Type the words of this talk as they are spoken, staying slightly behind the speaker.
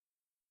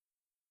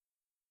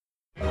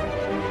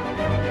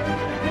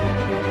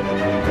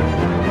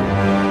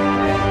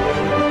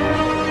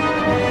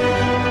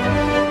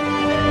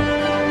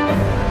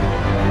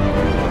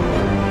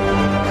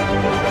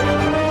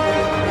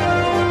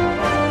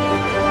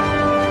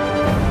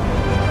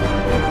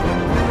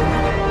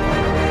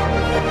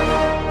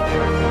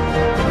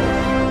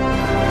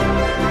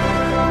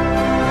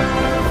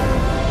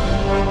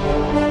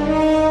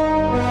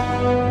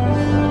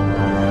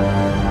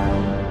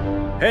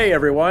Hey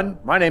everyone,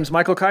 my name's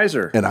Michael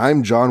Kaiser. And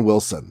I'm John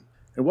Wilson.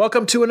 And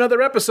welcome to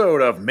another episode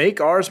of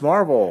Make Ours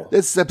Marvel.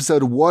 This is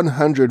episode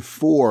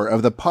 104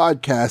 of the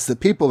podcast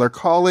that people are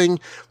calling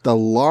the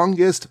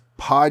longest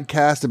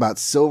podcast about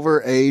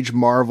Silver Age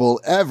Marvel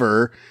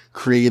ever,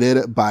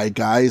 created by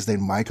guys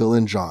named Michael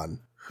and John.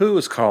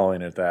 Who's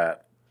calling it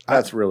that?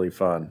 That's really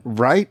fun.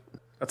 Right?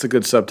 That's a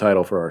good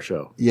subtitle for our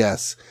show.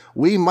 Yes.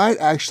 We might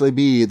actually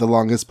be the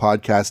longest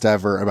podcast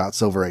ever about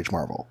Silver Age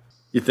Marvel.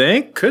 You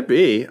think? Could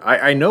be.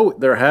 I know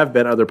there have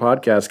been other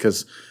podcasts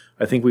because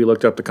I think we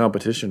looked up the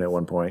competition at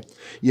one point.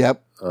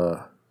 Yep.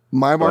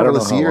 My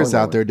Marvelous Year is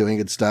out there doing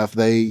good stuff.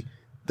 They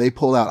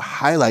pull out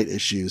highlight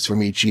issues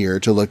from each year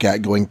to look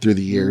at going through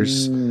the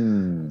years.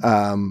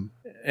 And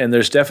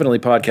there's definitely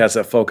podcasts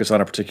that focus on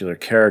a particular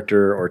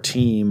character or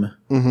team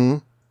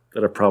that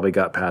have probably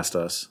got past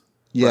us.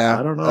 Yeah. But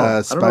I don't know.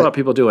 I don't know about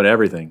people doing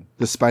everything.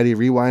 The Spidey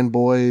Rewind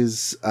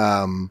Boys.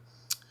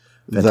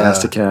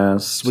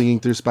 Fantasticast. Swinging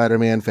Through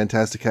Spider-Man,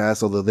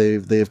 Fantasticast, although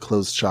they've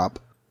closed shop.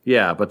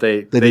 Yeah, but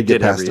they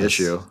did every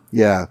issue.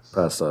 Yeah.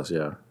 Past us,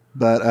 yeah.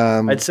 But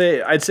I'd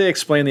say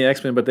Explain the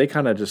X-Men, but they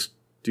kind of just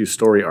do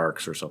story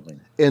arcs or something.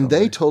 And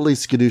they totally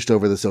skidooshed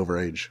over the Silver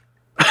Age.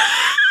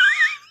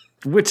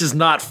 Which is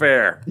not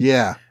fair.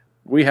 Yeah.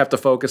 We have to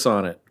focus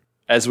on it.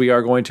 As we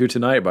are going to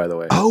tonight, by the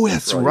way. Oh,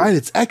 that's right.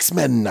 It's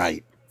X-Men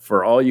night.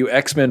 For all you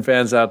X-Men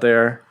fans out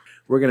there,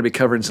 we're going to be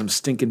covering some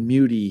stinking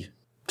muty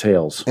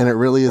tales. And it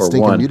really is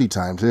stinking muty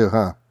time too,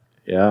 huh?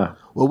 Yeah.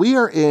 Well, we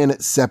are in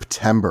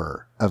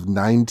September of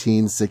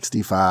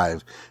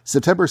 1965.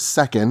 September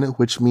 2nd,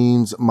 which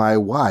means my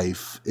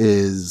wife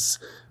is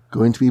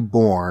going to be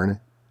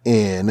born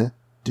in,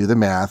 do the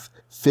math,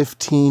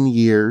 15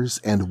 years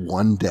and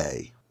 1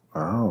 day.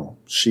 Oh,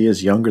 she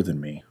is younger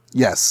than me.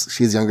 Yes,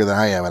 she's younger than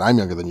I am, and I'm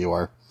younger than you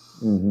are.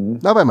 Mm-hmm.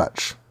 Not by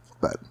much,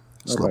 but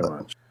just a little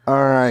bit.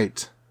 All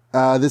right.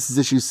 This is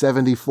issue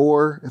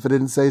 74. If I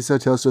didn't say so,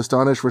 Tales to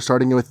Astonish. We're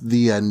starting with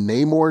the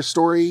Namor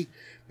story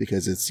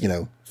because it's,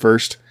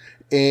 first.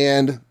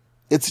 And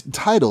it's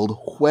titled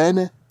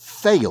When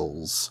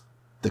Fails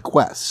the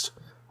Quest,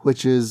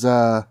 which is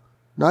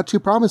not too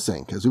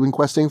promising because we've been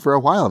questing for a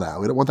while now.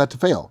 We don't want that to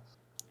fail.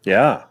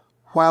 Yeah.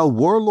 While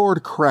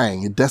Warlord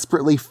Krang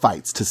desperately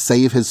fights to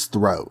save his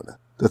throne,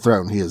 the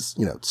throne he has,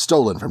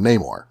 stolen from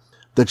Namor,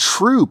 the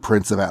true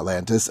Prince of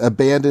Atlantis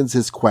abandons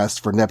his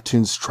quest for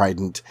Neptune's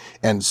trident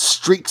and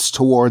streaks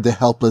toward the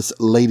helpless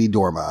Lady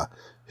Dorma,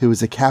 who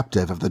is a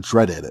captive of the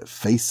dreaded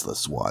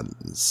Faceless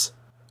Ones.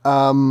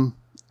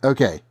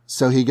 Okay,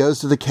 so he goes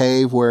to the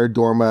cave where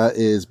Dorma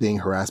is being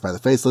harassed by the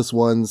Faceless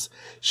Ones.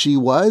 She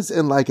was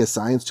in a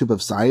science tube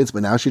of science,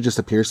 but now she just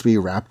appears to be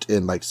wrapped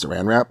in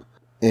saran wrap,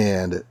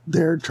 and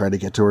they're trying to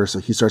get to her, so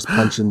he starts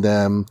punching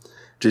them.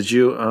 Did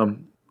you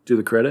do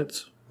the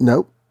credits?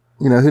 Nope.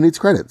 Who needs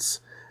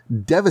credits?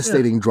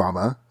 Devastating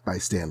Drama by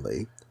Stan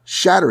Lee,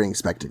 Shattering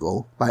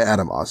Spectacle by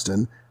Adam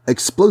Austin,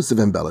 Explosive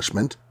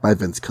Embellishment by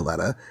Vince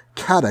Colletta,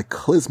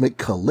 Cataclysmic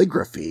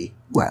Calligraphy,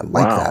 I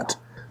like that,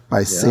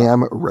 by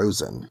Sam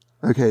Rosen.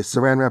 Okay,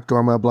 Saran Wrap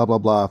Dorma, blah, blah,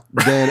 blah.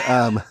 Then,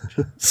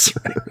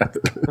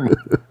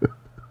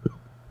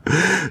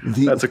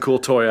 that's a cool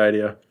toy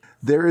idea.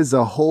 There is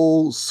a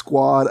whole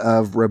squad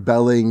of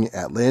rebelling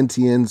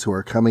Atlanteans who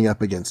are coming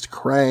up against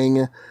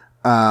Krang.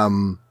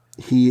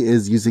 He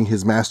is using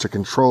his master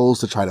controls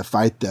to try to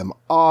fight them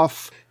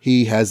off.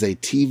 He has a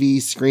TV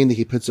screen that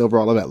he puts over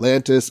all of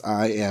Atlantis.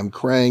 I am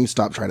Krang.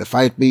 Stop trying to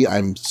fight me.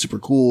 I'm super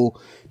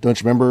cool. Don't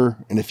you remember?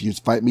 And if you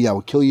fight me, I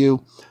will kill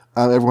you.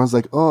 Everyone's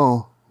like,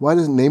 oh, why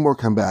doesn't Namor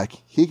come back?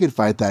 He could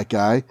fight that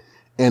guy.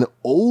 An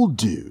old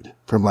dude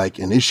from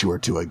an issue or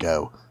two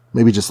ago,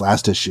 maybe just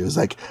last issue, is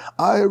like,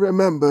 I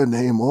remember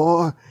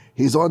Namor.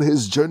 He's on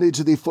his journey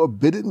to the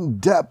forbidden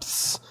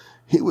depths.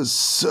 He was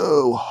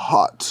so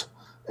hot.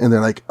 And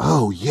they're like,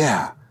 oh,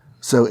 yeah.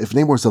 So if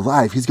Namor's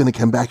alive, he's going to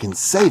come back and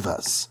save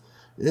us.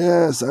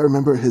 Yes, I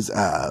remember his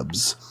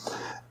abs.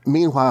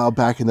 Meanwhile,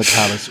 back in the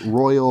Palace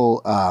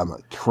Royal,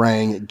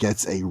 Krang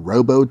gets a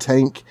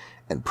robo-tank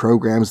and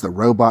programs the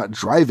robot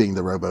driving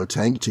the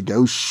robo-tank to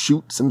go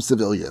shoot some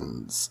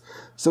civilians.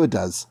 So it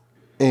does.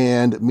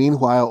 And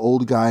meanwhile,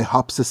 old guy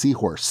hops a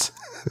seahorse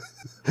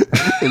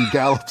and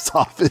gallops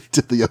off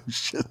into the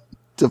ocean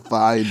to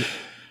find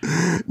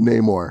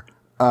Namor.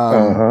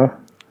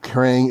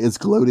 Krang is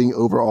gloating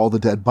over all the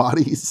dead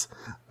bodies.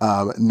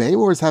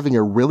 Namor is having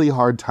a really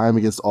hard time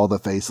against all the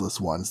Faceless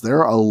Ones.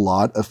 There are a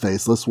lot of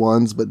Faceless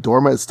Ones, but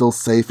Dorma is still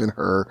safe in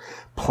her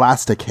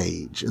plastic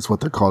cage, is what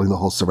they're calling the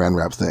whole saran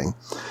wrap thing.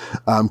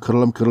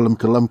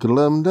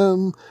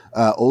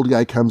 Old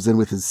guy comes in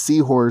with his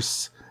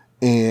seahorse,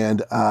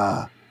 and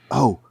but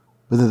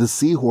then the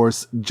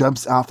seahorse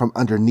jumps out from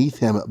underneath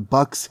him,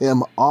 bucks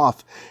him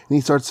off, and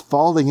he starts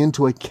falling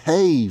into a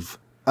cave.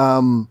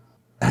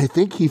 I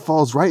think he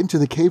falls right into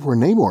the cave where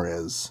Namor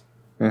is.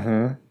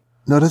 Mm-hmm.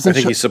 No, it doesn't. I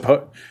think he's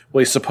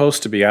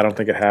supposed to be. I don't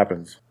think it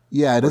happens.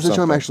 Yeah, it doesn't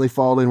show him actually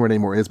fall in where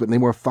Namor is, but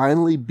Namor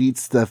finally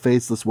beats the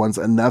Faceless Ones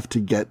enough to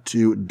get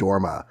to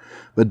Dorma.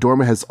 But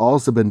Dorma has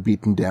also been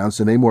beaten down,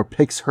 so Namor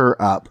picks her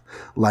up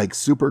like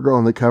Supergirl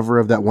on the cover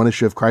of that one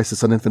issue of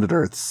Crisis on Infinite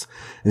Earths.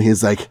 And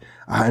he's like,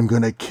 I'm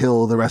gonna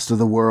kill the rest of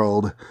the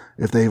world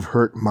if they've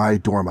hurt my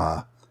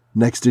Dorma.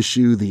 Next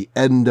issue, the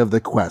end of the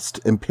quest,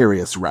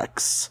 Imperious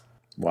Rex.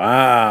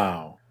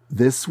 Wow.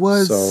 This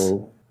was...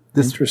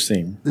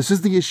 interesting. This is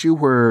the issue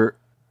where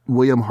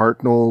William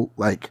Hartnell,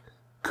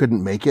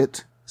 couldn't make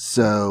it,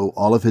 so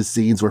all of his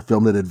scenes were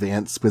filmed in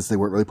advance because they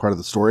weren't really part of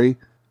the story.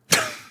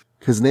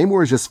 Because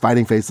Namor is just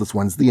fighting Faceless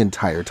Ones the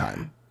entire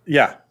time.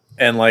 Yeah,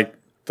 and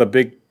the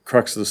big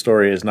crux of the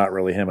story is not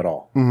really him at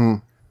all.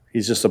 Mm-hmm.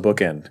 He's just a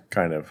bookend,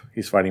 kind of.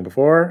 He's fighting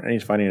before, and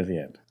he's fighting at the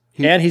end.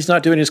 And he's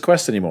not doing his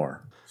quest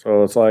anymore.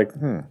 So it's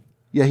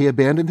Yeah, he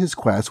abandoned his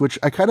quest, which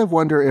I kind of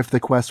wonder if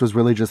the quest was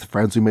really just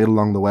friends we made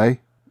along the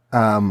way.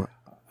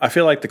 I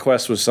feel like the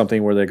quest was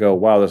something where they go,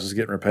 wow, this is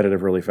getting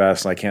repetitive really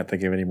fast, and I can't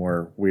think of any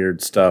more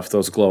weird stuff.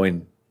 Those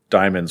glowing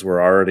diamonds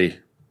were already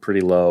pretty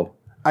low.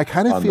 I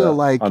kind of feel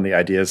like on the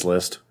ideas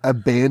list,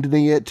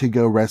 abandoning it to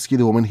go rescue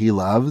the woman he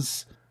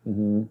loves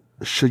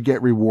should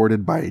get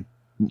rewarded by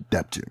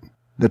Neptune.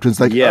 Neptune's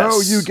like, yes. Oh,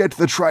 you get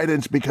the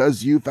trident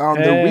because you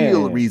found the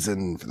real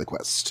reason for the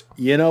quest.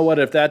 You know what?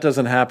 If that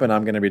doesn't happen,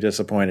 I'm going to be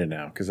disappointed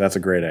now, because that's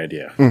a great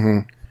idea.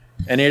 Mm-hmm.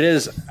 And it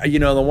is, on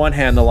the one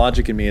hand, the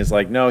logic in me is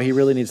like, no, he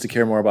really needs to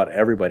care more about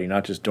everybody,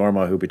 not just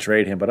Dorma who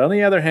betrayed him. But on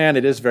the other hand,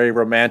 it is very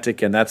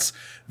romantic, and that's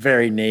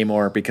very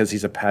Namor because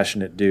he's a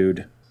passionate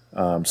dude.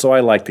 So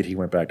I like that he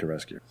went back to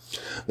rescue.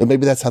 But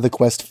maybe that's how the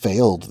quest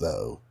failed,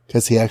 though,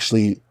 because he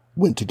actually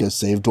went to go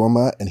save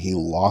Dorma, and he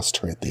lost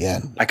her at the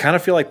end. I kind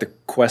of feel like the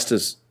quest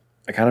is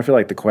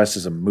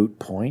a moot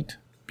point,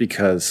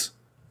 because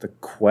the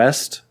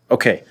quest.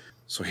 Okay,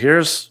 so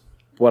here's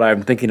what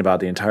I'm thinking about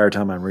the entire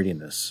time I'm reading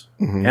this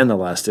and the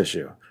last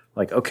issue.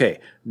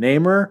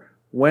 Namor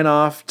went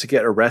off to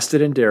get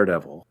arrested in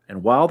Daredevil.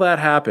 And while that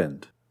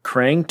happened,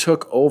 Krang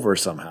took over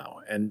somehow.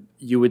 And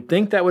you would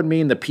think that would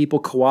mean the people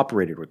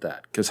cooperated with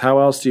that. Because how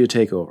else do you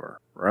take over,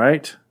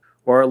 right?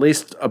 Or at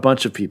least a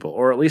bunch of people.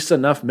 Or at least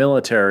enough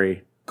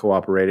military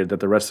cooperated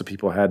that the rest of the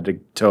people had to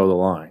toe the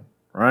line,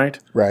 right?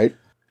 Right.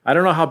 I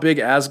don't know how big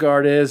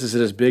Asgard is. Is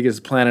it as big as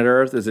planet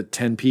Earth? Is it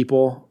 10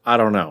 people? I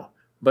don't know.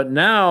 But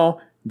now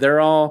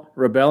they're all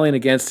rebelling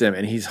against him,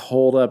 and he's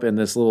holed up in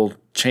this little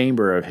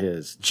chamber of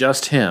his,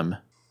 just him,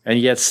 and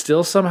yet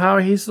still somehow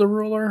he's the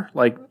ruler?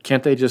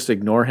 Can't they just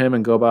ignore him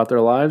and go about their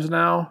lives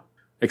now?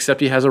 Except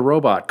he has a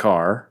robot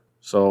car,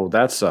 so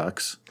that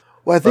sucks.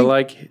 Well,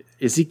 I think...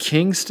 is he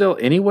king still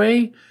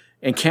anyway?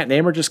 And can't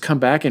Namor just come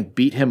back and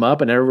beat him up,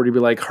 and everybody be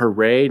like,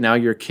 hooray, now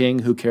you're king,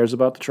 who cares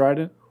about the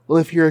trident? Well,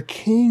 if you're a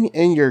king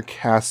in your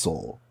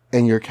castle,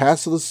 and your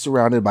castle is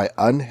surrounded by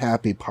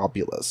unhappy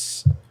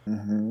populace...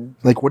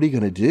 what are you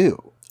going to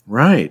do?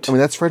 Right. I mean,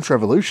 that's French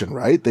Revolution,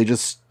 right? They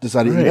just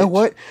decided, You know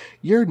what?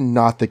 You're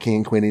not the king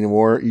and queen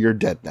anymore. You're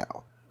dead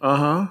now.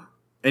 Uh-huh.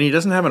 And he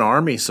doesn't have an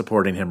army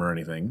supporting him or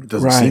anything. It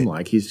doesn't seem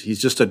like. He's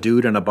just a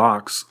dude in a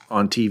box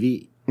on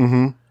TV.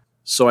 Mm-hmm.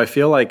 So I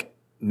feel like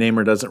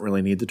Namor doesn't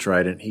really need the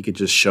trident. He could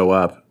just show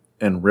up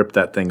and rip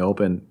that thing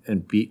open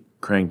and beat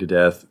Krang to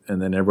death, and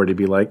then everybody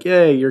be like,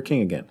 yay, you're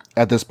king again.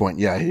 At this point,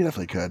 yeah, he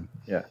definitely could.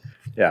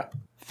 Yeah.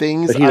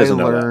 Things I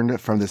learned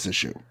from this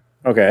issue.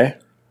 Okay.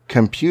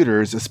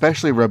 Computers,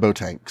 especially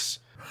robotanks,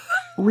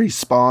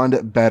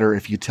 respond better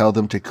if you tell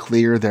them to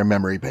clear their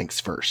memory banks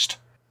first.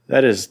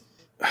 That is...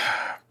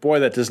 Boy,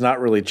 that does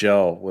not really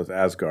gel with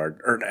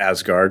Asgard.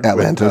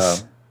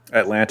 Atlantis.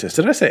 Atlantis.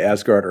 Did I say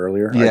Asgard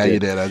earlier? Yeah, you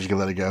did. I was just going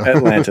to let it go.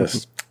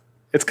 Atlantis.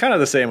 It's kind of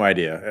the same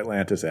idea.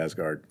 Atlantis,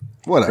 Asgard.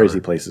 Whatever. Crazy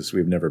places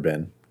we've never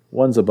been.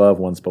 One's above,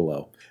 one's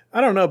below.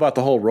 I don't know about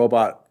the whole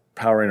robot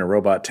powering a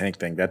robot tank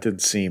thing. That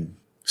didn't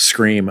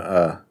scream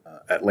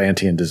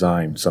Atlantean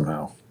design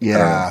somehow.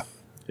 Yeah.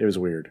 It was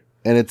weird.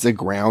 And it's a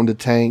ground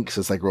tank,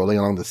 so it's like rolling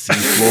along the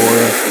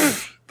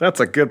seafloor. That's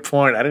a good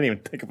point. I didn't even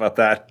think about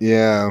that.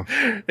 Yeah.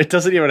 It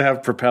doesn't even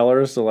have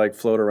propellers to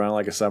float around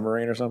like a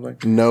submarine or something.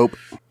 Nope.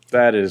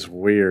 That is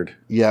weird.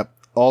 Yep.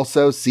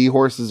 Also,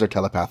 seahorses are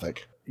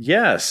telepathic.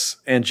 Yes,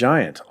 and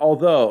giant.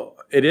 Although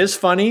it is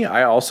funny,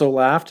 I also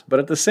laughed, but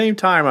at the same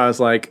time I was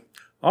like,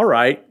 all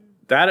right,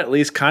 that at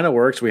least kind of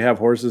works. We have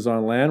horses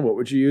on land. What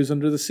would you use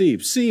under the sea?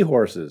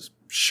 Seahorses.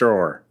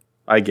 Sure,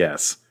 I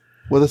guess.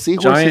 Well, the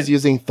seahorse is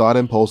using thought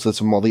impulses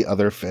from all the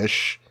other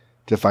fish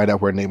to find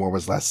out where Namor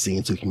was last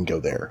seen, so he can go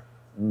there.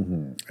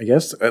 Mm-hmm. I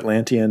guess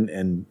Atlantean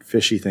and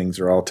fishy things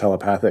are all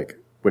telepathic,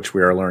 which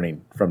we are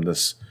learning from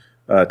this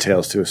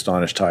Tales to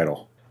Astonish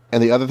title.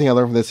 And the other thing I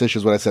learned from this issue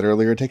is what I said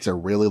earlier. It takes a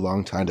really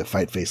long time to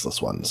fight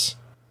Faceless Ones.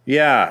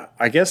 Yeah,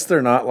 I guess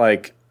they're not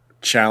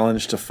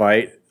challenged to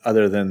fight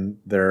other than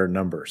their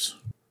numbers,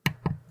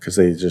 because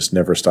they just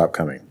never stop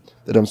coming.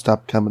 They don't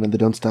stop coming, and they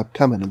don't stop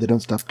coming, and they don't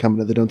stop coming,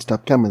 and they don't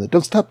stop coming, and they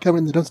don't stop coming,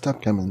 and they don't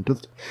stop coming.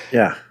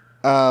 Yeah.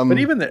 But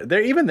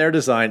even their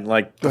design,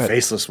 the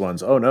Faceless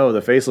Ones. Oh no,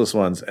 the Faceless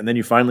Ones. And then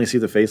you finally see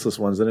the Faceless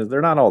Ones, and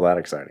they're not all that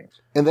exciting.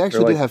 And they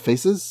actually do have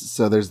faces,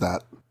 so there's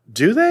that.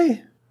 Do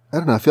they? I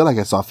don't know. I feel like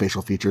I saw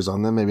facial features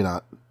on them. Maybe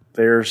not.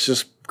 There's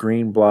just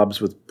green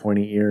blobs with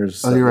pointy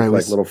ears that you're look right.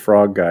 like little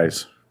frog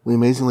guys. We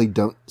amazingly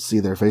don't see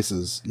their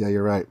faces. Yeah,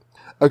 you're right.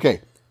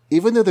 Okay.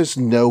 Even though there's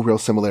no real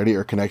similarity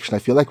or connection, I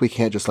feel like we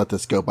can't just let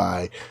this go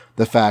by.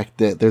 The fact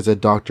that there's a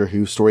Doctor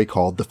Who story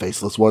called The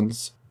Faceless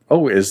Ones.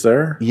 Oh, is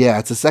there? Yeah,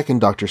 it's a second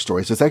Doctor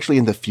story. So it's actually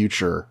in the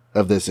future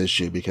of this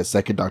issue because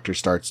second Doctor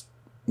starts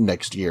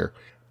next year.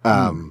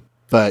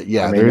 But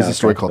yeah, there is a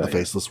story called The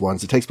Faceless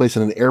Ones. It takes place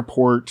in an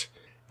airport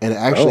and it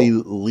actually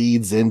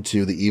leads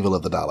into the evil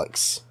of the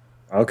Daleks.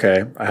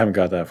 Okay, I haven't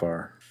got that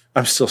far.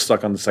 I'm still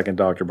stuck on the second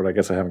Doctor, but I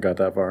guess I haven't got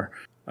that far.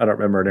 I don't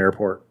remember an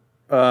airport.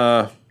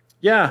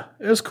 Yeah,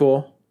 it was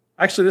cool.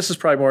 Actually, this is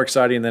probably more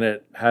exciting than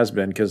it has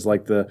been because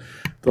like the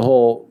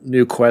whole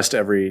new quest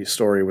every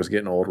story was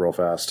getting old real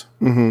fast.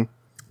 Mm-hmm.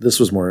 This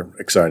was more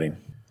exciting.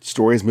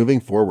 Stories moving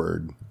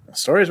forward.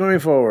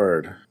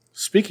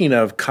 Speaking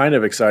of kind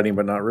of exciting,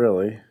 but not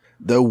really.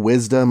 The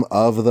wisdom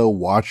of the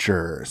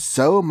Watcher.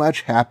 So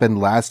much happened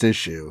last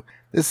issue.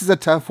 This is a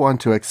tough one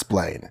to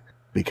explain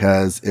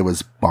because it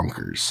was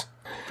bonkers.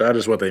 That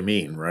is what they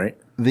mean, right?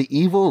 The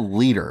evil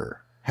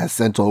leader has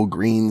sent old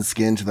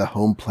Greenskin to the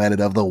home planet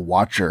of the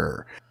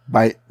Watcher.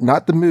 By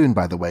not the moon,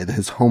 by the way,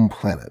 his home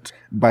planet.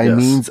 By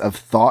means of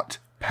thought,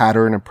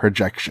 pattern, and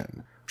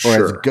projection. Or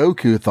as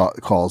Goku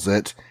calls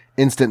it,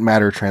 instant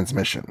matter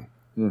transmission.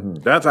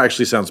 Mm-hmm. That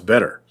actually sounds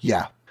better.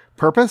 Yeah.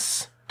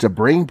 Purpose? To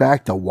bring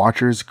back the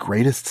Watcher's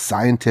greatest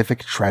scientific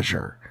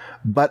treasure.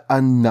 But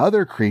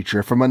another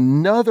creature from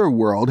another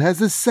world has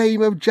the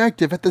same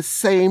objective at the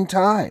same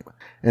time.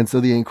 And so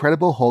the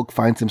Incredible Hulk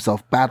finds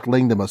himself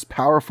battling the most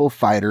powerful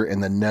fighter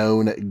in the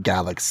known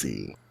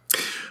galaxy.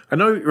 I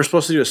know we're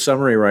supposed to do a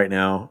summary right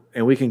now,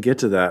 and we can get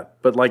to that.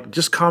 But like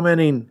just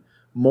commenting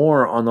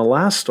more on the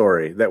last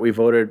story that we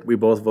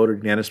both voted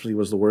unanimously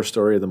was the worst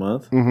story of the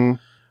month. Mm-hmm.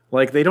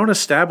 Like they don't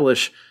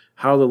establish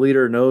how the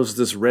leader knows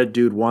this red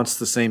dude wants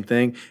the same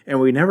thing, and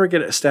we never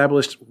get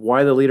established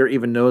why the leader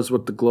even knows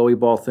what the glowy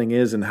ball thing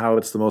is and how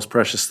it's the most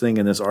precious thing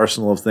in this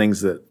arsenal of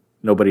things that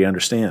nobody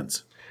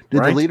understands.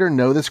 Did the leader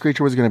know this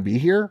creature was going to be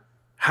here?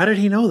 How did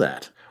he know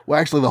that? Well,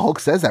 actually, the Hulk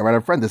says that right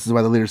up front. This is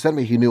why the leader sent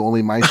me. He knew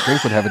only my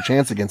strength would have a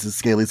chance against his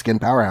scaly skin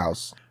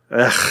powerhouse.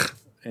 Ugh.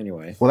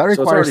 Anyway. Well, that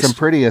requires some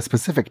pretty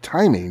specific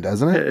timing,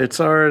 doesn't it?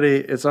 It's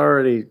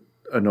already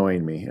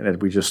annoying me,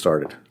 and we just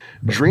started.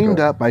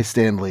 Dreamed up by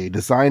Stan Lee,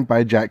 designed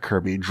by Jack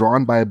Kirby,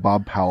 drawn by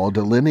Bob Powell,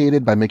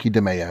 delineated by Mickey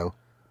DeMeo.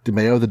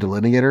 DeMeo the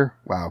delineator?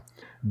 Wow.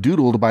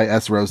 Doodled by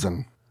S.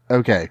 Rosen.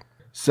 Okay.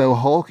 So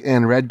Hulk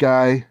and Red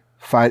Guy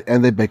fight,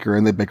 and they bicker,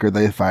 and they bicker,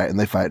 they fight, and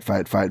they fight,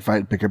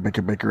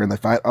 bicker, and they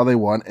fight all they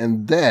want,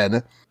 and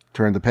then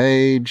turn the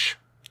page,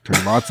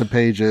 turn lots of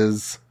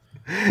pages,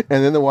 and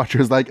then the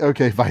Watcher's like,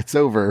 okay, fight's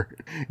over.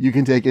 You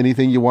can take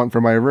anything you want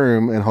from my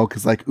room, and Hulk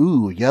is like,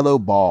 ooh, yellow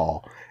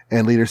ball.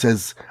 And leader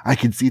says, I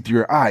can see through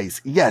your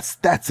eyes. Yes,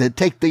 that's it,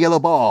 take the yellow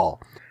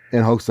ball.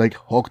 And Hulk's like,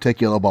 Hulk,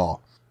 take yellow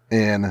ball.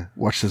 And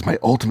Watcher says, my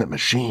ultimate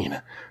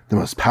machine, the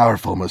most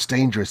powerful, most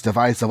dangerous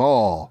device of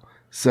all.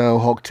 So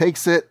Hulk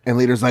takes it, and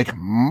leader's like,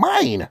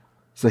 mine!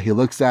 So he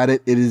looks at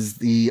it. It is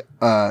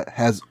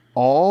has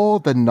all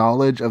the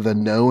knowledge of the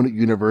known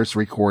universe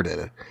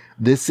recorded.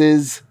 This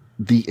is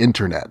the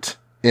internet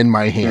in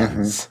my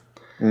hands.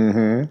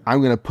 Mm-hmm.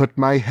 I'm going to put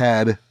my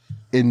head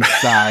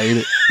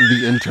inside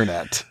the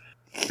internet.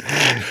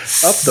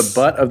 Up the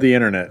butt of the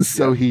internet.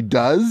 So he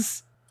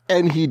does,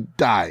 and he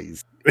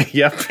dies.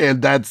 Yep.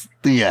 And that's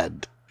the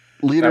end.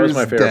 Leader's that was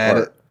my favorite dead.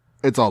 part.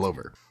 It's all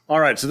over. All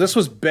right, so this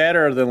was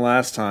better than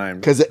last time.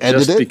 Because it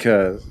ended just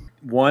because,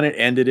 one, it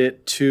ended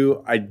it.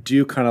 Two, I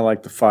do kind of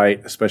like the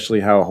fight,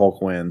 especially how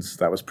Hulk wins.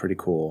 That was pretty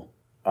cool.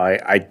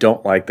 I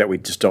don't like that we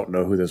just don't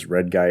know who this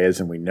red guy is,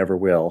 and we never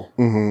will.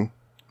 Mm-hmm.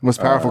 Most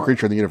powerful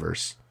creature in the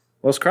universe.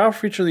 Most powerful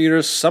creature in the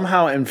universe,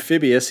 somehow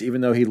amphibious, even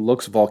though he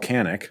looks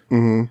volcanic.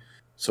 Mm-hmm.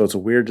 So it's a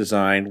weird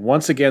design.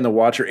 Once again, the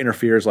Watcher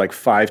interferes like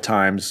 5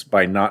 times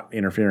by not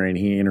interfering.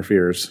 He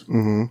interferes.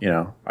 Mm-hmm. You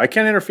know, I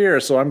can't interfere,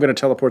 so I'm going to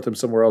teleport them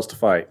somewhere else to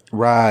fight.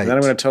 Right. And then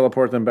I'm going to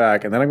teleport them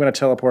back, and then I'm going to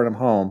teleport them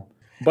home.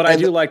 But I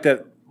do like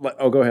that.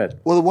 Oh, go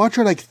ahead. Well, the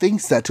Watcher like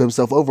thinks that to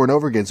himself over and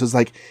over again. So it's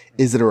like,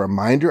 is it a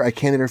reminder I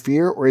can't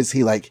interfere, or is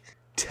he like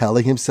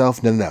telling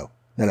himself, no,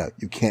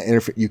 you can't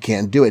interfere, you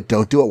can't do it,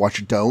 don't do it,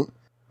 Watcher, don't.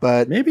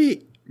 But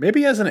maybe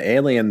as an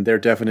alien, their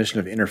definition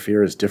of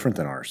interfere is different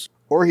than ours.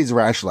 Or he's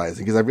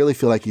rationalizing, because I really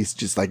feel like he's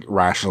just like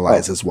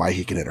rationalizes why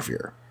he can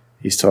interfere.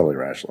 He's totally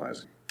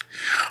rationalizing.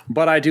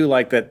 But I do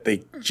like that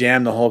they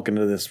jam the Hulk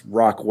into this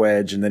rock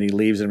wedge, and then he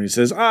leaves him and he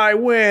says, I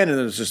win. And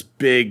there's this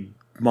big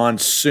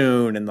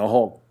monsoon, and the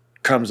Hulk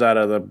comes out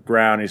of the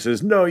ground. He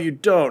says, no, you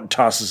don't.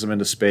 Tosses him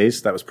into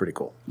space. That was pretty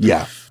cool.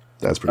 Yeah,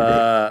 that's pretty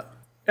good.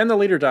 And the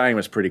leader dying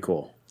was pretty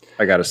cool,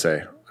 I got to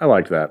say. I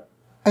liked that.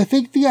 I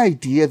think the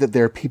idea that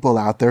there are people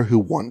out there who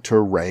want to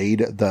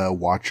raid the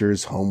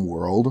Watcher's home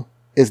world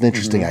is an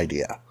interesting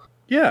idea.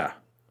 Yeah.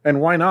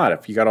 And why not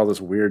if you got all this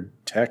weird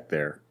tech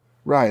there?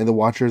 Right. And the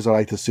Watchers are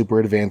like the super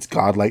advanced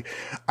godlike.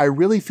 I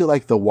really feel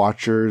like the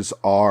Watchers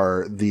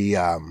are the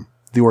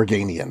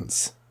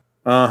Organians.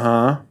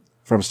 Uh-huh.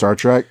 From Star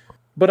Trek.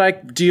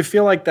 But do you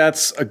feel like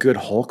that's a good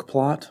Hulk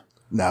plot?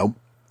 No.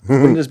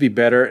 Wouldn't this be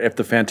better if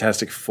the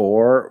Fantastic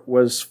Four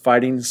was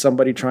fighting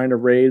somebody trying to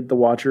raid the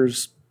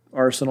Watcher's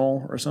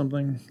arsenal or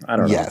something? I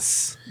don't know.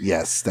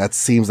 Yes. That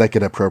seems like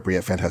an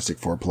appropriate Fantastic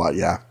Four plot,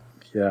 yeah.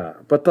 Yeah,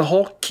 but the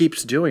Hulk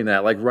keeps doing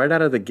that. Like right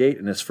out of the gate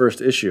in his first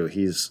issue,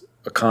 he's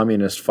a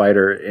communist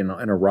fighter in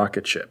a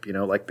rocket ship. You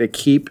know, like they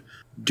keep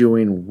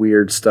doing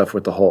weird stuff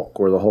with the Hulk,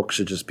 where the Hulk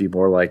should just be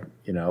more like,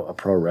 you know, a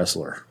pro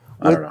wrestler.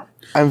 I don't know.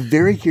 I'm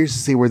very curious to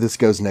see where this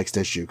goes next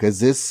issue,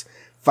 because this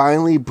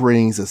finally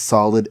brings a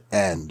solid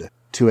end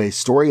to a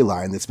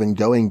storyline that's been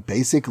going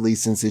basically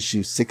since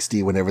issue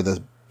 60, whenever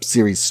the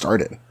series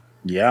started.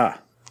 Yeah,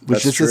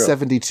 which is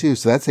 72,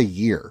 so that's a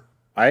year.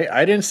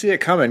 I didn't see it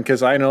coming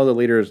because I know the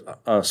leader's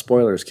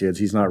spoilers, kids.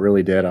 He's not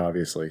really dead,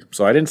 obviously.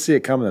 So I didn't see it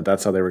coming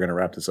that's how they were going to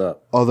wrap this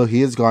up. Although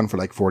he is gone for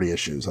like 40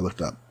 issues. I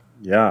looked up.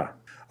 Yeah.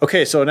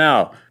 Okay, so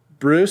now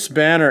Bruce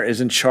Banner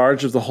is in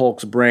charge of the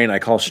Hulk's brain. I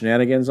call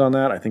shenanigans on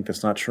that. I think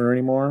that's not true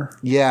anymore.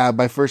 Yeah,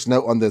 my first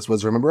note on this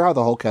was, remember how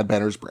the Hulk had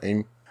Banner's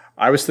brain?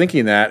 I was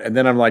thinking that, and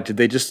then I'm like, did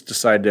they just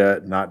decide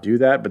to not do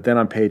that? But then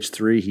on page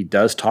 3, he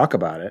does talk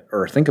about it,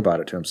 or think about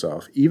it to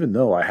himself. Even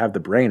though I have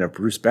the brain of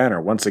Bruce Banner,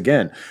 once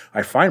again,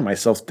 I find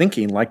myself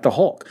thinking like the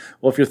Hulk.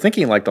 Well, if you're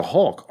thinking like the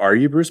Hulk, are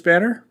you Bruce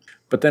Banner?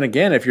 But then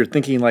again, if you're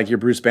thinking like you're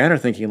Bruce Banner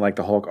thinking like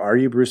the Hulk, are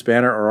you Bruce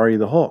Banner or are you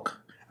the Hulk?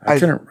 I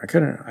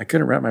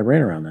couldn't wrap my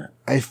brain around that.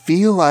 I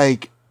feel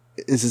like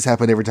this has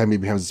happened every time he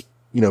becomes,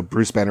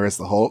 Bruce Banner as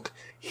the Hulk.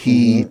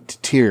 He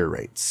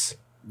deteriorates.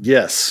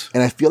 Yes.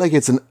 And I feel like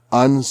it's an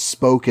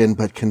unspoken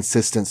but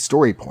consistent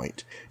story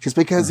point. Just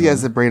because he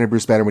has the brain of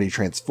Bruce Banner when he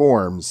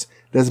transforms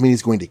doesn't mean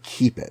he's going to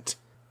keep it.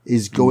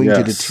 He's going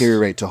to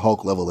deteriorate to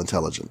Hulk level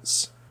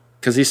intelligence.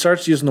 Because he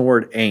starts using the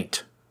word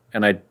ain't.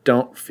 And I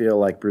don't feel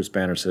like Bruce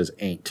Banner says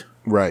ain't.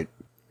 Right.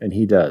 And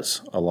he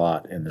does a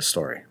lot in this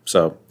story.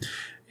 So,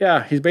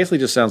 yeah, he basically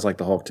just sounds like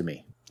the Hulk to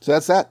me. So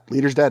that's that.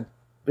 Leader's dead.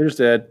 Leader's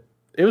dead.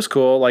 It was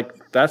cool.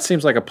 Like, that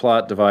seems like a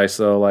plot device,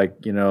 though.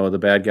 Like, the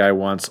bad guy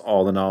wants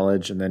all the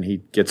knowledge, and then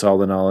he gets all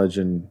the knowledge,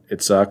 and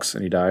it sucks,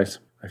 and he dies.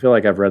 I feel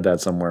like I've read that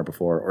somewhere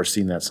before, or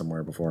seen that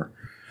somewhere before.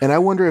 And I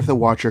wonder if the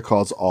Watcher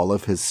calls all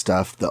of his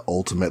stuff the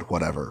ultimate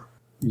whatever.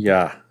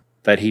 Yeah,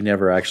 that he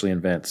never actually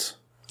invents.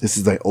 This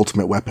is my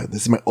ultimate weapon.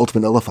 This is my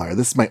ultimate nullifier.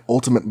 This is my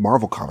ultimate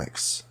Marvel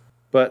Comics.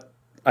 But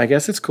I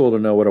guess it's cool to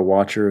know what a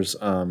Watcher's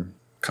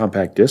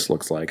compact disc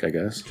looks like, I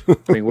guess.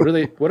 I mean, what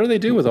do they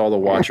do with all the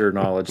Watcher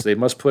knowledge? They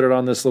must put it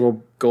on this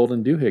little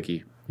golden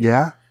doohickey.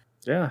 Yeah?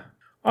 Yeah.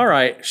 All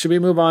right. Should we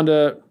move on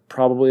to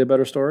probably a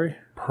better story?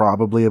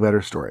 Probably a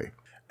better story.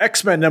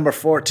 X-Men number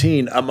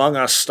 14, Among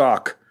Us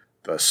stock,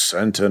 The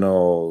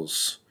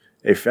Sentinels.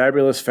 A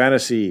fabulous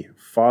fantasy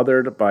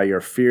fathered by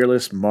your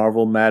fearless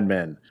Marvel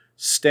madmen.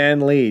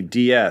 Stan Lee,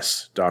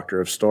 DS, Doctor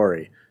of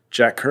Story.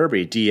 Jack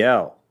Kirby,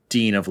 DL,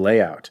 Dean of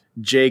Layout.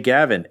 Jay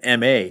Gavin,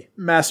 MA,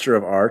 Master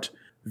of Art.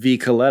 V.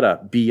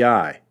 Coletta,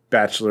 BI,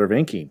 Bachelor of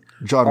Inking.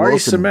 John Artie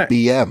Wilson, Simek,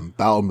 BM,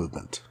 Bowel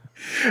Movement.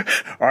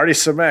 Artie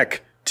Simek,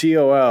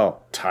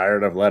 TOL,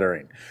 Tired of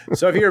Lettering.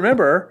 So if you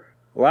remember,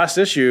 last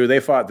issue, they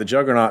fought the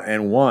Juggernaut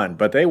and won,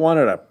 but they won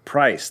at a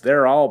price.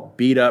 They're all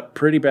beat up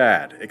pretty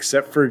bad,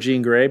 except for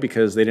Jean Grey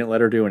because they didn't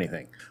let her do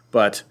anything.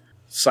 But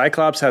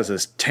Cyclops has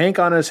this tank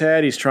on his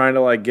head. He's trying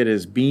to get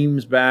his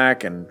beams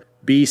back, and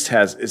Beast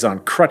is on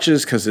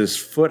crutches because his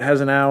foot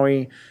has an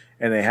owie.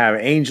 And they have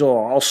Angel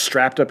all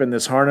strapped up in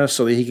this harness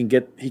so that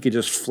he could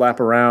just flap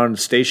around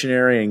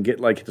stationary and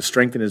get the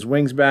strength in his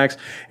wings back.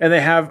 And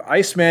they have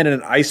Iceman in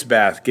an ice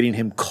bath, getting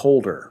him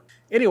colder.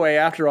 Anyway,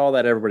 after all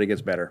that, everybody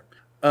gets better.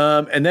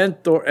 And then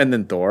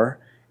Thor,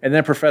 and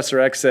then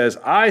Professor X says,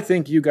 "I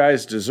think you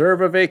guys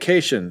deserve a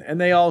vacation." And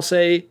they all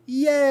say,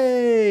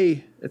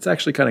 "Yay!" It's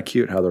actually kind of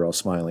cute how they're all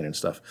smiling and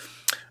stuff.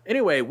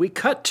 Anyway, we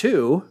cut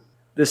to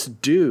this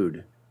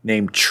dude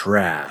named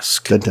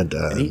Trask. Dun, dun,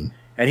 dun.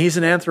 And he's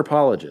an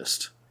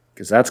anthropologist,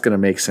 because that's going to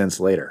make sense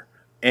later.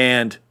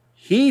 And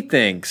he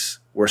thinks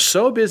we're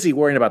so busy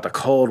worrying about the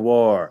Cold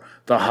War,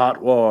 the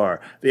Hot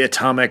War, the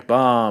atomic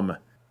bomb.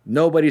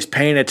 Nobody's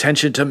paying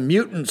attention to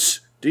mutants.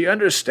 Do you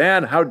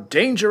understand how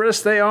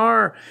dangerous they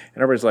are?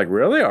 And everybody's like,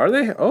 really? Are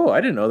they? Oh, I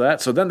didn't know that.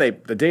 So then the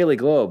Daily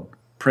Globe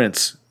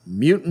prints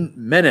Mutant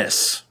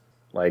Menace,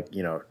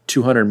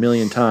 200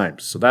 million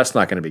times. So that's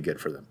not going to be good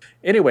for them.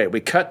 Anyway, we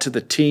cut to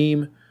the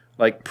team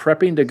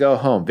prepping to go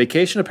home.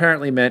 Vacation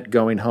apparently meant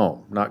going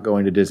home, not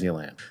going to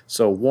Disneyland.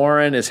 So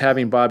Warren is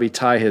having Bobby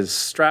tie his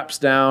straps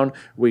down.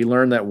 We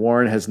learn that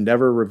Warren has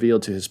never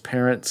revealed to his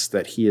parents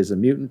that he is a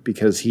mutant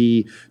because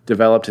he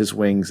developed his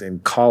wings in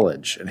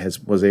college and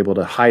was able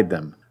to hide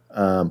them.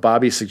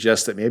 Bobby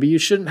suggests that maybe you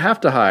shouldn't have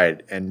to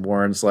hide. And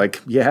Warren's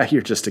like, yeah,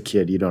 you're just a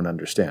kid. You don't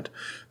understand.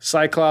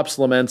 Cyclops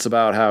laments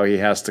about how he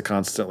has to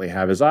constantly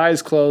have his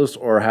eyes closed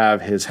or have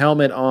his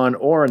helmet on,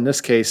 or in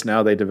this case,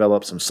 now they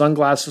develop some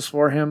sunglasses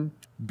for him.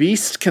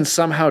 Beast can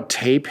somehow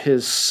tape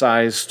his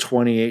size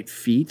 28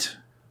 feet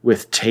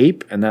with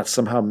tape, and that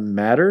somehow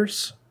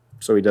matters.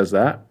 So he does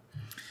that.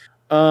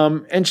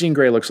 And Jean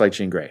Grey looks like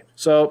Jean Grey.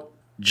 So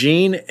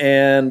Jean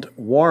and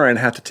Warren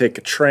have to take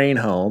a train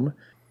home.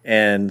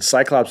 And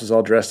Cyclops is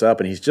all dressed up,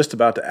 and he's just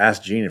about to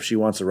ask Jean if she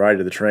wants a ride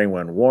to the train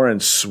when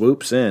Warren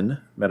swoops in,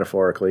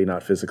 metaphorically,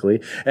 not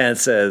physically, and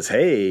says,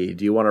 hey,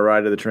 do you want a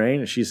ride to the train?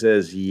 And she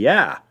says,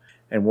 yeah.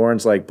 And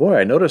Warren's like, boy,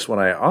 I noticed when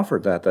I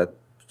offered that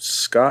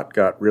Scott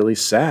got really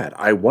sad.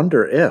 I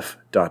wonder if ...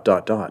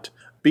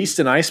 Beast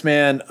and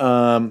Iceman,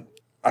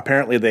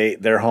 apparently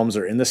their homes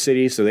are in the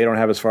city, so they don't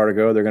have as far to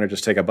go. They're going to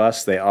just take a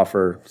bus. They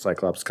offer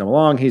Cyclops to come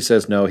along. He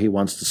says no, he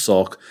wants to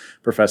sulk.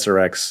 Professor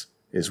X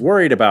is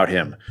worried about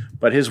him.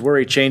 But his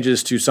worry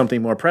changes to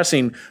something more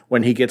pressing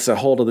when he gets a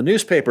hold of the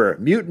newspaper,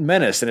 Mutant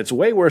Menace, and it's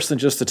way worse than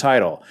just the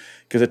title,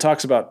 because it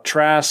talks about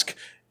Trask,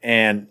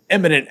 and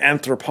eminent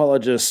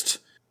anthropologist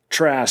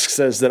Trask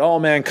says that all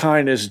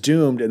mankind is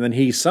doomed, and then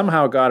he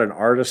somehow got an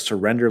artist to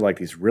render like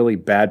these really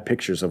bad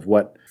pictures of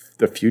what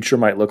the future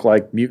might look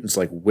like. Mutants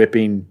like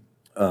whipping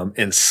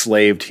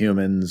enslaved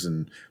humans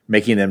and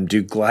making them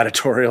do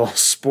gladiatorial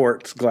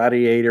sports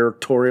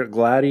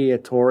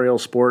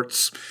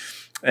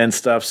and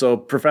stuff. So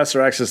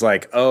Professor X is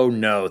like, oh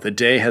no, the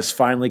day has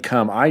finally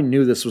come. I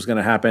knew this was going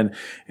to happen.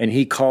 And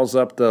he calls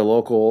up the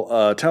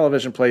local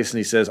television place and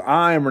he says,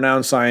 I am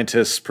renowned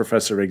scientist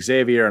Professor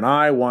Xavier, and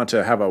I want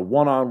to have a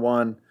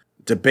one-on-one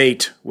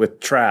debate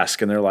with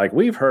Trask. And they're like,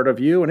 we've heard of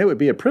you, and it would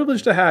be a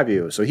privilege to have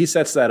you. So he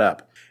sets that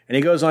up. And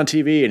he goes on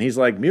TV and he's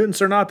like,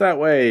 mutants are not that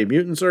way.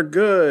 Mutants are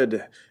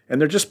good. And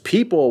they're just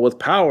people with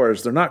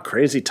powers. They're not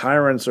crazy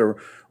tyrants or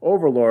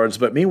overlords.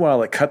 But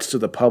meanwhile, it cuts to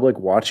the public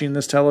watching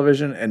this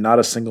television, and not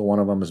a single one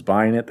of them is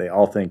buying it. They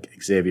all think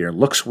Xavier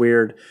looks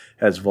weird,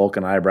 has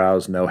Vulcan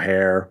eyebrows, no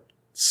hair.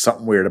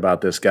 Something weird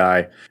about this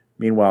guy.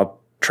 Meanwhile,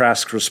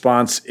 Trask's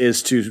response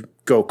is to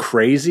go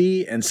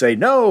crazy and say,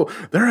 no,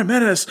 they're a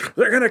menace.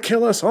 They're going to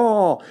kill us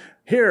all.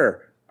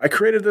 Here, I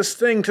created this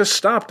thing to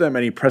stop them.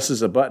 And he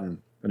presses a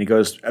button. And he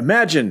goes,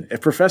 imagine if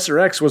Professor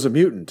X was a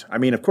mutant. I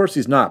mean, of course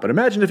he's not, but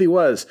imagine if he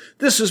was.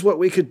 This is what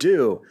we could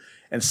do.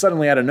 And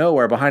suddenly out of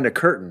nowhere, behind a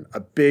curtain,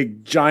 a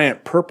big,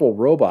 giant purple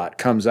robot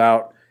comes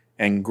out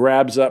and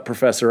grabs up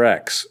Professor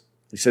X.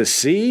 He says,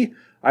 see,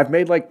 I've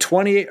made like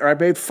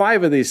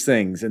 5 of these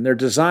things, and they're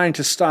designed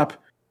to stop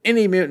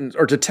any mutants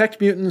or detect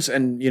mutants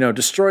and,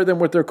 destroy them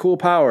with their cool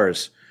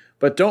powers.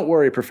 But don't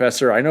worry,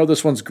 Professor. I know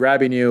this one's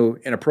grabbing you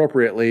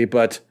inappropriately,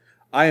 but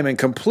I am in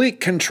complete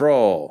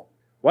control.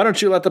 Why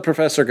don't you let the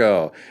professor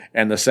go?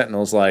 And the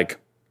Sentinel's like,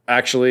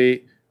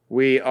 actually,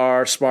 we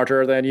are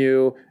smarter than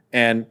you,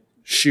 and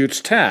shoots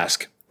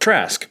Trask.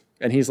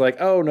 And he's like,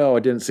 oh, no, I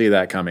didn't see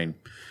that coming.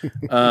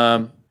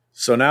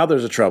 So now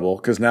there's a trouble,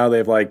 because now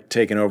they've like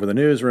taken over the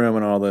newsroom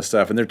and all this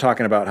stuff. And they're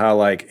talking about how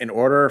like in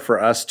order for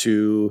us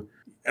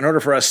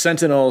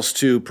Sentinels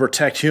to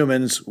protect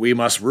humans, we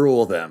must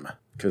rule them,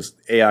 because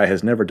AI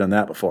has never done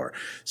that before.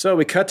 So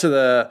we cut to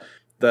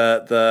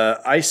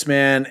the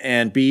Iceman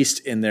and Beast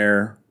in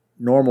their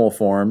normal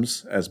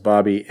forms as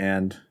Bobby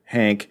and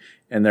Hank,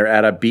 and they're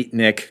at a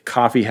beatnik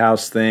coffee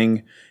house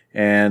thing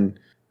and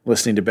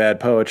listening to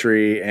bad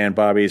poetry, and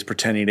Bobby's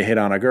pretending to hit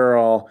on a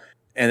girl.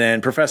 And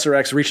then Professor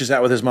X reaches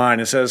out with his mind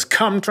and says,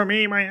 come to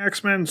me, my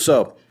X-Men.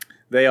 So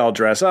they all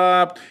dress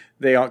up.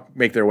 They all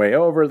make their way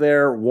over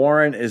there.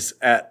 Warren is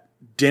at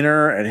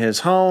dinner at his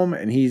home,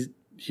 and he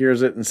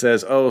hears it and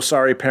says, oh,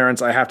 sorry,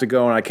 parents, I have to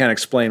go, and I can't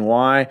explain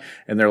why.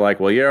 And they're like,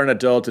 well, you're an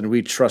adult, and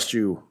we trust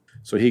you.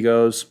 So he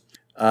goes.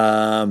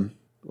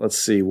 Let's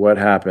see what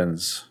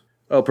happens.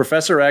 Oh,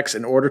 Professor X,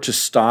 in order to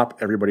stop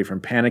everybody from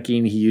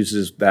panicking, he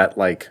uses that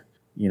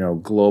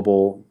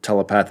global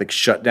telepathic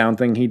shutdown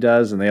thing he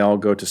does, and they all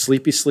go to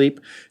sleepy sleep.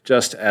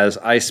 Just as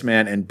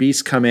Iceman and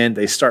Beast come in,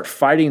 they start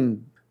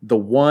fighting the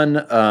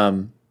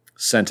one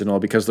Sentinel,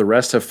 because the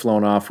rest have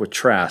flown off with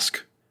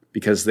Trask,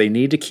 because they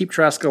need to keep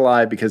Trask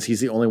alive, because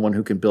he's the only one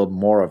who can build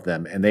more of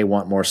them, and they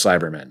want more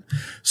Cybermen.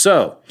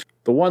 So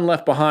the one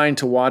left behind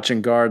to watch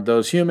and guard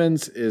those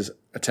humans is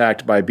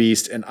attacked by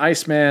Beast and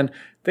Iceman.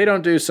 They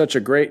don't do such a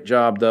great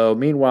job, though.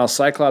 Meanwhile,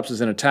 Cyclops is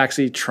in a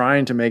taxi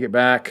trying to make it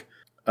back.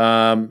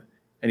 And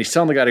he's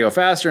telling the guy to go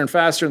faster and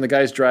faster, and the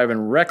guy's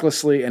driving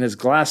recklessly, and his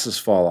glasses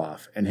fall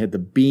off, and the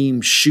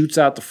beam shoots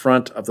out the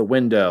front of the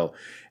window.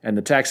 And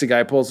the taxi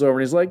guy pulls over,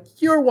 and he's like,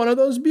 you're one of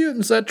those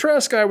mutants that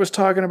Trask guy was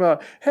talking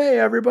about. Hey,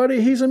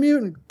 everybody, he's a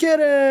mutant. Get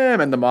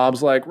him! And the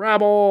mob's like,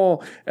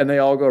 rabble! And they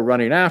all go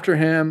running after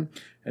him.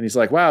 And he's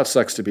like, wow, it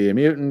sucks to be a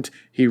mutant.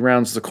 He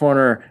rounds the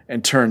corner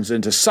and turns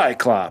into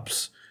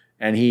Cyclops.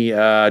 And he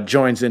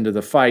joins into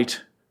the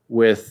fight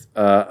with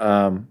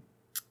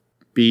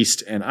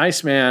Beast and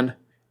Iceman.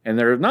 And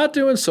they're not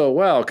doing so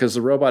well, because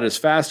the robot is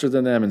faster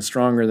than them and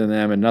stronger than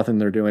them, and nothing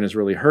they're doing is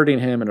really hurting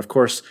him. And of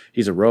course,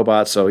 he's a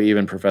robot, so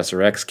even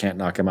Professor X can't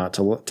knock him out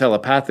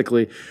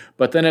telepathically.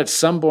 But then at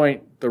some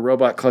point, the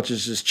robot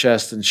clutches his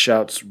chest and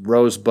shouts,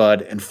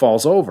 Rosebud, and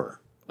falls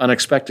over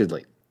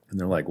unexpectedly. And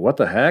they're like, what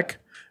the heck?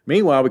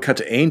 Meanwhile, we cut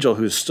to Angel,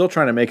 who's still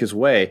trying to make his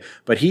way,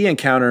 but he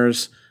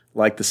encounters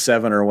like the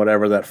 7 or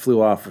whatever that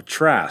flew off of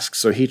Trask.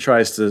 So he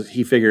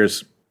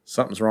figures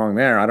something's wrong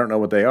there. I don't know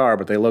what they are,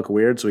 but they look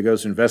weird. So he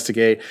goes to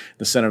investigate.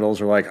 The Sentinels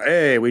are like,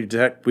 hey, we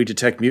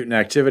detect mutant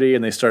activity,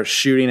 and they start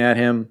shooting at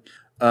him.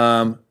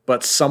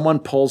 But someone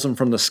pulls him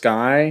from the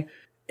sky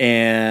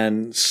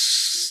and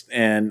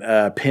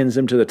pins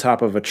him to the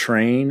top of a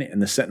train,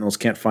 and the Sentinels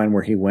can't find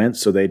where he went,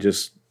 so they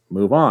just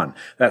move on.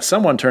 That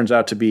someone turns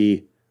out to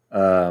be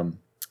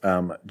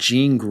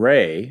Jean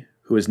Grey,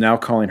 who is now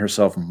calling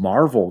herself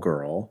Marvel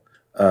Girl,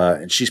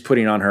 and she's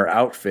putting on her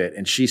outfit,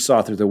 and she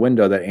saw through the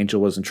window that Angel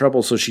was in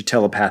trouble, so she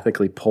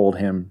telepathically pulled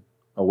him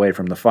away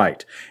from the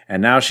fight.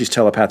 And now she's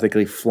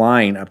telepathically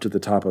flying up to the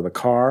top of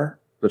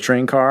the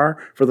train car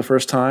for the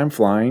first time,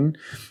 flying.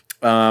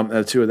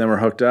 The two of them are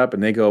hooked up,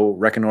 and they go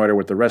reconnoiter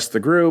with the rest of the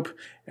group,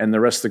 and the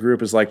rest of the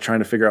group is like trying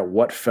to figure out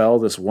what fell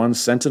this one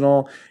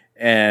Sentinel,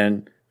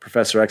 and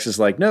Professor X is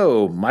like,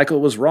 no, Michael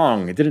was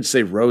wrong. It didn't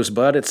say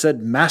Rosebud, it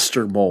said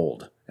Master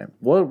Mold. And,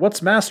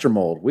 what's Master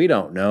Mold? We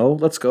don't know.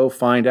 Let's go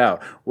find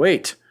out.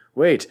 Wait.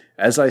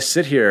 As I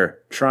sit here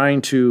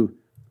trying to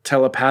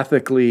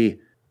telepathically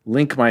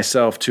link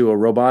myself to a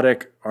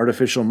robotic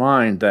artificial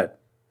mind that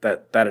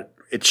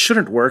it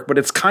shouldn't work, but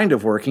it's kind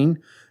of working,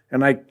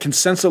 and I can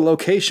sense a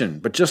location,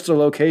 but just a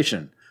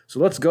location. So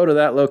let's go to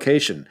that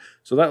location.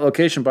 So that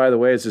location, by the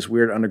way, is this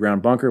weird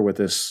underground bunker with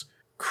this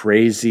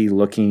crazy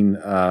looking,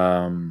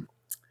 I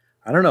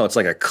don't know, it's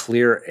like a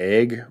clear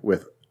egg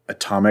with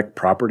atomic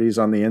properties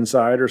on the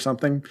inside or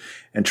something.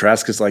 And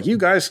Trask is like, you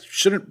guys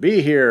shouldn't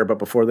be here. But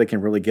before they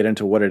can really get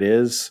into what it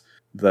is,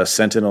 the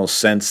Sentinels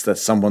sense that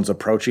someone's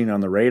approaching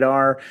on the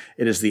radar.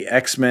 It is the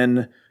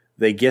X-Men.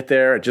 They get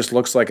there. It just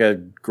looks like a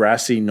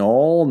grassy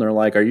knoll. And they're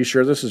like, are you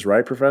sure this is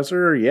right,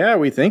 Professor? Yeah,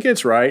 we think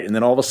it's right. And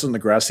then all of a sudden the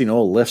grassy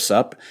knoll lifts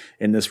up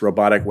and this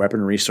robotic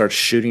weaponry starts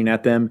shooting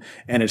at them.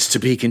 And it's to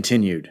be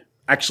continued.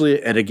 Actually,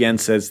 it again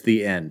says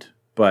the end.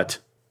 But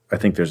I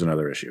think there's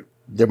another issue.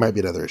 There might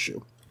be another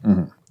issue.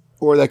 Mm-hmm.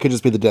 Or that could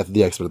just be the death of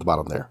the X-Men at the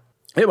bottom there.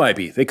 It might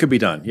be. They could be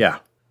done. Yeah.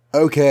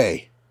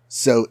 Okay.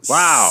 So,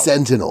 wow.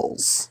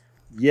 Sentinels.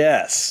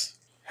 Yes.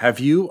 Have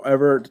you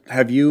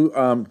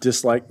not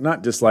disliked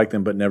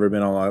them, but never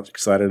been all that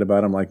excited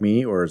about them like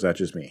me, or is that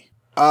just me?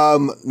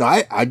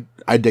 No,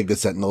 I dig the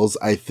Sentinels.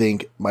 I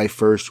think my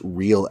first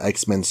real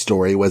X-Men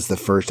story was the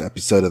first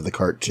episode of the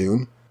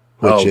cartoon,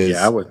 which is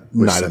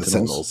Night of the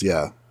Sentinels.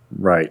 Yeah.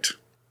 Right.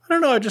 I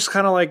don't know. I just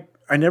kind of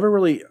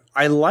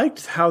I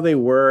liked how they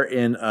were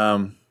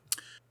in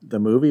the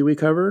movie we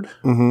covered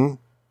in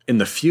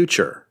the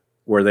future,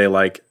 where they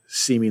like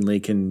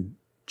seemingly can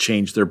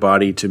change their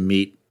body to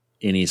meet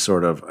any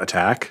sort of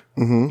attack.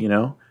 You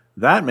know,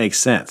 that makes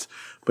sense.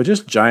 But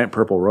just giant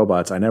purple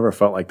robots, I never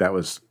felt like that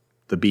was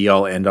the be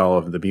all end all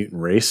of the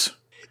mutant race.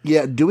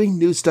 Yeah, doing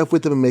new stuff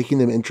with them and making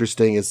them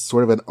interesting is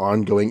sort of an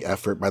ongoing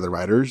effort by the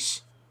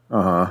writers.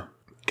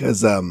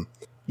 Because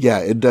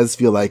it does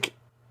feel like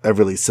a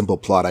really simple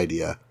plot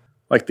idea.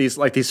 Like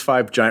these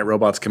 5 giant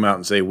robots come out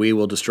and say, we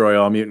will destroy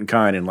all mutant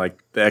kind. And like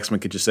the X-Men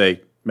could just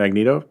say,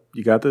 Magneto,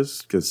 you got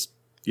this? Because,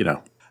 you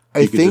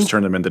could just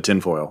turn them into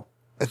tinfoil.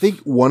 I think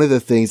one of the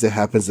things that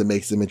happens that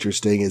makes them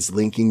interesting is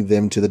linking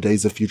them to the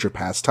Days of Future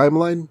Past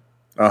timeline.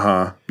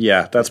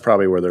 Yeah, that's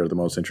probably where they're the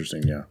most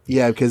interesting, yeah.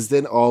 Yeah, because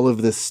then all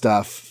of this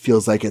stuff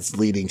feels like it's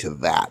leading to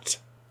that.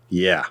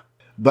 Yeah.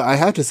 But I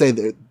have to say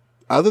that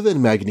other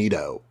than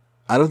Magneto,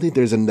 I don't think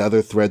there's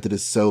another thread that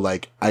is so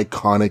like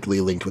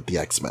iconically linked with the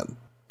X-Men.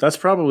 That's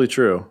probably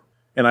true.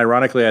 And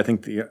ironically, I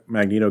think the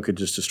Magneto could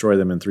just destroy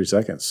them in 3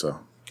 seconds. So,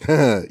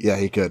 yeah,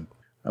 he could.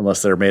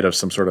 Unless they're made of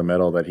some sort of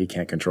metal that he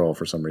can't control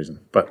for some reason.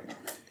 But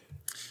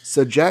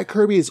so Jack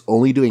Kirby is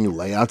only doing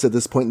layouts at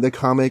this point in the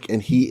comic,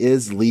 and he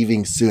is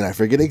leaving soon. I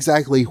forget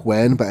exactly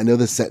when, but I know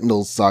the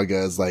Sentinels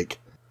saga is like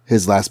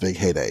his last big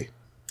heyday.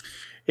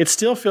 It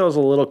still feels a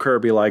little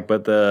Kirby-like,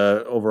 but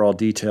the overall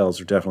details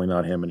are definitely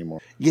not him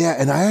anymore. Yeah,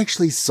 and I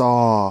actually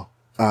saw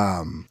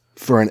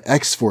for an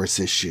X-Force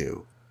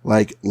issue,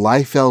 like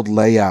Liefeld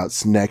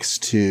layouts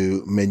next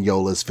to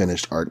Mignola's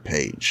finished art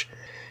page.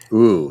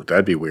 Ooh,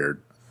 that'd be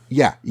weird.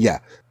 Yeah.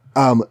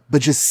 But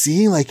just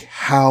seeing like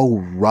how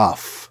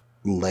rough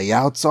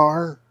layouts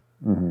are,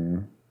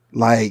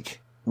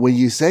 like when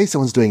you say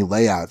someone's doing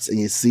layouts and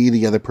you see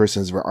the other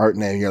person's art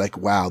name, you're like,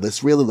 wow,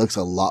 this really looks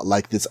a lot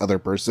like this other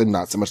person,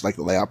 not so much like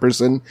the layout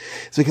person.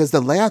 It's because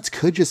the layouts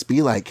could just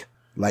be like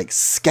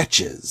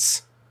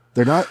sketches.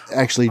 They're not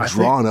actually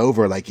drawn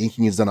over like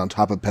inking is done on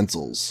top of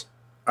pencils.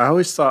 I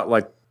always thought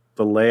like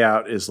the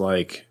layout is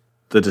like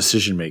the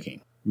decision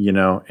making,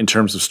 in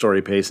terms of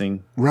story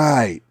pacing.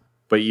 Right.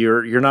 But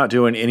you're not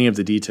doing any of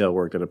the detail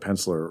work that a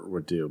penciler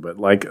would do. But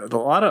like a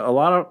lot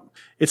of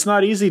it's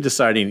not easy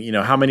deciding,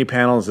 how many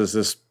panels is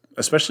this,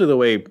 especially the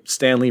way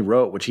Stan Lee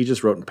wrote, which he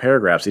just wrote in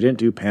paragraphs. He didn't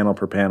do panel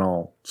per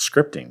panel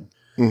scripting.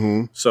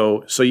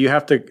 So you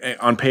have to,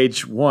 on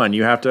page 1,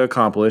 you have to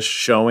accomplish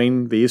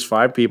showing these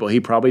 5 people. He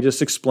probably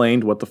just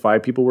explained what the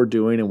 5 people were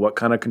doing and what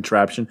kind of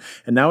contraption.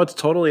 And now it's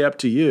totally up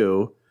to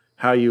you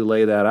how you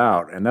lay that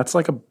out. And that's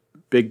like a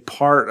big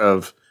part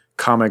of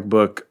comic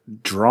book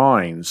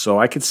drawing. So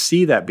I could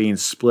see that being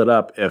split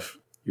up if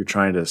you're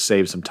trying to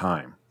save some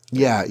time.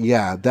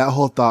 Yeah. That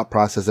whole thought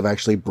process of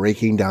actually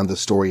breaking down the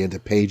story into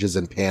pages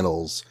and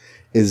panels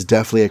is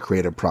definitely a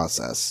creative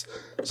process.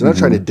 So I'm not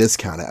trying to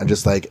discount it. I'm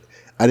just like,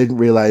 I didn't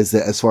realize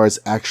that as far as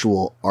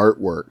actual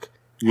artwork,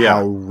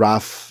 how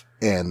rough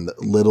and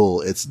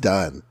little it's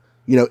done.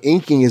 You know,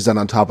 inking is done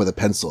on top of the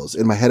pencils.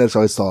 In my head, I've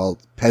always saw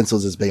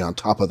pencils as being on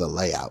top of the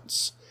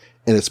layouts.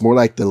 And it's more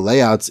like the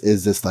layouts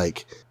is this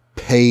like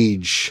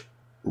page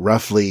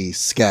roughly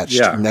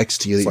sketched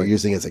next to you that you're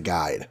using as a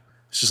guide.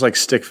 It's just like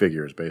stick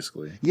figures,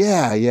 basically.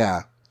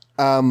 Yeah.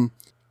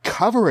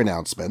 Cover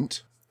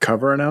announcement.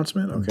 Cover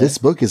announcement? Okay. This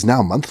book is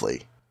now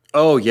monthly.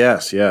 Oh,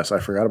 yes. I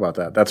forgot about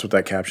that. That's what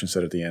that caption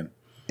said at the end.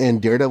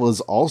 And Daredevil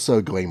is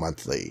also going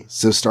monthly.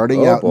 So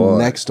starting out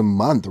next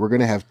month, we're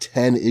going to have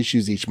 10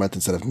 issues each month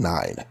instead of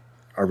 9.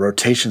 Our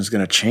rotation's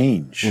going to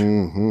change.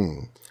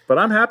 Mm-hmm. But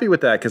I'm happy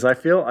with that because I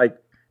feel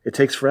like it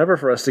takes forever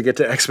for us to get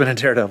to X-Men and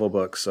Daredevil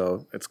books.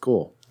 So it's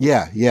cool.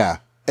 Yeah.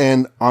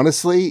 And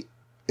honestly,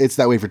 it's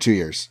that way for 2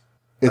 years.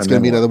 It's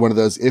going to be another one of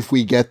those. If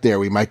we get there,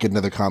 we might get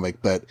another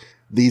comic. But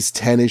these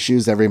 10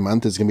 issues every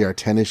month is going to be our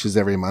 10 issues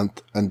every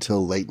month until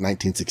late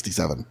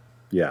 1967.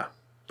 Yeah.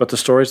 But the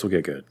stories will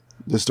get good.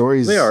 The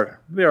stories. They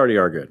already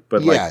are good.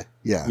 But yeah.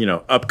 You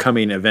know,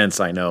 upcoming events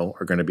I know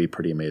are going to be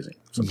pretty amazing.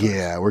 Sometimes.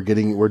 Yeah, we're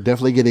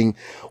definitely getting,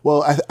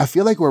 well, I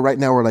feel like we're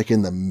like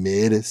in the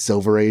mid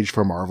Silver Age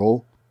for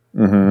Marvel.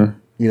 Mm-hmm.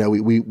 You know,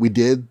 we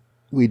did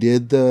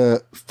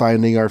the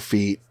finding our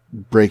feet,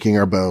 breaking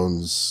our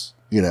bones,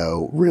 you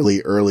know,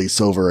 really early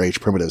Silver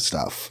Age primitive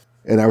stuff.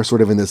 And now we're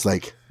sort of in this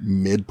like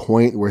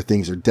midpoint where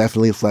things are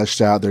definitely fleshed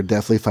out. They're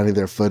definitely finding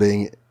their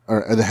footing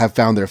or they have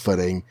found their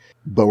footing,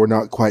 but we're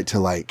not quite to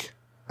like,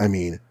 I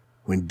mean,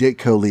 when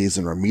Ditko leaves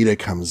and Romita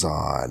comes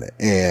on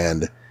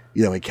and,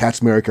 you know, when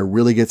Captain America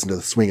really gets into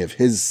the swing of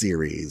his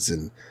series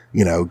and,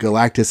 you know,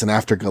 Galactus and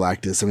After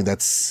Galactus, I mean,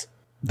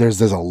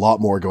 there's a lot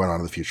more going on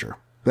in the future.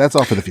 But that's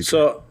all for the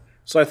future.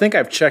 So I think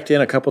I've checked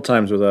in a couple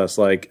times with us,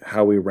 like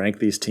how we rank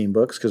these team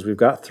books because we've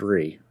got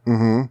 3.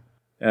 Mm-hmm.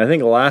 And I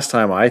think last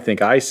time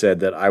I said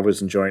that I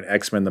was enjoying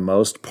X-Men the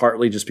most,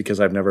 partly just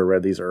because I've never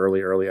read these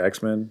early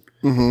X-Men.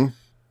 Mm-hmm.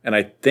 And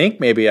I think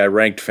maybe I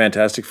ranked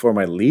Fantastic Four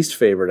my least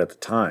favorite at the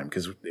time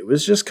because it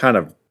was just kind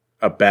of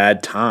a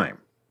bad time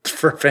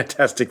for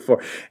Fantastic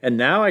Four. And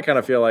now I kind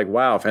of feel like,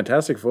 wow,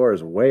 Fantastic Four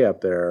is way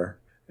up there.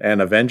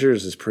 And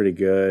Avengers is pretty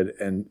good.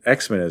 And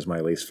X-Men is my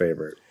least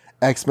favorite.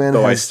 X-Men,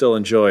 though I still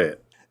enjoy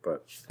it.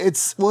 But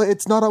it's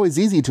not always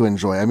easy to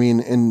enjoy. I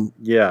mean,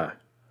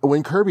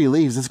 when Kirby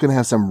leaves, it's going to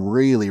have some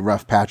really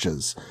rough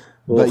patches.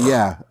 Oof. But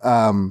yeah,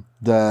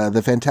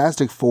 the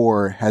Fantastic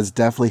Four has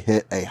definitely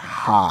hit a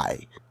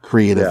high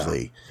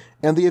creatively.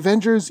 Yeah. And the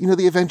Avengers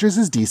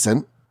is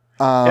decent.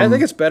 I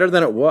think it's better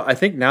than it was. I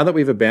think now that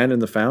we've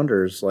abandoned the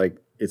Founders, like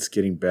it's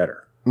getting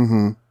better.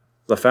 Mm-hmm.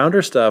 The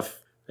Founder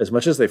stuff, as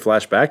much as they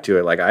flash back to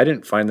it, like I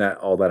didn't find that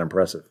all that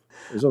impressive.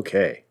 It was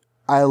okay.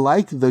 I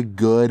like the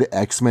good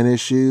X-Men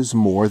issues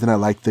more than I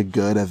like the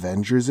good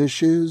Avengers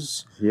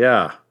issues.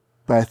 Yeah.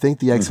 But I think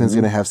the X-Men's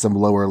going to have some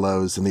lower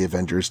lows than the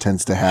Avengers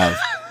tends to have.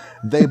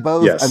 They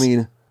both, yes. I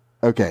mean,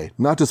 okay,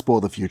 not to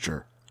spoil the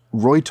future.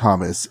 Roy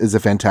Thomas is a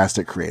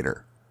fantastic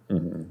creator.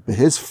 Mm-hmm. But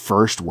his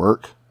first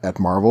work at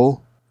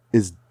Marvel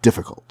is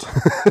difficult.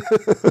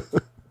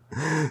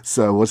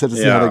 So we'll just have to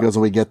see how that goes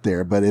when we get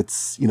there. But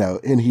it's, you know,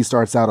 and he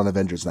starts out on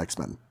Avengers and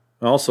X-Men.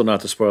 Also, not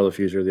to spoil the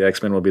future, the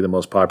X-Men will be the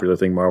most popular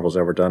thing Marvel's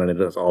ever done,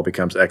 and it all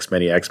becomes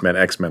X-Men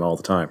all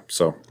the time.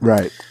 So,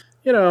 right.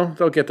 You know,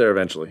 they'll get there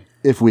eventually.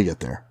 If we get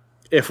there.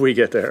 If we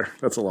get there.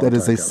 That's a long time. That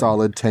is a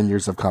solid 10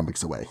 years of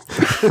comics away.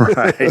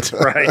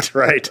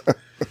 Right.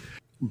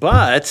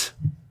 But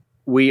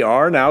we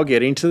are now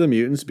getting to the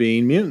mutants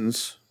being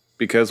mutants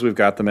because we've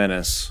got the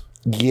Menace.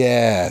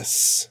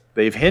 Yes.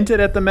 They've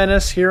hinted at the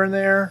Menace here and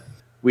there.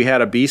 We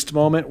had a Beast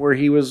moment where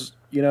he was,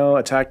 you know,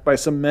 attacked by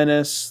some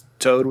Menace.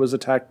 Toad was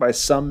attacked by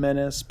some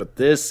Menace, but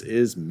this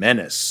is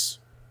Menace.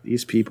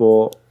 These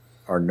people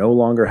are no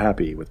longer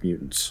happy with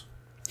mutants.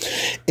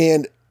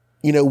 And,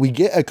 you know, we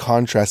get a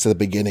contrast at the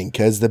beginning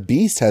because the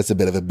Beast has a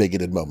bit of a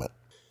bigoted moment,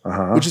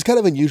 which is kind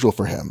of unusual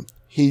for him.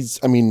 He's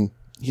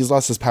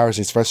lost his powers.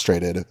 He's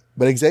frustrated,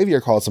 but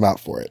Xavier calls him out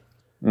for it.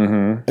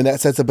 Mm-hmm. And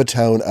that sets up a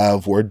tone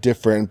of we're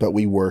different, but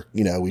we work,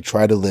 you know, we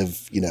try to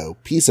live, you know,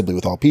 peaceably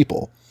with all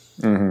people.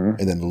 Mm-hmm.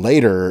 And then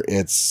later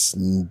it's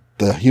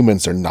the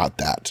humans are not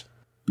that.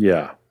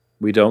 Yeah.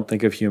 We don't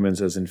think of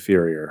humans as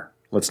inferior.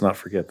 Let's not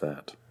forget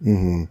that.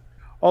 Mm-hmm.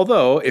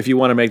 Although, if you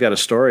want to make that a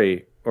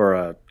story or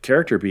a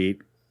character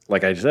beat,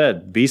 like I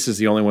said, Beast is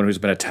the only one who's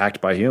been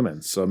attacked by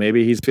humans. So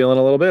maybe he's feeling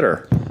a little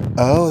bitter.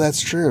 Oh,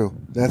 that's true.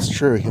 That's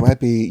true. He might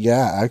be,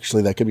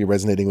 actually, that could be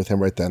resonating with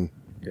him right then.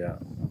 Yeah.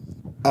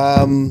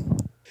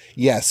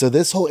 So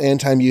this whole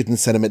anti-mutant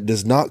sentiment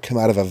does not come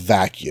out of a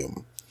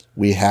vacuum.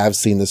 We have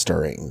seen the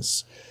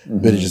stirrings,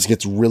 but it just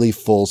gets really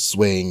full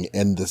swing,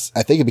 and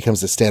I think it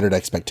becomes the standard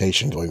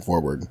expectation going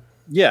forward.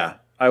 Yeah,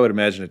 I would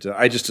imagine it did.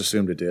 I just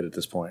assumed it did at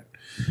this point,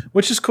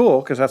 which is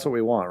cool because that's what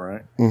we want,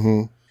 right?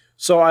 Mm-hmm.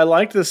 So I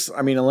like this.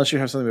 I mean, unless you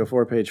have something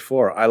before page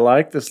 4, I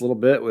like this little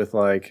bit with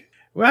like,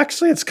 well,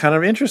 actually, it's kind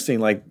of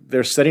interesting. Like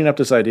they're setting up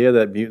this idea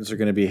that mutants are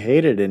going to be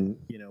hated, and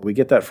you know, we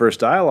get that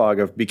first dialogue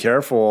of "Be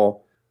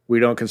careful,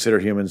 we don't consider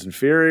humans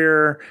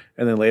inferior,"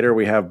 and then later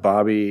we have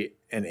Bobby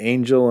and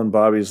Angel, and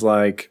Bobby's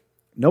like,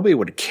 nobody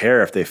would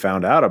care if they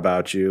found out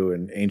about you.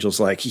 And Angel's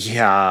like,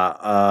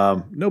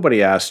 yeah,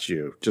 nobody asked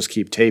you. Just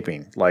keep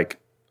taping. Like,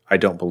 I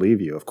don't believe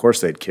you. Of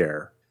course they'd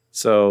care.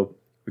 So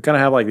we kind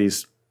of have like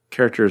these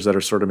characters that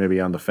are sort of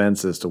maybe on the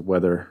fence as to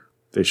whether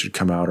they should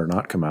come out or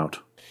not come out.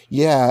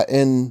 Yeah,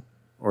 and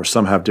or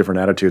some have different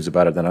attitudes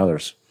about it than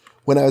others.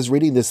 When I was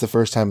reading this the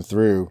first time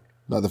through,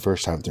 not the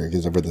first time through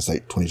because I've read this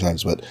like 20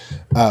 times, but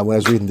when I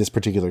was reading this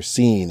particular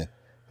scene,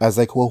 I was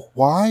like, well,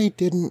 why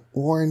didn't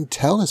Warren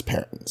tell his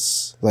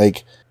parents?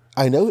 Like,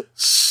 I know.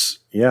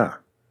 Yeah.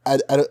 I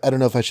don't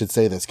know if I should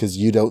say this because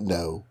you don't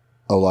know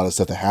a lot of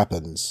stuff that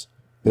happens,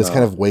 but it's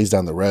kind of ways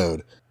down the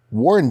road.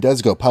 Warren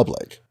does go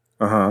public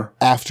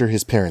after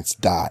his parents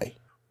die.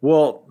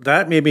 Well,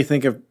 that made me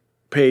think of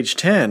page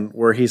 10,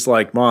 where he's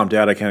like, Mom,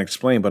 Dad, I can't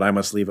explain, but I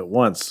must leave at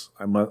once.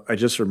 I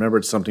just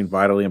remembered something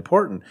vitally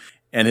important.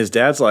 And his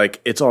dad's like,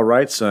 it's all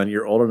right, son.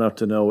 You're old enough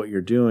to know what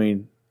you're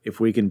doing if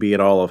we can be at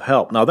all of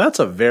help. Now, that's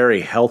a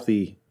very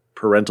healthy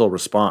parental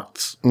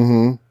response.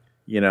 Mm-hmm.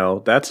 You know,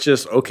 that's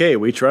just, okay,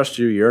 we trust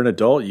you. You're an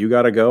adult. You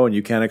got to go and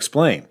you can't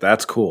explain.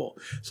 That's cool.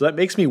 So that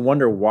makes me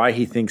wonder why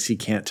he thinks he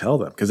can't tell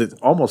them. Because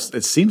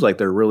it seems like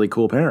they're really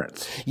cool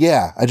parents.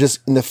 Yeah.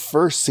 in the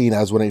first scene,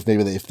 I was wondering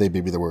if they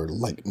were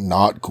like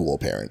not cool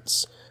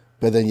parents.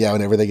 But then, yeah,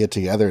 whenever they get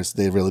together,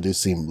 they really do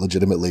seem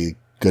legitimately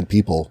good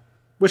people.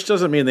 Which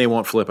doesn't mean they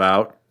won't flip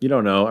out. You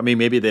don't know. I mean,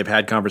 maybe they've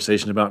had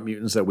conversations about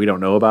mutants that we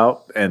don't know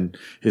about. And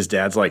his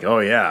dad's like, oh,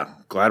 yeah,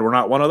 glad we're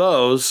not one of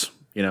those.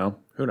 You know,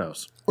 who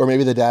knows? Or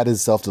maybe the dad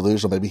is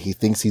self-delusional. Maybe he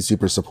thinks he's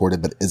super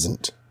supportive, but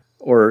isn't.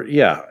 Or,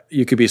 yeah,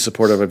 you could be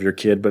supportive of your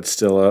kid, but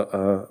still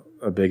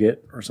a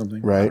bigot or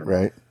something.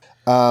 Right.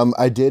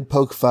 I did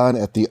poke fun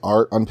at the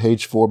art on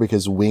page 4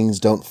 because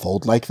wings don't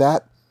fold like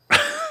that.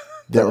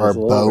 There are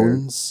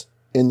bones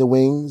in the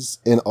wings.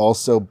 And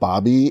also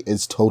Bobby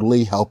is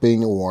totally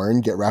helping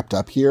Warren get wrapped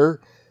up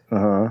here.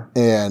 Uh-huh.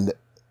 And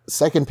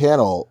second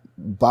panel,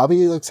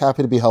 Bobby looks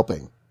happy to be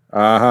helping.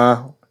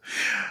 Uh-huh.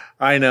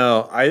 I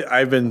know.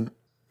 I've been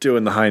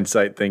doing the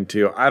hindsight thing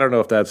too. I don't know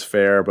if that's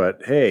fair,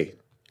 but hey,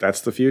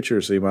 that's the future,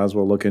 so you might as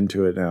well look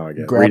into it now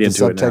again. Grab the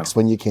subtext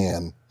when you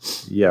can.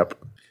 Yep.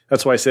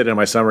 That's why I said in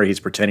my summary he's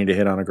pretending to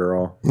hit on a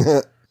girl.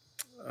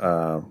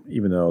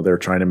 Even though they're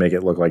trying to make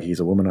it look like he's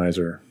a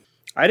womanizer.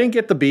 I didn't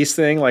get the Beast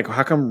thing. Like,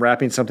 how come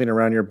wrapping something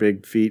around your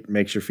big feet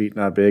makes your feet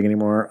not big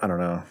anymore? I don't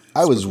know.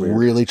 I was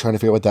really trying to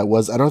figure out what that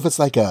was. I don't know if it's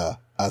like a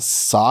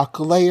sock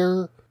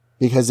layer,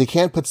 because he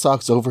can't put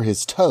socks over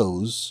his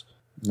toes.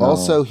 No.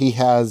 Also, he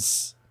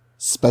has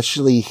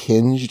specially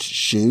hinged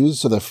shoes,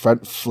 so the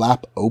front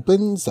flap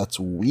opens. That's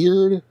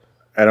weird.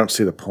 I don't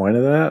see the point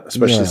of that,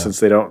 especially since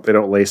they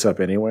don't lace up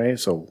anyway.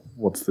 So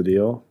what's the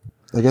deal?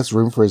 I guess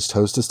room for his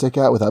toes to stick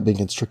out without being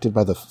constricted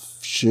by the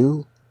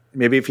shoe.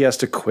 Maybe if he has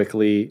to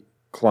quickly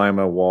climb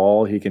a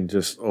wall, he can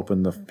just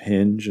open the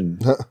hinge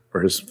and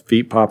or his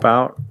feet pop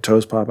out,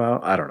 toes pop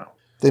out. I don't know.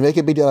 They make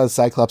a big deal out of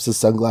Cyclops'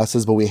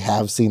 sunglasses, but we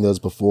have seen those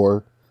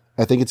before.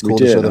 I think it's cool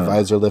to show the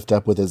visor lift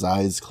up with his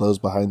eyes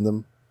closed behind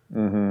them.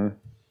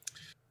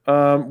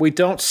 Mm-hmm. We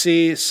don't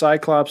see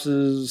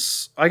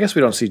Cyclops's. I guess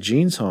we don't see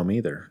Jean's home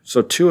either.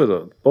 So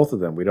both of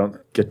them, we don't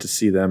get to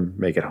see them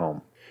make it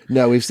home.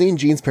 No, we've seen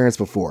Jean's parents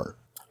before.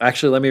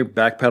 Actually, let me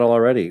backpedal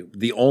already.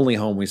 The only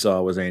home we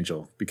saw was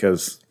Angel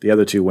because the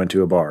other two went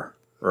to a bar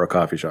or a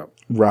coffee shop.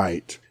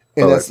 Right,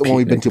 and that's the one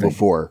we've been to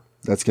before.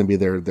 That's going to be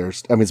their.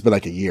 I mean, it's been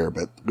like a year,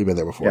 but we've been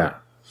there before. Yeah.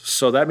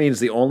 So that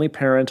means the only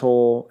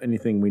parental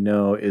anything we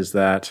know is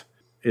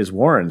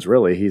Warren's.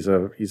 Really, he's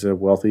a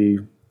wealthy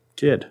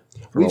kid.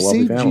 We've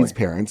seen Jean's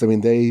parents. I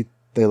mean, they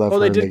love her. Oh,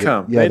 they did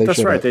come. Yeah,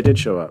 that's right. They did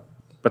show up.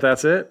 But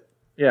that's it?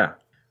 Yeah.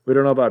 We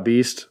don't know about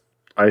Beast,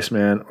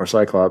 Iceman, or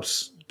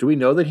Cyclops. Do we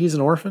know that he's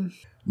an orphan?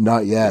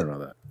 Not yet. I don't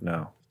know that.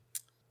 No.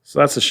 So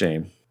that's a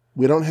shame.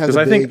 We don't have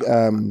the big...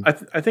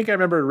 I think I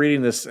remember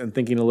reading this and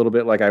thinking a little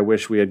bit like I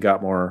wish we had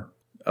got more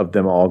of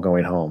them all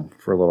going home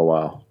for a little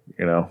while,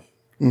 you know?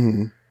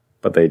 Mm-hmm.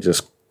 But they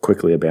just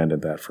quickly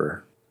abandoned that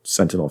for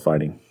Sentinel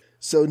fighting.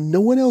 So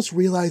no one else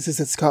realizes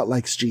that Scott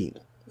likes Jean,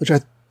 which I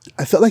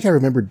felt like I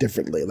remembered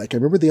differently. Like I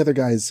remember the other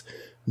guys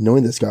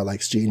knowing that Scott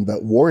likes Jean,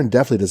 but Warren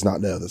definitely does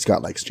not know that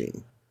Scott likes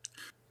Jean.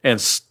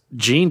 And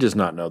Jean does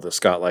not know that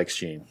Scott likes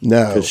Jean.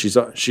 No. Because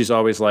she's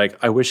always like,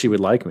 I wish he would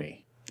like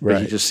me. But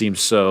right. He just seems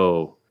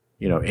so,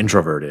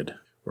 introverted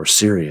or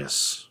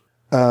serious.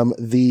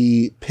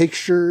 The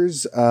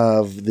pictures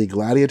of the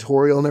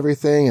gladiatorial and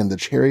everything and the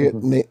chariot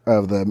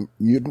of the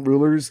mutant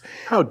rulers.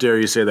 How dare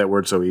you say that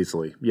word so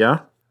easily? Yeah?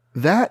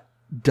 That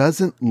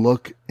doesn't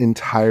look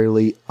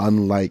entirely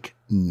unlike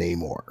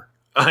Namor.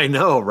 I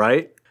know,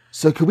 right?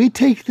 So could we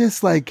take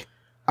this like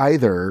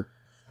either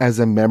as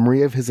a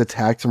memory of his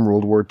attacks in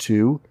World War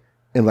II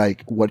and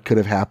like what could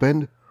have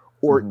happened,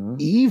 or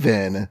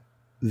even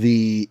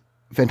the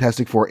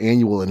Fantastic Four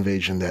annual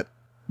invasion that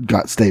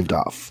got staved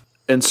off?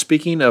 And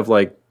speaking of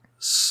like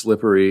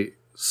slippery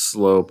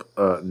slope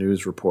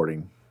news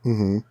reporting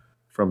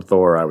from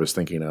Thor, I was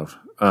thinking of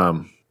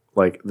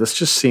like this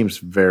just seems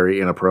very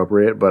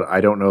inappropriate, but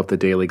I don't know if the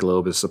Daily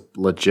Globe is a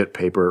legit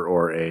paper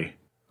or a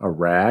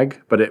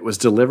rag, but it was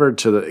delivered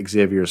to the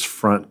Xavier's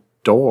front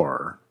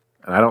store,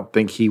 and I don't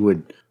think he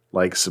would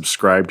like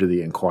subscribe to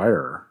the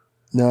Inquirer.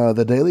 No,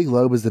 the Daily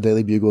Globe is the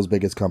Daily Bugle's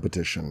biggest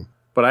competition.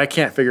 But I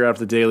can't figure out if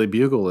the Daily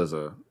Bugle is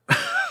a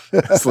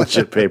it's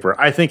legit paper.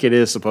 I think it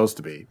is supposed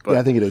to be. But, yeah,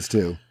 I think it is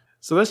too.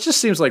 So this just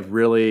seems like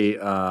really,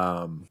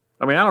 I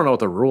don't know what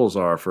the rules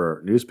are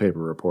for newspaper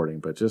reporting,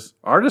 but just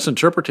artist's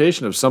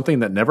interpretation of something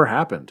that never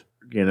happened,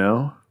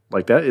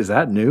 Like that, is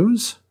that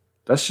news?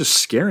 That's just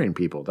scaring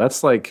people.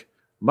 That's like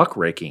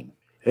muckraking.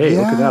 Hey,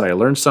 look at that. I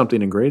learned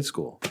something in grade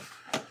school.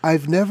 I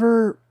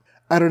don't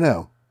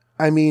know.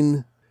 I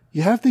mean,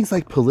 you have things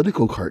like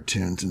political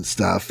cartoons and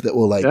stuff that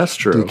will That's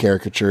true. do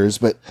caricatures,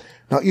 but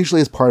not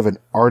usually as part of an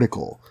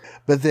article.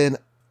 But then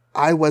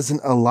I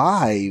wasn't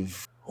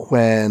alive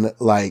when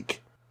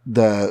like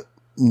the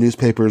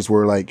newspapers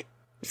were like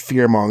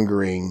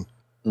fear-mongering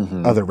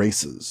other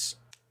races.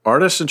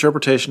 Artist's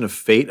interpretation of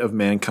fate of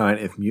mankind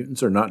if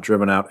mutants are not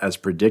driven out as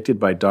predicted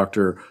by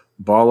Dr.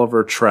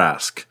 Bolivar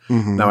Trask.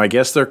 Now, I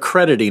guess they're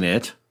crediting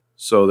it.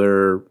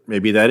 So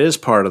maybe that is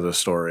part of the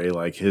story,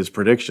 like his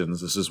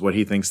predictions. This is what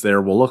he thinks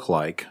there will look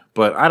like.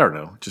 But I don't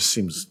know. It just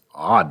seems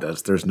odd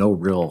that there's no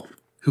real...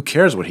 Who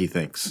cares what he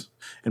thinks?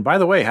 And by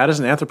the way, how does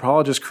an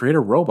anthropologist create a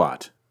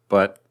robot?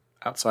 But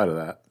outside of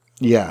that...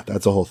 Yeah,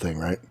 that's a whole thing,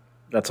 right?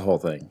 That's a whole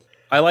thing.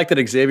 I like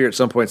that Xavier at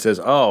some point says,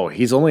 oh,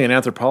 he's only an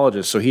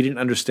anthropologist, so he didn't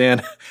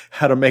understand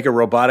how to make a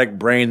robotic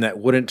brain that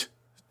wouldn't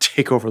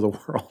take over the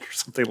world or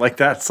something like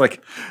that. It's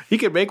like, he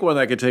could make one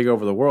that could take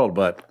over the world,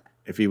 but...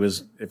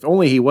 If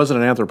only he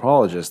wasn't an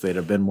anthropologist, they'd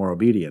have been more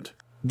obedient.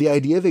 The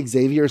idea of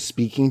Xavier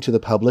speaking to the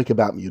public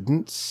about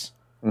mutants,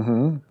 I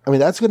mean,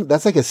 that's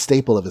like a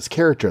staple of his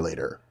character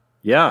later.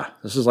 Yeah,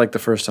 this is like the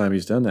first time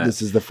he's done that.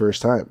 This is the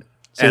first time.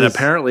 So and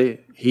apparently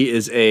he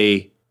is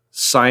a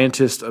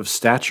scientist of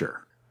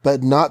stature.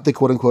 But not the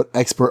quote-unquote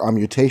expert on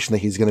mutation that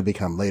he's going to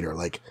become later.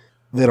 Like,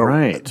 they don't.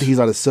 Right. He's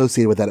not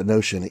associated with that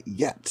notion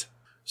yet.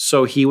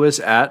 So he was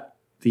at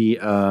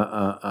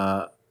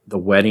the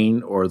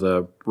wedding or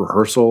the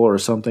rehearsal or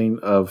something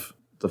of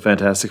the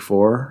Fantastic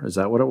Four. Is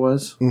that what it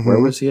was? Where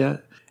was he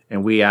at?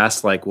 And we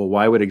asked, like, well,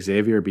 why would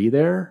Xavier be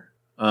there?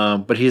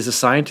 But he's a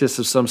scientist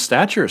of some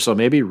stature, so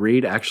maybe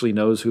Reed actually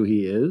knows who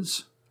he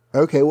is.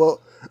 Okay.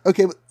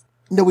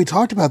 No, we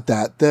talked about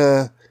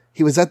that.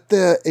 He was at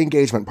the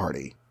engagement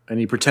party. And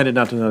he pretended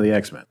not to know the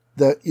X-Men.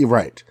 You're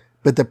right.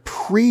 But the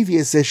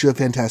previous issue of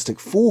Fantastic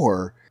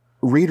Four,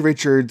 Reed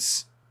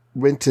Richards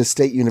went to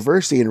State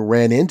University and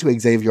ran into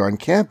Xavier on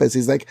campus.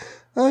 He's like,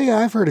 oh, yeah,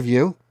 I've heard of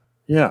you.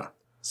 Yeah.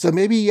 So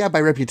maybe, by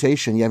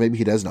reputation, maybe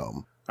he does know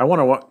him. I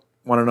want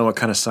to know what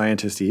kind of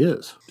scientist he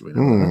is. Do we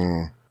know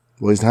that?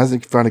 Well, he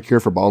hasn't found a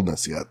cure for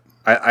baldness yet.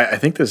 I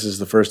think this is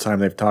the first time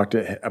they've talked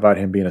about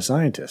him being a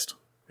scientist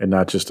and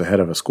not just a head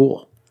of a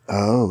school.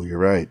 Oh, you're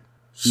right.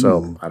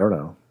 So, I don't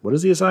know. What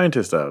is he a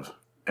scientist of?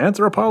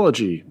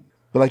 Anthropology.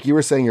 But like you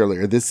were saying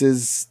earlier, this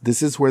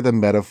is where the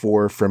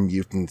metaphor from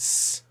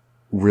mutants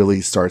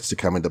really starts to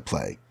come into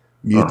play.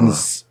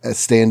 Mutants as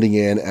standing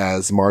in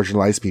as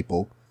marginalized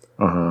people,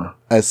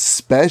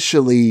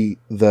 especially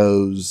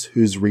those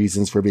whose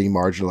reasons for being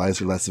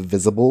marginalized are less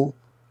visible,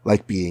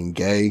 like being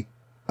gay.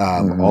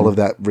 All of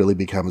that really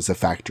becomes a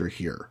factor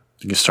here.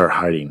 You can start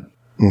hiding.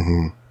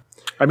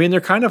 I mean,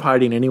 they're kind of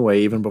hiding anyway,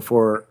 even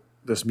before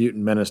this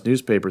Mutant Menace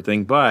newspaper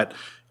thing. But,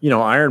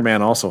 Iron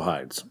Man also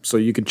hides. So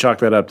you can chalk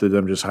that up to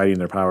them just hiding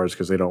their powers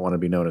because they don't want to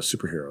be known as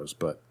superheroes.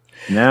 But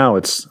now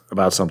it's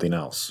about something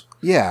else.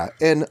 Yeah,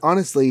 and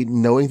honestly,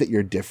 knowing that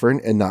you're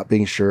different and not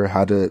being sure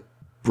how to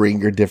bring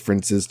your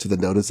differences to the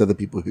notice of the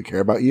people who care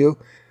about you,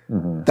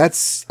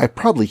 that's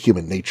probably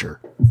human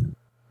nature.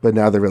 But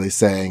now they're really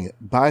saying,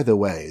 by the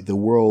way, the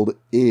world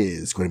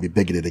is going to be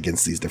bigoted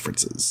against these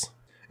differences.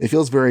 It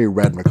feels very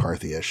Red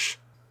McCarthy-ish.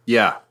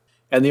 Yeah,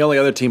 and the only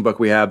other team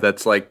book we have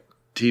that's like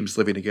teams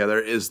living together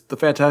is the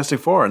Fantastic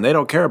Four, and they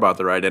don't care about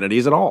their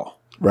identities at all.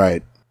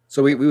 Right.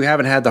 So we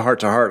haven't had the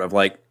heart-to-heart of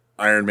like,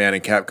 Iron Man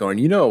and Cap going,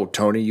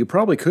 Tony, you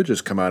probably could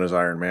just come out as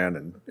Iron Man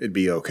and it'd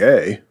be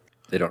okay.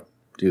 They don't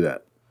do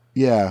that.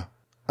 Yeah.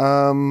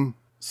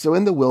 So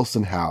in the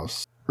Wilson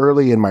house,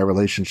 early in my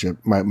relationship,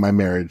 my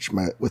marriage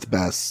with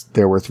Bess,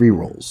 there were 3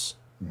 rules.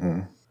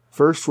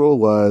 First rule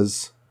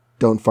was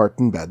don't fart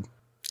in bed.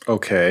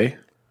 Okay.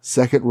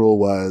 Second rule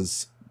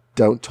was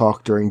don't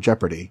talk during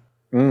Jeopardy.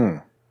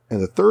 And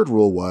the third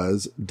rule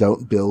was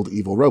don't build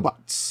evil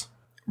robots.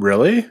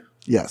 Really?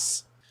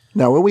 Yes.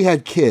 Now, when we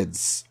had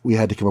kids, we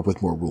had to come up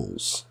with more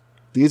rules.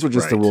 These were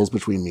just the rules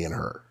between me and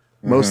her.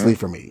 Mostly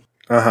for me.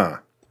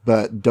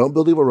 But don't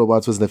build evil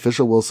robots was an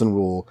official Wilson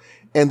rule.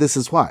 And this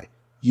is why.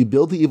 You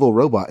build the evil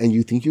robot and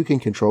you think you can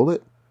control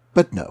it?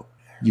 But no,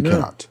 you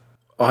cannot.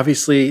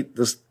 Obviously,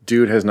 this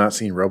dude has not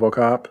seen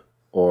RoboCop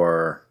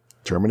or...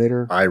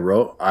 Terminator?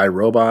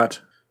 iRobot.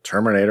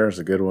 Terminator is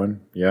a good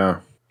one.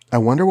 Yeah. I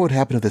wonder what would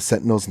happen if the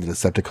Sentinels and the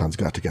Decepticons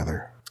got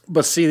together.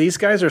 But see, these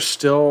guys are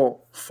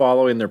still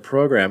following their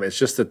program. It's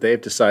just that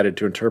they've decided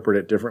to interpret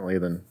it differently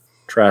than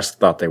Trask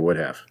thought they would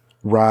have.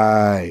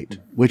 Right.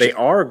 Which they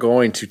are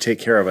going to take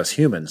care of us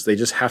humans. They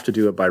just have to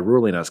do it by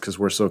ruling us because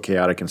we're so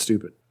chaotic and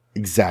stupid.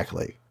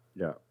 Exactly.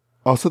 Yeah.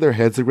 Also, their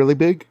heads are really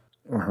big.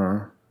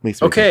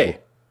 Makes me Okay.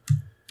 thankful.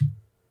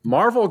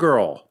 Marvel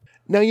Girl.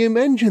 Now you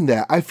mentioned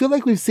that. I feel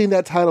like we've seen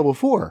that title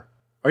before.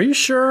 Are you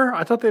sure?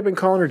 I thought they've been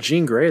calling her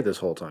Jean Grey this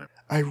whole time.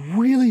 I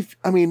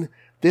mean,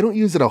 they don't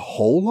use it a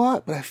whole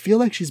lot, but I feel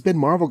like she's been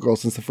Marvel Girl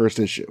since the first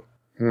issue.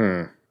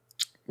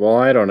 Well,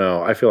 I don't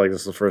know. I feel like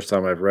this is the first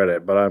time I've read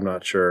it, but I'm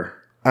not sure.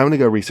 I'm going to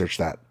go research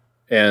that.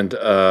 And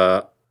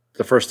the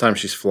first time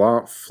she's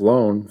fluted.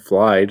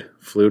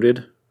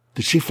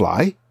 Did she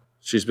fly?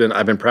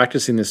 I've been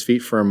practicing this feat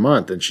for a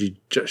month, and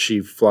she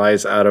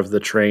flies out of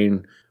the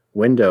train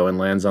window and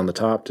lands on the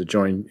top to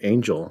join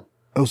Angel.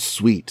 Oh,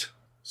 sweet.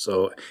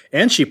 So,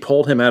 and she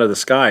pulled him out of the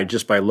sky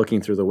just by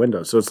looking through the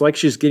window. So it's like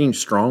she's getting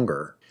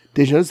stronger.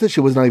 Did you notice that she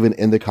was not even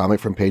in the comic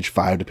from page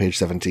 5 to page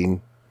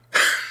 17?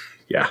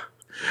 Yeah,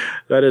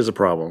 that is a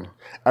problem.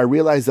 I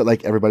realized that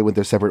like everybody went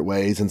their separate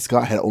ways, and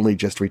Scott had only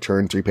just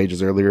returned 3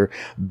 pages earlier,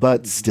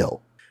 but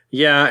still.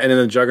 Yeah, and in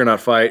the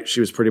Juggernaut fight, she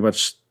was pretty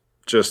much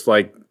just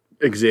like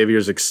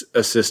Xavier's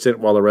assistant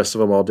while the rest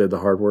of them all did the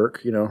hard work,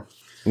 you know?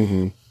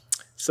 Mm-hmm.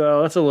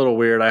 So that's a little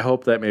weird. I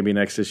hope that maybe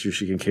next issue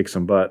she can kick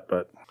some butt,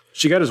 but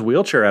she got his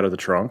wheelchair out of the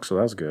trunk, so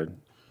that's good.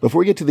 Before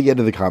we get to the end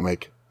of the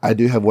comic, I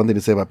do have one thing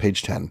to say about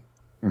page 10.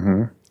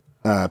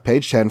 Mm-hmm.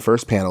 Page 10,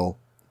 first panel,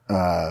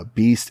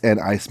 Beast and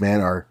Iceman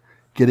are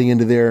getting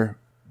into their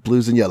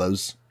blues and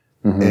yellows,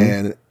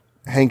 and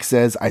Hank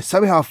says, I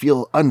somehow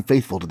feel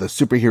unfaithful to the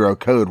superhero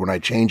code when I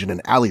change in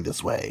an alley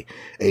this way.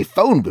 A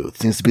phone booth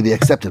seems to be the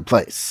accepted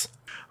place.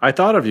 I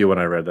thought of you when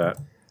I read that.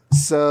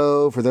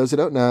 So, for those who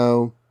don't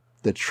know,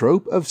 the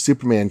trope of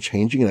Superman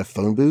changing in a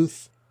phone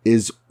booth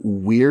is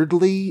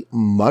weirdly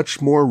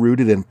much more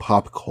rooted in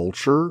pop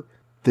culture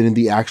than in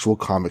the actual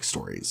comic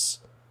stories.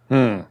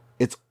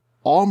 It's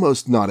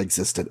almost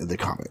non-existent in the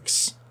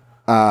comics.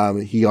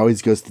 He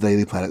always goes to the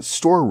Daily Planet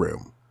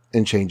storeroom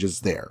and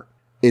changes there.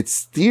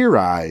 It's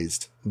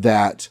theorized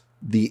that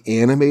the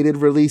animated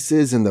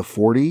releases in the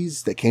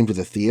 40s that came to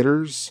the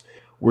theaters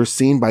were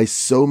seen by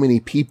so many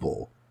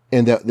people,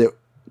 and that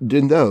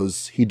in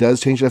those, he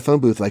does change in a phone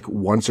booth like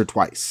once or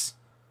twice.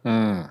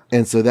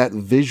 And so that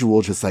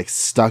visual just like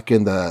stuck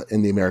in the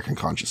American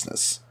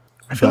consciousness.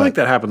 I feel like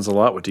that happens a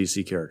lot with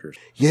DC characters.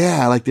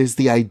 Yeah, like there's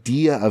the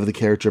idea of the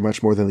character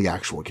much more than the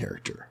actual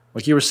character.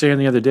 Like you were saying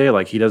the other day,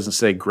 like he doesn't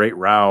say Great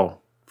Row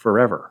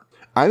forever.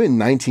 I'm in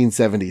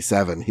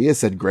 1977. He has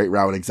said Great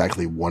Row in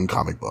exactly one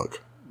comic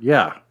book.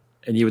 Yeah.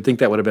 And you would think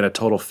that would have been a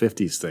total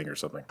 50s thing or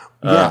something.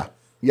 Yeah,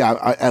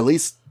 at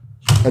least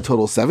a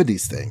total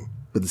 70s thing.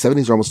 But the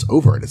 70s are almost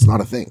over and it's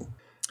not a thing.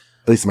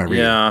 At least in my reading.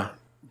 Yeah.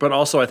 But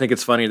also I think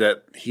it's funny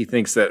that he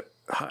thinks that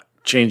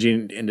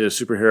changing into a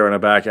superhero in a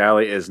back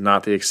alley is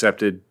not the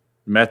accepted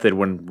method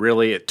when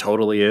really it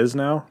totally is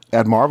now.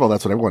 At Marvel,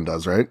 that's what everyone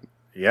does, right?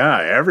 Yeah,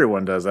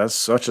 everyone does. That's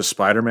such a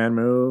Spider-Man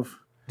move.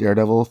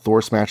 Daredevil,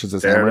 Thor smashes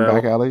his hammer in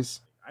back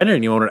alleys. I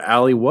didn't even know what an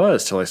alley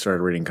was till I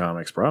started reading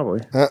comics,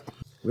 probably.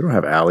 We don't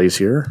have alleys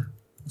here.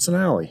 It's an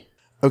alley.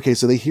 Okay,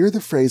 so they hear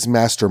the phrase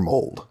master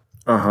mold.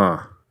 Uh-huh.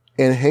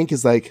 And Hank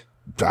is like,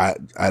 I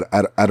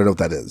don't know what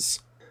that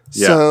is.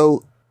 Yeah.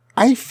 So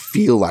I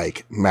feel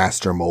like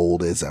master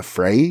mold is a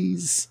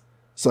phrase.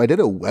 So I did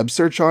a web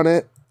search on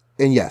it.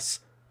 And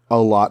yes, a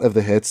lot of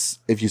the hits,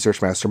 if you search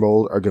master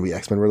mold, are going to be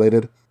X-Men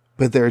related.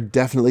 But there are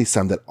definitely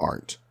some that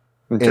aren't.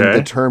 Okay. And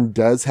the term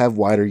does have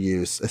wider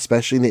use,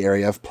 especially in the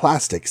area of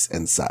plastics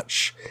and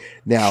such.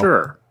 Now,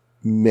 Sure.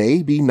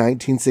 maybe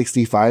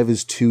 1965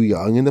 is too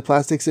young in the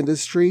plastics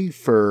industry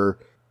for,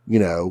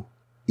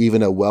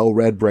 even a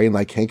well-read brain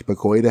like Hank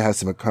McCoy to have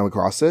some come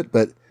across it.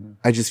 But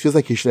I just feel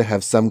like he should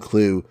have some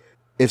clue.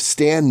 If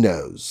Stan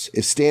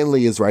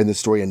Lee is writing the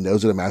story and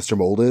knows what a master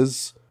mold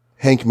is,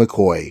 Hank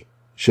McCoy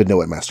should know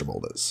what master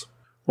mold is.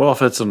 Well,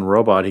 if it's a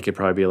robot, he could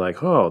probably be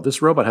like, oh,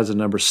 this robot has a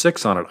number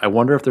 6 on it. I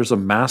wonder if there's a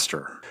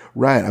master.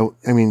 Right.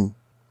 I mean,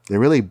 they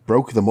really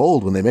broke the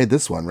mold when they made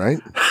this one, right?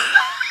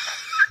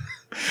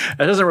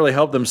 That doesn't really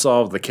help them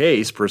solve the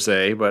case, per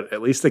se, but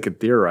at least they could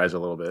theorize a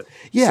little bit.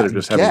 Yeah, instead of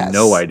just having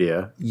no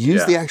idea.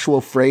 Use the actual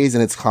phrase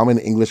in its common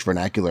English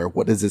vernacular.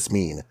 What does this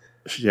mean?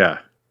 Yeah.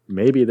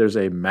 Maybe there's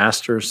a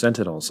master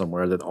sentinel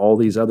somewhere that all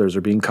these others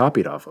are being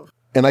copied off of.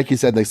 And like you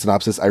said in the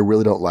synopsis, I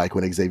really don't like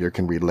when Xavier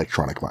can read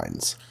electronic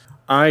minds.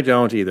 I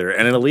don't either.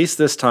 And at least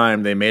this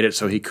time they made it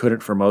so he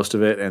couldn't for most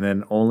of it, and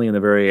then only in the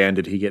very end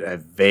did he get a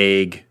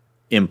vague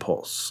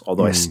impulse,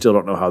 although I still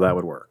don't know how that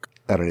would work.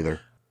 I don't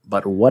either.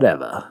 But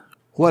whatever.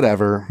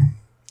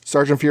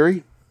 Sergeant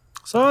Fury?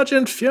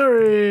 Sergeant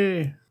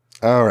Fury!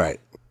 All right.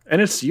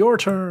 And it's your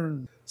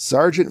turn.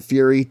 Sergeant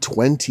Fury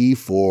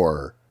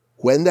 24.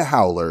 When the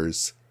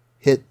Howlers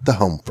Hit the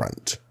Home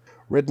Front.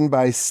 Written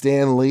by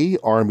Stan Lee,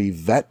 Army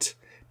vet.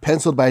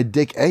 Penciled by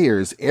Dick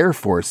Ayers, Air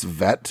Force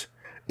vet.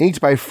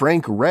 Inked by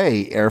Frank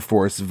Ray, Air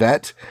Force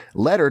vet.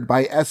 Lettered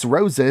by S.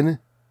 Rosen,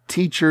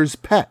 teacher's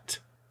pet.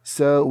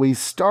 So we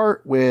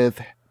start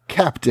with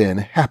Captain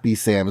Happy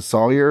Sam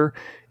Sawyer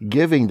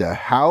giving the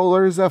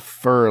Howlers a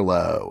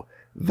furlough.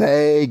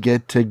 They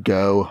get to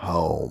go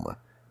home.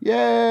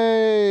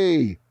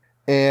 Yay!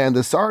 And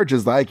the Sarge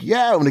is like,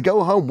 yeah, I'm going to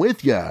go home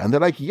with you. And they're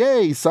like,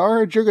 yay,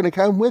 Sarge, you're going to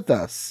come with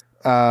us.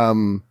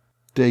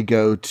 They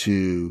go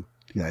to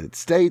the United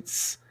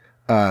States.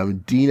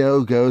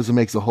 Dino goes and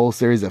makes a whole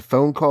series of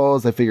phone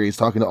calls. I figure he's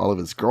talking to all of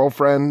his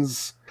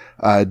girlfriends.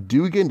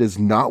 Dugan does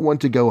not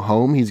want to go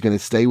home. He's going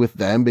to stay with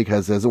them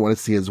because he doesn't want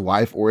to see his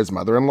wife or his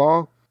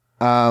mother-in-law.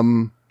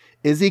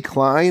 Izzy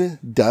Klein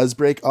does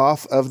break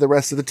off of the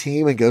rest of the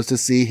team and goes to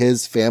see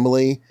his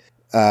family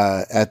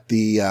at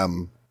the...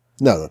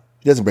 No,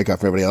 he doesn't break off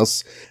from everybody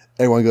else.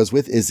 Everyone goes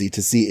with Izzy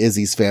to see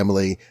Izzy's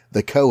family,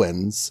 the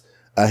Cohens.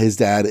 His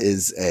dad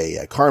is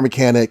a car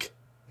mechanic.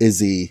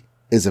 Izzy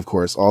is, of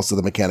course, also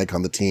the mechanic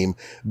on the team.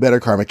 Better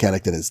car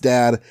mechanic than his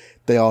dad.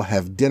 They all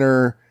have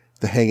dinner.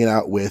 They're hanging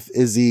out with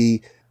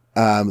Izzy.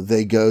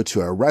 They go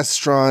to a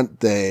restaurant.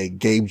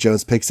 Gabe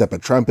Jones picks up a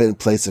trumpet and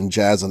plays some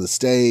jazz on the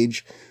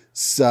stage.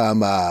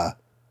 Some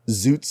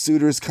zoot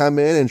suitors come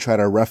in and try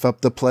to rough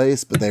up the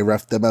place, but they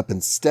rough them up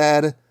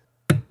instead.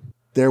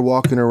 They're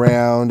walking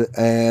around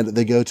and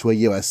they go to a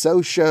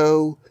USO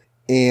show,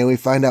 and we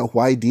find out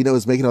why Dino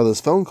was making all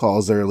those phone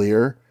calls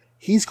earlier.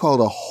 He's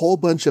called a whole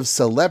bunch of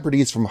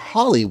celebrities from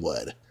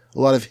Hollywood, a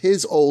lot of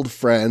his old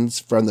friends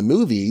from the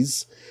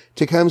movies,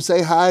 to come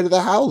say hi to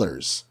the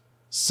Howlers.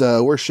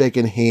 So we're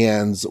shaking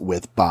hands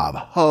with Bob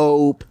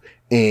Hope,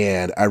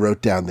 and I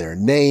wrote down their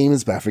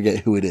names, but I forget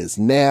who it is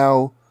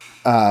now.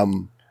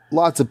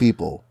 Lots of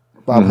people.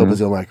 Bob Hope is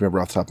the only one I can remember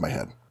off the top of my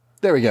head.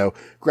 There we go.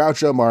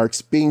 Groucho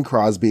Marx, Bing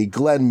Crosby,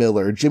 Glenn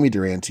Miller, Jimmy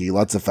Durante,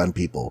 lots of fun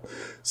people.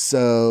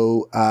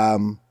 So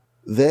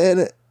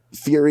then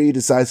Fury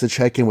decides to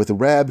check in with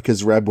Reb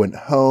because Reb went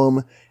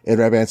home, and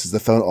Reb answers the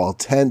phone all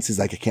tense. He's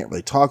like, I can't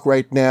really talk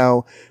right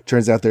now.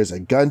 Turns out there's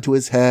a gun to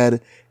his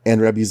head, and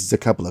Reb uses a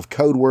couple of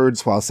code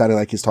words while sounding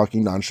like he's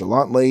talking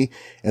nonchalantly.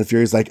 And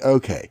Fury's like,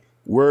 okay,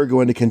 we're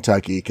going to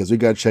Kentucky because we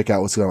got to check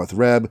out what's going on with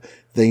Reb.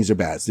 Things are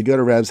bad. So they go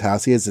to Reb's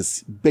house. He has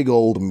this big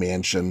old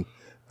mansion.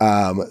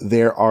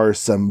 There are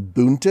some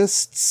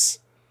Buntists,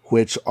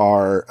 which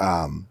are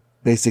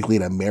basically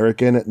an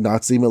American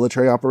Nazi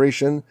military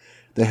operation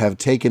that have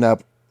taken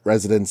up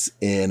residence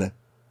in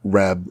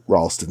Reb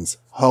Ralston's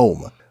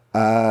home.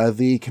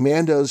 The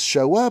commandos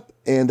show up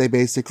and they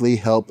basically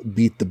help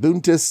beat the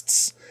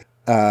Buntists.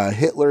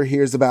 Hitler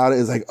hears about it,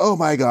 is like, oh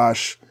my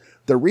gosh.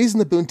 The reason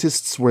the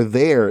Buntists were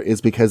there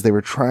is because they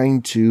were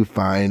trying to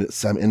find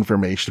some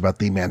information about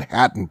the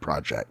Manhattan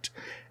Project.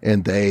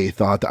 And they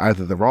thought that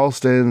either the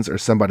Ralstons or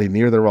somebody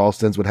near the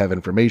Ralstons would have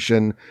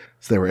information.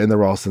 So they were in the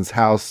Ralstons'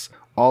 house.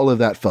 All of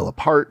that fell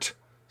apart.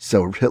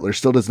 So Hitler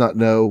still does not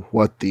know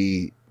what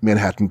the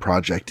Manhattan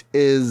Project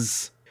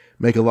is.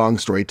 Make a long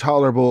story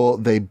tolerable,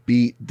 they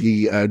beat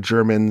the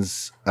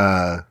Germans,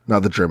 not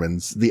the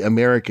Germans, the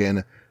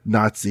American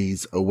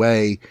Nazis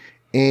away.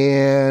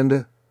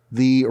 And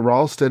the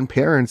Ralston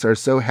parents are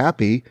so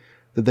happy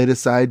that they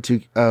decide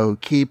to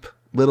keep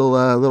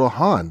little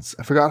Hans.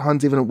 I forgot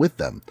Hans even with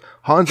them.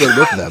 Hans went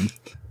with them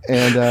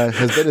and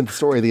has been in the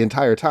story the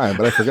entire time,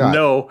 but I forgot.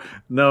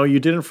 No, you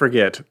didn't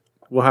forget.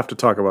 We'll have to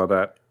talk about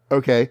that.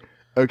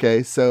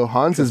 Okay. So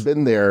Hans has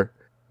been there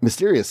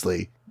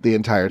mysteriously the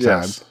entire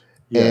time.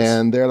 Yes.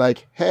 And they're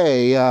like,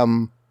 hey,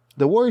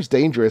 the war is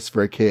dangerous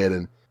for a kid.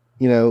 And,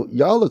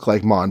 y'all look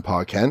like Ma and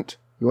Pa Kent.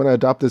 You want to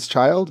adopt this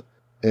child?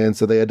 And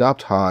so they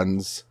adopt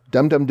Hans.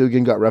 Dum Dum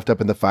Dugan got roughed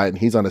up in the fight and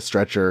he's on a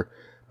stretcher,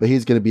 but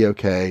he's going to be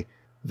okay.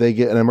 They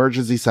get an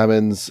emergency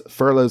summons,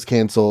 furloughs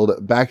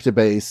canceled, back to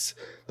base.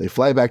 They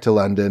fly back to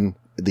London.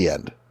 The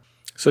end.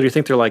 So do you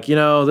think they're like,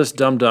 this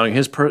Dum Dum,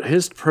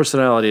 his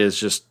personality is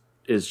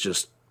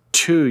just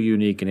too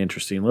unique and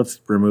interesting. Let's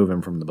remove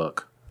him from the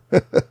book.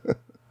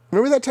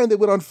 Remember that time they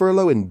went on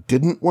furlough and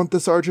didn't want the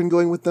sergeant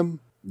going with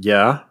them?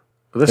 Yeah,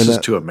 but this is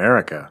to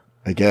America,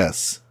 I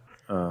guess.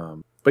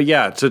 But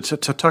yeah, to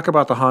talk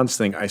about the Hans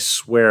thing, I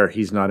swear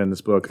he's not in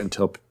this book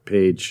until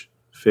page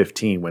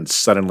 15 when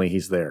suddenly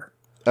he's there.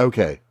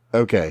 Okay.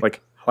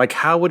 Like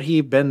how would he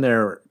have been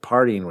there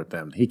partying with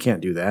them? He can't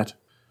do that.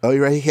 Oh,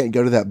 you're right. He can't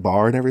go to that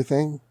bar and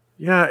everything?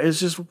 Yeah, it's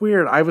just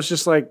weird. I was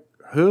just like,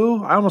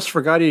 who? I almost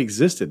forgot he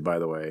existed, by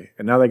the way.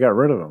 And now they got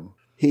rid of him.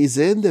 He's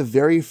in the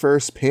very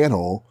first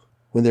panel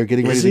when they're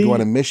getting ready to go on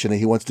a mission and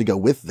he wants to go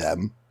with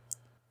them.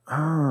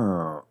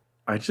 Oh,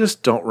 I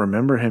just don't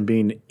remember him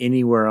being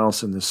anywhere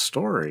else in this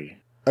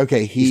story.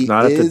 Okay, he's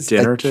not at the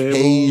dinner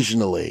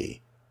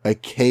occasionally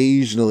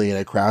in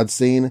a crowd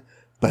scene,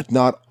 but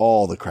not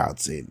all the crowd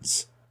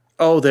scenes.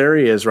 Oh, there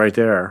he is right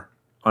there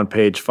on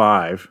page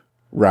 5.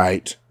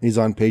 Right. He's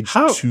on page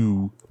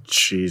 2.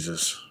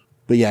 Jesus.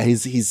 But yeah,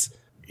 he's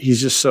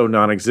just so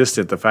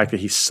non-existent. The fact that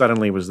he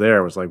suddenly was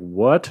there was like,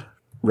 what?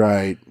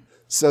 Right.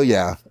 So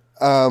yeah.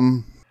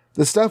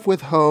 The stuff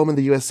with Home and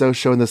the USO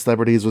show and the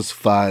celebrities was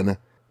fun.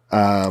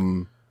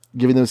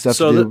 Giving them stuff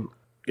to do.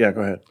 Yeah,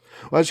 go ahead.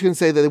 Well, I was just going to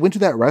say that they went to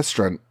that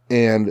restaurant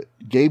and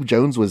Gabe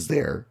Jones was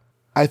there.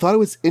 I thought it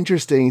was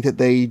interesting that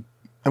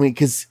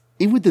because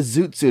even with the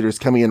Zoot Suiters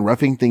coming in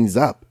roughing things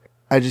up,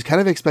 I just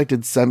kind of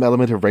expected some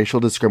element of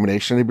racial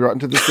discrimination to be brought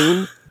into the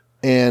scene.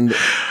 And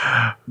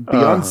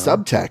beyond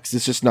subtext,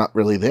 it's just not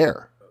really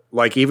there.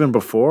 Like even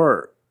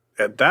before,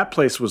 that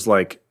place was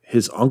like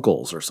his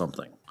uncle's or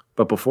something.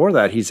 But before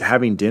that, he's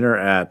having dinner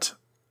at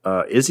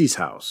Izzy's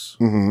house.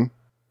 Mm-hmm.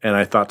 And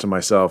I thought to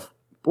myself,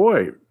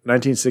 boy,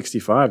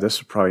 1965, this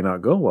would probably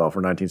not go well for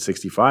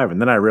 1965.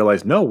 And then I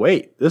realized, no,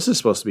 wait, this is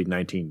supposed to be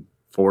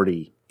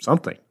 1940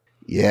 something.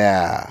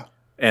 Yeah.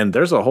 And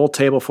there's a whole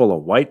table full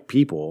of white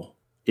people.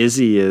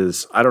 Izzy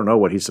is, I don't know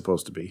what he's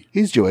supposed to be.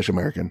 He's Jewish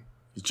American.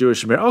 He's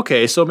Jewish American.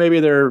 Okay, so maybe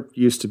they're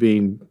used to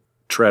being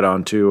tread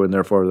on too, and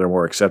therefore they're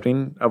more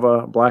accepting of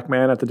a black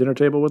man at the dinner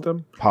table with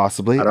them?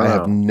 Possibly. I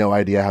have no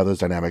idea how those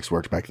dynamics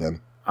worked back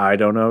then. I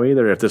don't know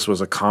either if this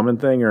was a common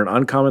thing or an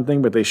uncommon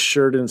thing, but they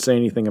sure didn't say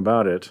anything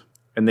about it.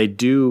 And they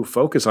do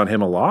focus on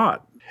him a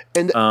lot.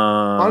 And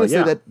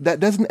honestly, that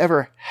doesn't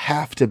ever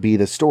have to be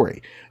the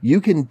story.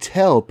 You can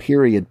tell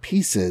period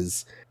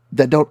pieces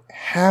that don't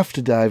have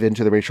to dive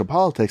into the racial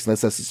politics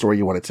unless that's the story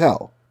you want to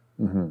tell.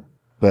 Mm-hmm.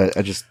 But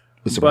I just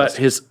was surprised.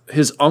 But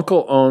his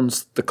uncle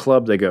owns the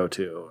club they go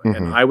to. Mm-hmm.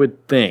 And I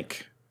would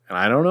think, and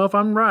I don't know if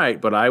I'm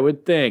right, but I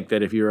would think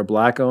that if you're a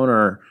black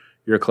owner,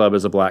 your club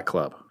is a black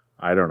club.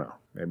 I don't know.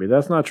 Maybe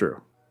that's not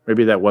true.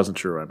 Maybe that wasn't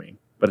true,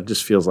 but it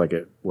just feels like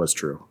it was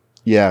true.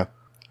 Yeah.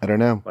 I don't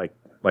know.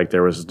 Like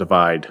there was a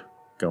divide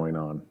going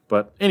on.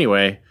 But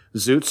anyway,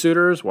 Zoot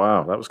Suiters,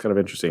 wow, that was kind of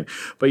interesting.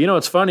 But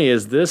what's funny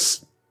is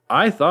this,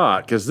 I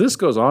thought, because this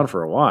goes on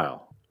for a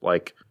while,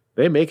 like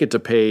they make it to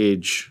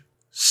page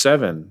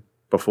 7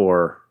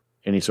 before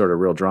any sort of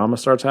real drama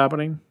starts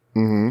happening.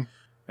 Mm-hmm.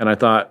 And I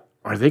thought,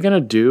 are they going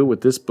to do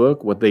with this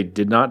book what they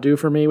did not do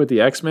for me with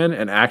the X-Men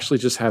and actually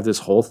just have this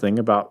whole thing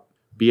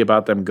be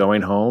about them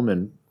going home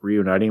and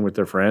reuniting with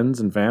their friends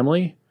and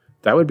family?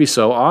 That would be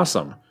so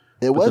awesome.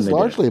 It was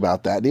largely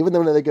about that. And even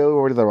when they go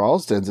over to the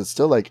Ralstons, it's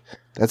still like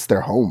that's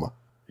their home.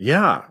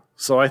 Yeah.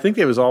 So I think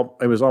it was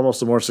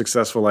almost a more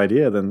successful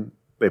idea than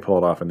they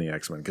pulled off in the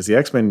X-Men. Because the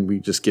X-Men, we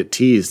just get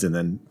teased and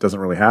then it doesn't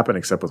really happen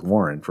except with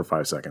Warren for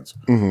 5 seconds.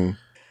 Mm-hmm.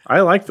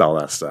 I liked all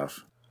that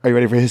stuff. Are you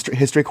ready for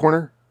History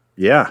Corner?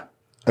 Yeah.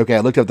 Okay,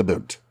 I looked up the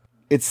Bund.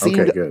 It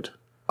seemed good.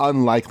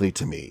 Unlikely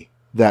to me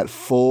that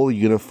full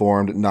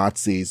uniformed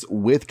Nazis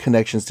with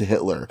connections to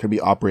Hitler could be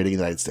operating in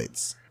the United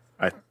States.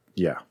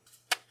 Yeah.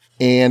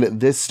 And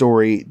this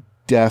story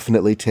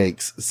definitely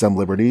takes some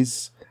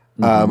liberties.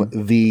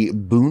 Mm-hmm. The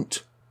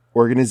Bund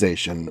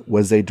organization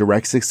was a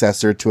direct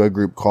successor to a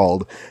group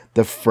called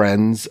the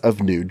Friends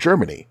of New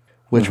Germany,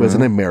 which was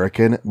an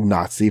American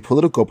Nazi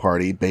political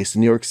party based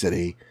in New York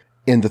City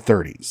in the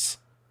 30s.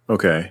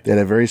 Okay. They had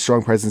a very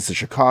strong presence in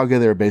Chicago.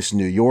 They were based in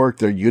New York.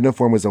 Their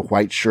uniform was a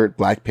white shirt,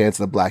 black pants,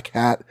 and a black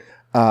hat.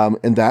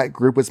 And that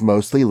group was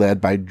mostly led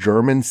by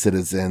German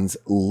citizens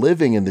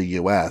living in the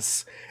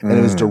U.S., and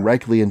it was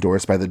directly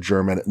endorsed by the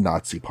German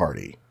Nazi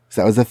Party.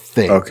 So that was a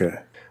thing. Okay.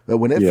 But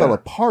when it fell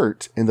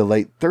apart in the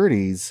late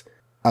 30s,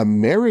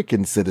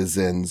 American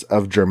citizens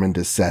of German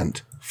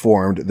descent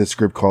formed this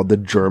group called the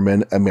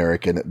German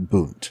American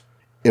Bund.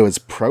 It was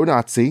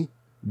pro-Nazi.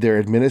 Their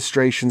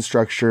administration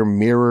structure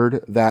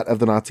mirrored that of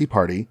the Nazi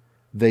Party.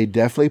 They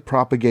definitely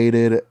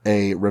propagated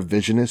a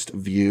revisionist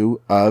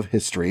view of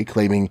history,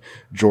 claiming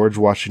George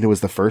Washington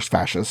was the first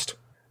fascist.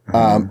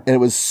 And it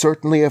was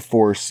certainly a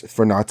force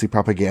for Nazi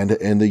propaganda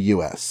in the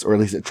U.S., or at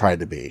least it tried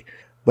to be.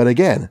 But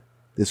again,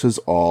 this was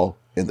all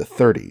in the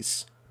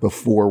 30s,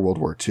 before World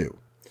War II.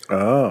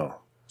 Oh.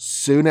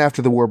 Soon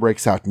after the war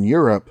breaks out in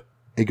Europe,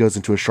 it goes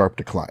into a sharp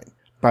decline.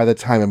 By the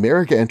time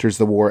America enters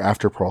the war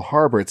after Pearl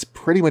Harbor, it's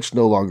pretty much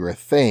no longer a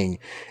thing.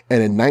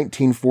 And in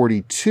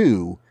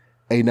 1942,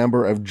 a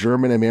number of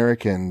German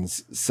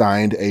Americans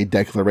signed a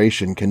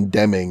declaration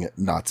condemning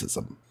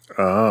Nazism.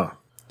 Oh.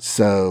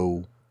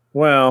 So...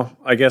 Well,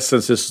 I guess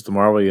since this is the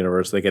Marvel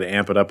Universe, they could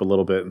amp it up a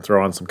little bit and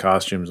throw on some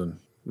costumes and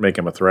make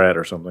him a threat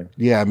or something.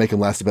 Yeah, make him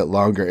last a bit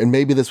longer. And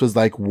maybe this was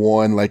like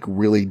one like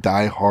really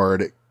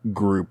diehard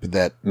group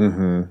that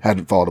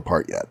hadn't fallen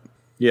apart yet.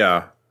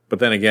 Yeah, but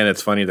then again,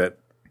 it's funny that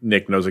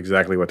Nick knows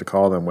exactly what to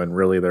call them when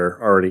really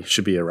they're already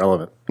should be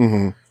irrelevant.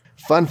 Mm-hmm.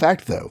 Fun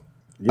fact, though.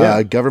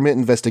 Government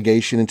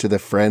investigation into the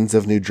Friends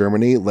of New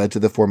Germany led to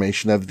the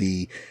formation of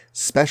the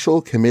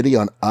Special Committee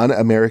on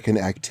Un-American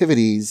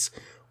Activities,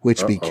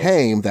 which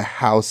became the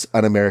House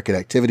Un-American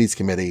Activities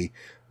Committee,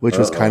 which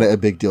was kind of a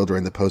big deal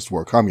during the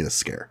post-war communist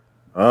scare.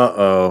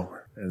 And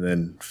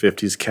then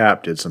 50s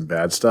Cap did some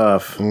bad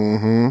stuff.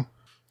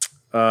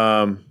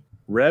 Mm-hmm.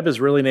 Reb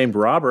is really named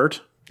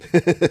Robert.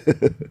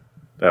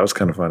 That was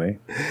kind of funny.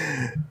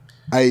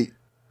 I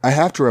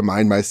have to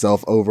remind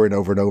myself over and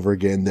over and over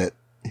again that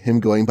him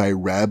going by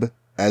Reb,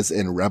 as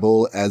in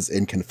rebel, as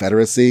in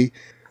Confederacy,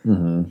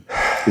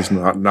 is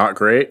not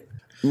great.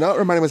 Not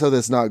reminding myself that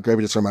it's not great,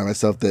 but just remind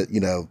myself that,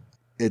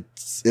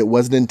 it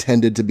wasn't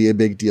intended to be a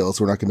big deal,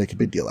 so we're not going to make a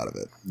big deal out of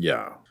it.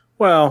 Yeah.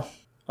 Well,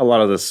 a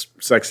lot of this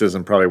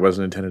sexism probably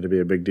wasn't intended to be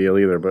a big deal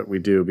either, but we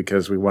do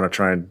because we want to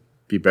try and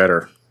be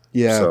better.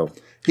 Yeah. So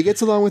he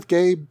gets along with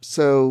Gabe,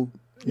 so...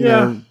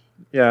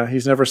 Yeah,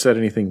 he's never said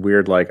anything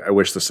weird like, I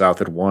wish the South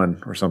had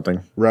won or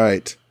something.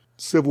 Right.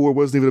 Civil War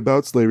wasn't even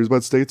about slavery, it was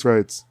about states'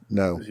 rights.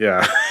 No.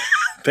 Yeah.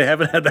 They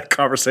haven't had that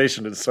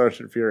conversation in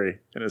Sergeant Fury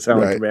in his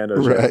Howling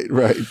Commandos.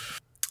 Right.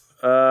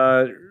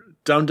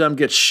 Dum Dum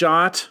gets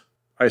shot.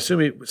 I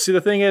assume see,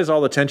 the thing is, all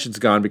the tension's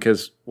gone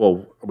because,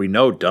 well, we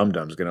know Dum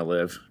Dum's going to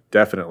live,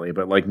 definitely,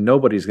 but like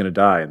nobody's going to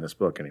die in this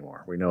book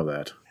anymore. We know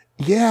that.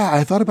 Yeah,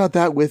 I thought about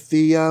that with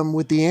the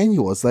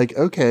annual. It's like,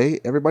 okay,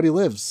 everybody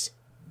lives.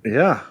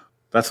 Yeah,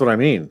 that's what I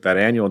mean. That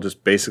annual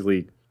just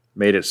basically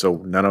made it so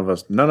none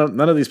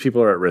of these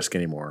people are at risk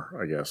anymore,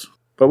 I guess.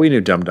 But we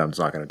knew Dum Dum's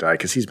not going to die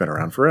because he's been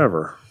around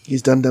forever.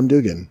 He's Dum Dum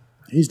Dugan.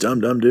 He's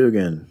Dum Dum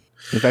Dugan.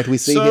 In fact, we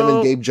see him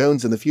and Gabe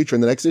Jones in the future in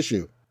the next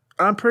issue.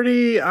 I'm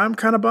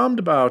kind of bummed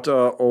about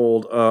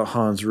old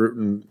Hans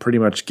Rutten pretty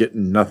much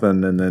getting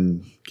nothing and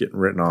then getting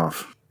written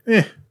off.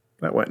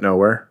 That went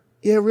nowhere.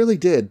 Yeah, it really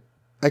did.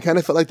 I kind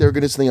of felt like they were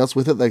going to do something else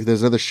with it. Like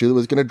there's another shoe that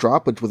was going to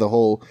drop, but with the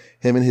whole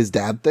him and his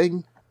dad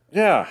thing.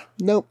 Yeah.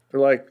 Nope.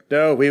 They're like,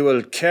 no, we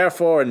will care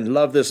for and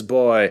love this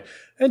boy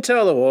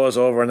until the war's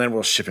over, and then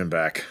we'll ship him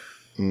back.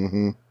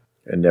 Mm-hmm.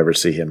 And never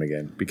see him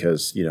again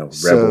because,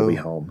 Rebel will be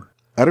home.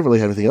 I don't really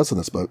have anything else in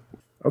this book.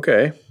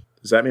 Okay.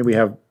 Does that mean we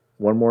have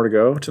one more to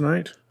go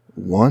tonight?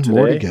 More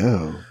to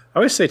go. I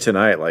always say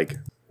tonight like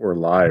we're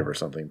live or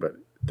something, but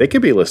they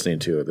could be listening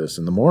to this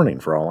in the morning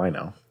for all I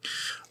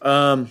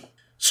know.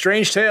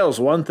 Strange Tales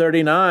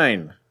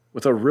 139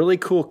 with a really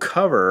cool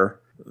cover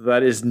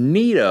that is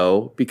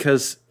neato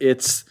because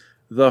it's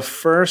the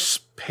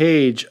first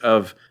page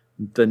of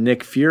the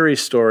Nick Fury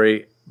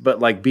story, but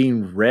like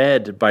being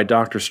read by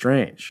Doctor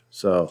Strange.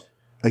 So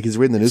like he's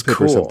reading the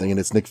newspaper or something, and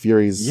it's Nick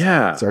Fury's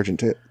Sergeant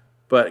Tit.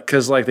 But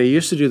because like they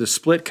used to do the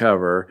split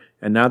cover,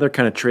 and now they're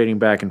kind of trading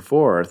back and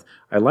forth.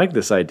 I like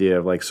this idea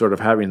of like sort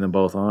of having them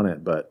both on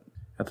it, but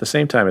at the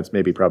same time, it's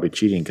maybe probably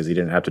cheating because he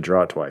didn't have to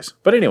draw it twice.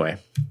 But anyway,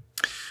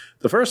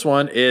 the first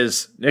one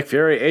is Nick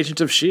Fury,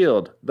 Agent of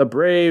S.H.I.E.L.D. The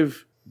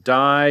brave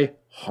die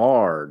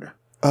hard.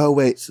 Oh,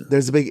 wait.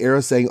 There's a big arrow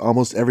saying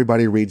almost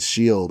everybody reads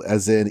S.H.I.E.L.D.,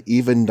 as in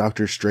even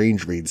Doctor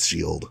Strange reads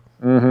S.H.I.E.L.D.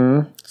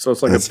 Mm-hmm. So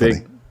it's like That's a big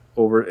funny.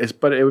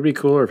 But it would be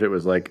cooler if it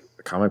was like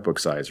a comic book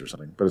size or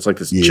something. But it's like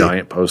this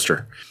giant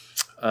poster.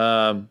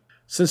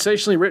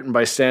 Sensationally written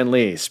by Stan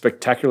Lee,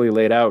 spectacularly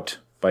laid out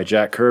by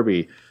Jack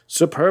Kirby,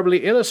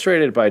 superbly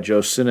illustrated by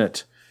Joe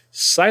Sinnott,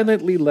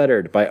 silently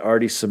lettered by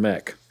Artie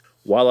Simek.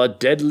 While a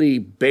deadly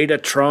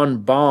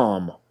Betatron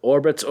bomb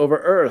orbits over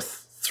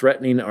Earth,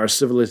 threatening our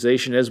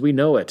civilization as we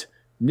know it,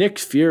 Nick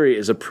Fury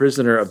is a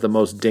prisoner of the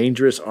most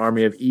dangerous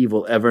army of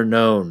evil ever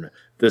known,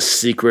 the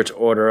Secret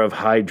Order of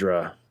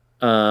Hydra.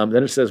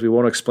 Then it says we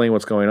won't explain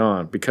what's going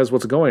on, because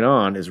what's going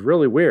on is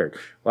really weird.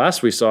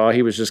 Last we saw,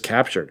 he was just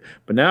captured,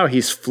 but now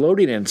he's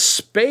floating in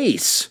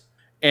space,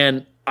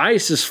 and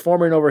ice is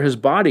forming over his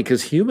body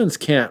because humans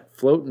can't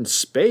float in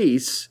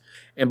space,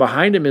 and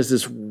behind him is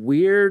this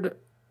weird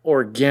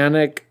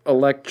organic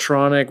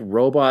electronic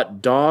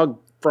robot dog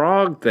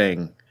frog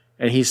thing,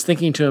 and he's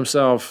thinking to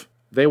himself,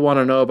 they want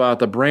to know about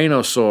the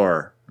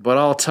Brainosaur, but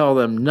I'll tell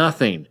them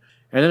nothing.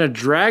 And then a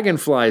dragon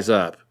flies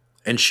up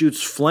and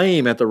shoots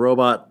flame at the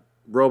robot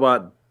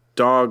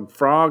dog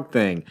frog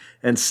thing,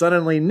 and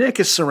suddenly Nick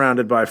is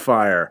surrounded by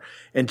fire.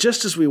 And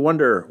just as we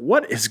wonder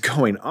what is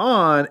going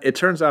on, it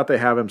turns out they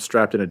have him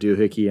strapped in a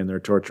doohickey and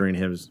they're torturing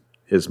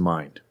his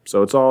mind.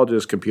 So it's all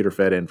just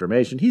computer-fed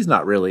information. He's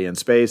not really in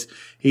space.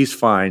 He's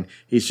fine.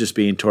 He's just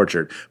being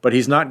tortured. But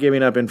he's not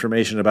giving up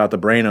information about the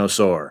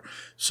Brainosaur.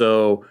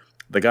 So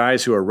the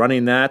guys who are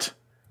running that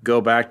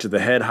go back to the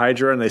head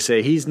Hydra and they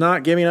say, he's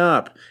not giving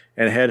up.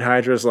 And head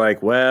Hydra's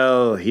like,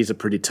 well, he's a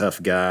pretty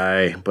tough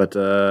guy, but,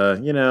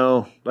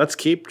 let's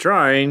keep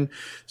trying.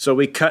 So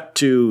we cut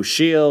to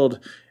S.H.I.E.L.D.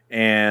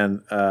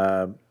 and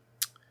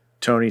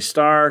Tony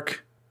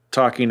Stark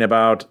talking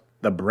about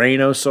the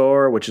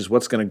Brainosaur, which is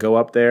what's going to go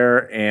up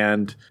there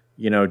and,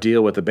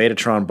 deal with the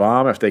Betatron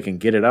bomb if they can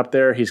get it up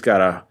there. He's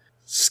got a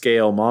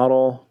scale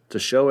model to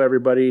show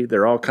everybody.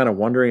 They're all kind of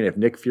wondering if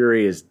Nick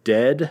Fury is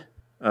dead.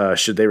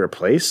 Should they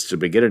replace?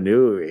 Should we get a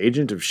new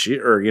agent of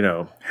S.H.I.E.L.D.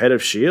 or, head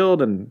of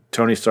S.H.I.E.L.D.? And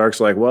Tony Stark's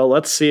like, well,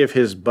 let's see if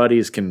his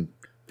buddies can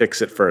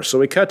fix it first. So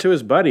we cut to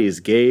his buddies,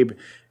 Gabe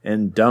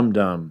and Dum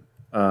Dum,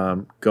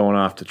 going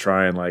off to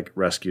try and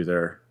rescue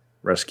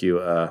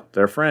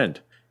their friend.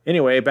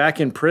 Anyway, back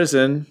in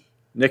prison,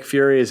 Nick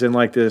Fury is in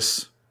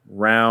this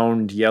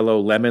round yellow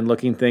lemon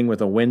looking thing with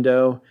a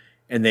window,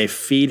 and they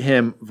feed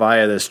him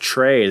via this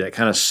tray that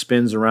kind of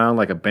spins around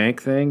like a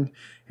bank thing.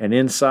 And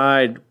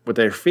inside what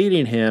they're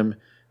feeding him,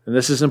 and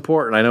this is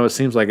important, I know it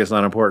seems like it's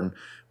not important,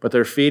 but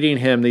they're feeding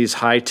him these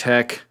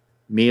high-tech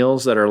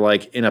meals that are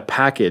in a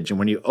package. And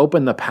when you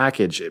open the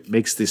package, it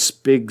makes this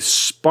big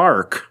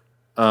spark.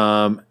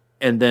 And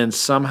then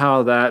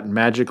somehow that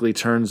magically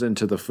turns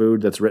into the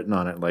food that's written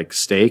on it, like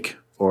steak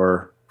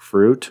or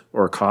fruit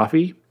or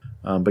coffee.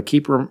 But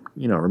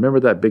remember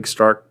that big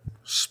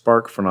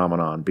spark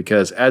phenomenon,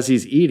 because as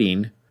he's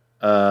eating,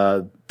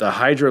 the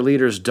Hydra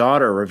leader's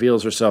daughter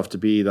reveals herself to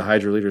be the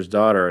Hydra leader's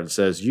daughter and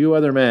says, you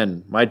other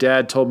men, my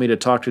dad told me to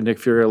talk to Nick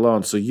Fury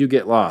alone, so you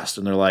get lost.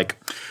 And they're like,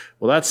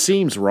 well, that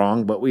seems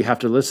wrong, but we have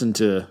to listen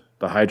to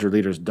the Hydra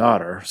leader's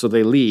daughter. So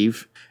they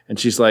leave, and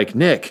she's like,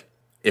 Nick,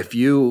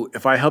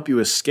 if I help you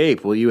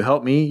escape, will you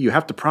help me? You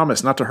have to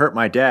promise not to hurt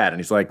my dad. And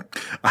he's like,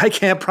 I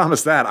can't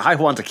promise that. I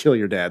want to kill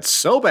your dad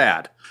so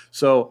bad.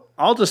 So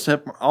I'll just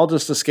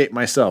escape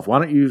myself. Why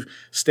don't you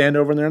stand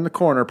over there in the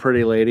corner,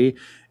 pretty lady,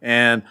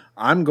 and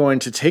I'm going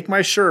to take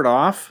my shirt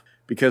off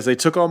because they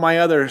took all my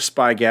other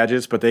spy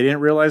gadgets, but they didn't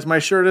realize my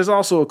shirt is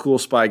also a cool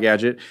spy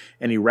gadget.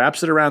 And he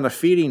wraps it around the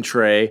feeding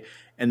tray,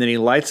 and then he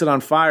lights it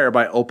on fire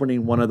by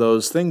opening one of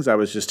those things I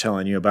was just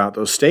telling you about,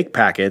 those steak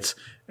packets,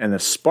 and the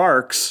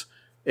sparks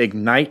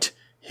ignite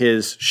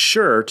his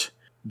shirt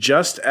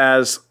just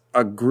as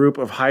a group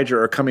of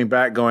Hydra are coming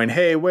back going,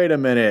 hey, wait a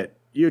minute,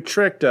 you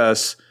tricked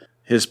us.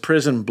 His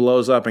prison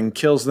blows up and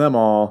kills them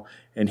all,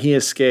 and he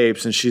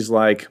escapes, and she's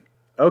like,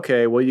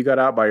 okay, well, you got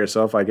out by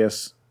yourself. I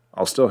guess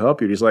I'll still help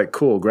you. He's like,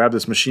 cool, grab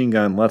this machine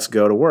gun. Let's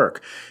go to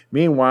work.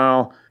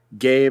 Meanwhile,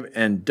 Gabe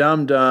and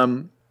Dum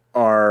Dum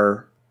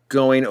are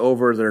going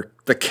over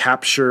the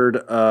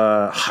captured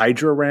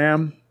Hydra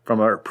RAM from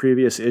our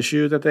previous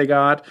issue that they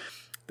got.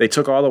 They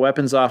took all the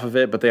weapons off of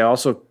it, but they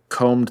also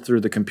combed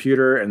through the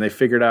computer, and they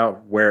figured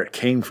out where it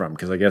came from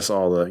because I guess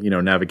all the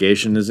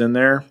navigation is in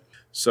there.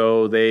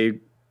 So they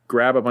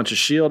grab a bunch of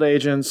S.H.I.E.L.D.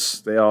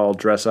 agents. They all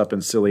dress up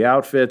in silly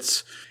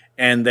outfits,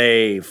 and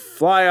they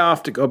fly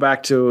off to go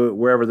back to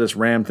wherever this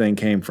RAM thing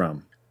came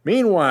from.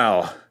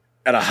 Meanwhile,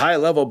 at a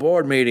high-level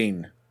board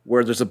meeting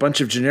where there's a bunch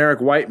of generic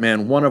white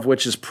men, one of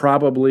which is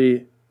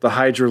probably the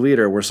Hydra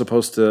leader we're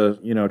supposed to,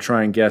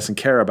 try and guess and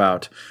care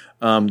about,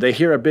 they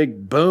hear a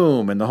big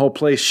boom, and the whole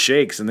place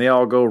shakes, and they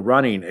all go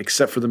running,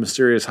 except for the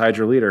mysterious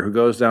Hydra leader, who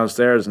goes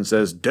downstairs and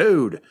says,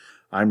 dude,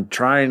 I'm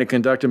trying to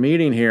conduct a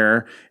meeting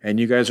here, and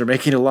you guys are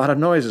making a lot of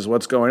noises.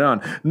 What's going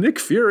on? Nick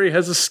Fury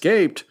has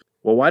escaped.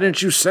 Well, why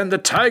didn't you send the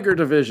Tiger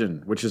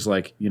Division? Which is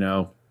like,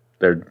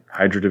 their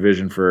Hydra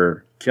division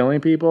for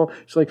killing people.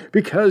 She's like,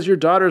 because your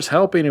daughter's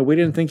helping, and we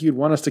didn't think you'd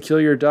want us to kill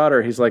your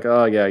daughter. He's like,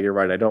 oh, yeah, you're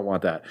right. I don't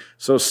want that.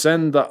 So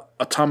send the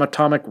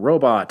atomic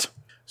robot.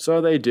 So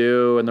they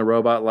do, and the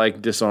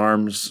robot,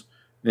 disarms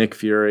Nick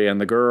Fury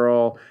and the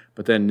girl.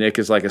 But then Nick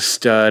is like a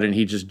stud, and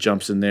he just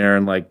jumps in there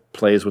and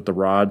plays with the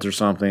rods or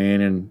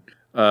something. And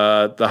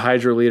the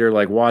Hydra leader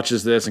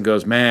watches this and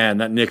goes, man,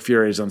 that Nick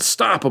Fury is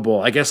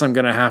unstoppable. I guess I'm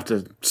going to have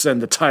to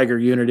send the Tiger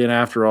unit in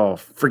after all.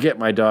 Forget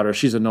my daughter.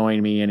 She's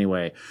annoying me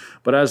anyway.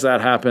 But as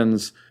that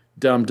happens,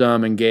 Dum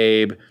Dum and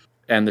Gabe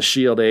and the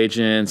S.H.I.E.L.D.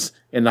 agents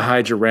and the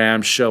Hydra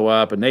Ram show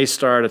up, and they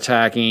start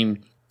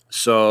attacking.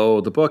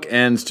 So the book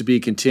ends to be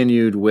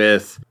continued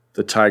with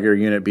the Tiger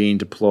unit being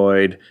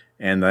deployed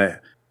and the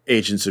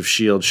agents of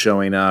S.H.I.E.L.D.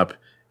 showing up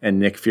and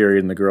Nick Fury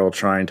and the girl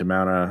trying to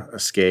mount a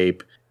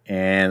escape.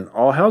 And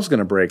all hell's going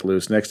to break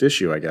loose next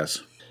issue, I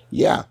guess.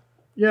 Yeah.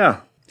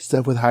 Yeah.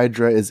 Stuff with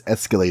Hydra is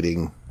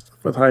escalating.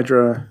 With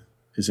Hydra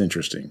is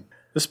interesting.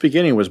 This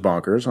beginning was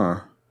bonkers,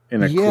 huh?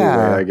 In a cool way,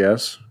 I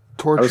guess.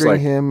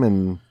 Torturing him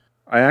and...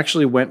 I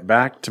actually went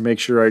back to make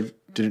sure I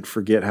didn't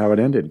forget how it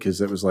ended,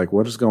 because it was like,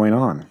 what is going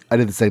on? I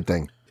did the same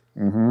thing.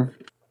 Mm-hmm.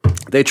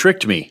 They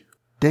tricked me.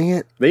 Dang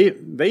it.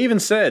 They even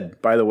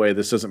said, by the way,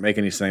 this doesn't make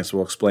any sense,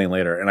 we'll explain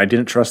later, and I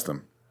didn't trust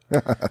them.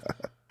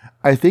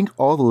 I think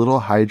all the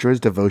little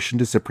Hydra's devotion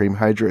to Supreme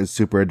Hydra is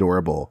super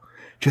adorable.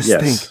 Just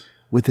think,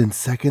 within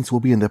seconds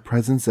we'll be in the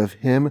presence of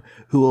him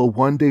who will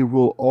one day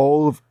rule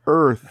all of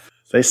Earth.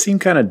 They seem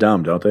kind of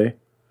dumb, don't they?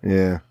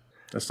 Yeah.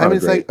 That's not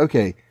it's like,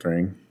 okay,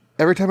 thing.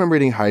 Every time I'm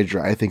reading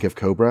Hydra, I think of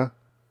Cobra.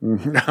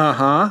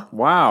 Uh-huh.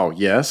 Wow,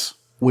 yes.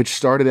 Which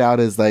started out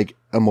as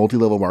a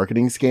multi-level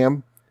marketing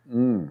scam.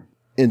 Mm.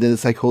 And then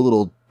this whole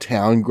little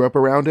town grew up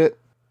around it,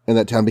 and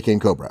that town became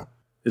Cobra.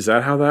 Is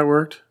that how that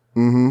worked?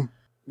 Mm-hmm.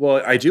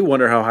 Well, I do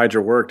wonder how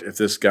Hydra worked if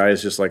this guy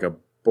is just a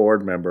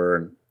board member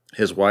and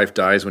his wife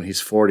dies when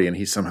he's 40 and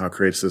he somehow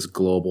creates this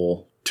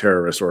global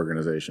terrorist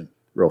organization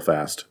real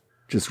fast.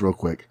 Just real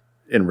quick.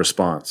 In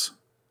response.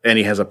 And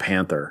he has a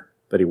panther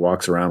that he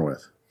walks around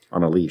with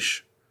on a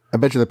leash. I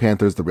bet you the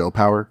panther's the real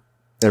power.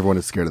 Everyone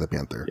is scared of the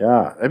panther.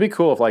 Yeah. It'd be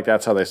cool if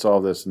that's how they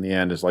solve this in the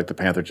end, is the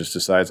panther just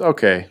decides,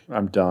 okay,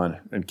 I'm done,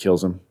 and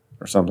kills him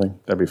or something.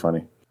 That'd be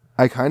funny.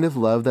 I kind of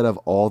love that of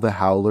all the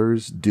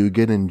Howlers,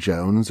 Dugan and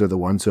Jones are the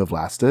ones who have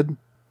lasted.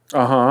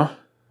 Uh-huh.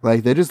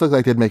 They just look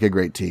like they'd make a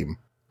great team.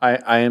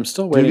 I am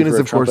still waiting Dugan for is,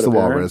 of course, the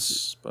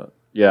Walrus. But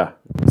yeah.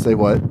 Say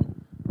what?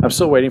 I'm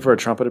still waiting for a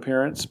trumpet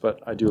appearance,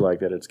 but I do like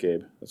that it's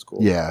Gabe. That's cool.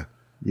 Yeah.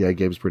 Yeah,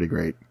 Gabe's pretty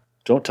great.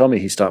 Don't tell me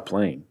he stopped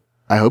playing.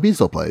 I hope he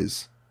still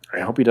plays. I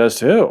hope he does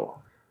too.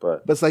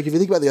 But it's if you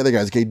think about the other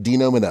guys, okay,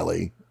 Dino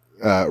Manelli,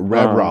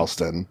 Red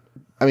Ralston.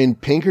 I mean,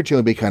 Pinkerton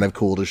would be kind of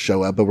cool to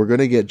show up, but we're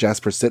going to get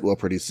Jasper Sitwell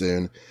pretty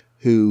soon,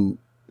 who,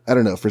 I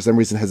don't know, for some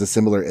reason has a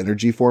similar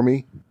energy for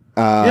me.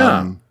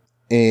 Yeah.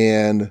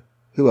 And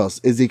who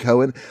else? Izzy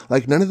Cohen.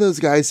 None of those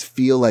guys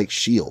feel like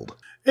S.H.I.E.L.D.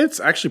 It's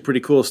actually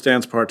pretty cool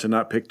Stan's part to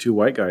not pick two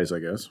white guys, I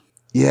guess.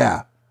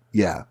 Yeah.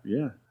 Yeah.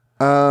 Yeah.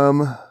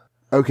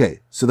 Okay,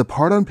 so the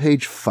part on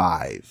page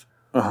 5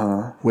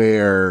 uh-huh.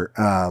 where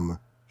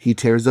he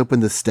tears open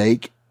the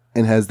steak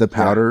and has the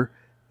powder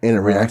and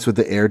it reacts with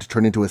the air to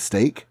turn into a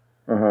steak.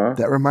 Uh-huh.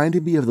 That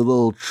reminded me of the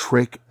little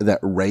trick that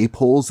Rey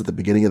pulls at the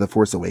beginning of The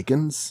Force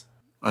Awakens.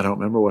 I don't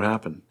remember what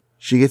happened.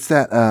 She gets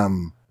that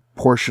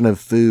portion of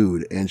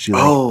food and she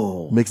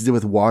mixes it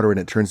with water and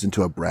it turns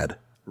into a bread.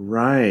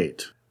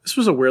 Right. This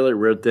was a really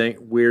weird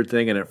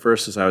thing. And at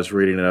first, as I was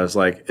reading it, I was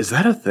like, is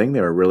that a thing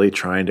they were really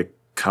trying to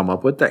come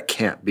up with? That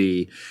can't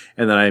be.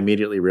 And then I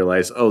immediately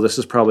realized, oh, this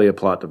is probably a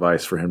plot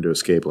device for him to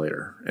escape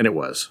later. And it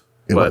was.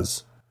 It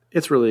was.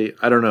 It's really,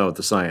 I don't know,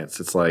 the science.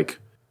 It's like,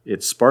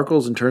 it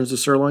sparkles and turns to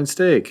sirloin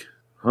steak.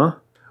 Huh?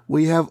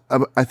 We have,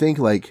 I think,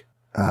 like,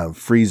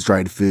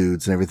 freeze-dried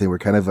foods and everything were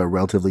kind of a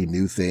relatively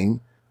new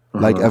thing.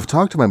 Like, I've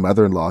talked to my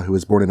mother-in-law who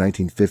was born in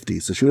 1950,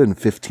 so she would have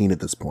been 15 at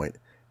this point.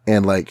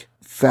 And, like,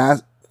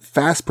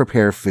 fast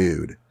prepare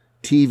food,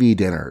 TV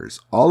dinners,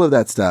 all of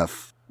that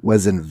stuff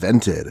was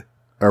invented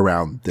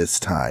around this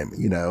time,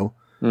 you know?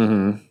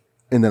 Mm-hmm.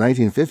 In the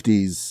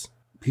 1950s,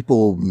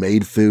 people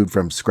made food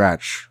from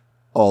scratch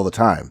all the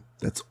time.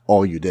 That's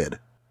all you did.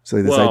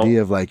 So this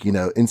idea of, like, you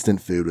know,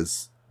 instant food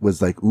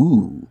was like,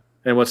 ooh.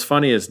 And what's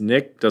funny is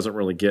Nick doesn't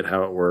really get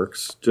how it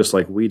works, just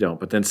like we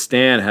don't. But then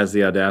Stan has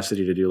the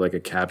audacity to do like a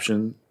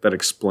caption that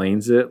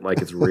explains it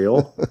like it's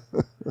real.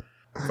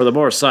 For the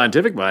more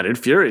scientific-minded,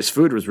 Fury's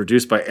food was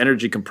reduced by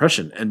energy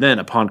compression, and then,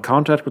 upon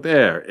contact with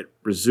air, it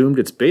resumed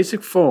its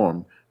basic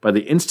form by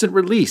the instant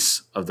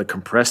release of the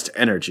compressed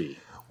energy.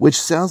 Which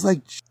sounds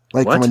like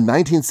from a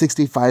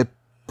 1965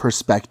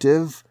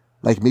 perspective,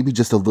 like maybe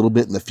just a little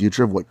bit in the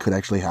future of what could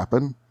actually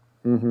happen.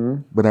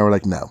 Mm-hmm. But now we're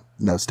like, no,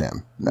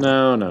 Stan.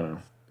 No.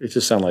 It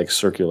just sounds like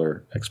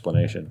circular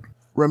explanation.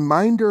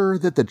 Reminder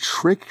that the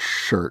trick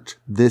shirt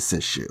this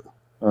issue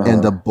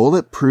and the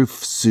bulletproof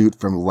suit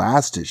from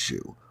last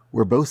issue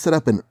were both set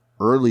up in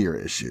earlier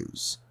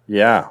issues.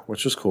 Yeah,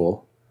 which is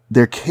cool.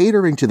 They're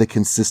catering to the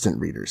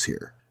consistent readers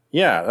here.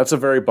 Yeah, that's a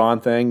very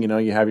Bond thing. You know,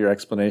 you have your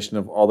explanation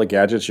of all the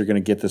gadgets you're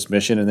going to get this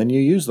mission, and then you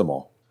use them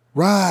all.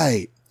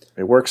 Right.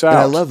 It works out. And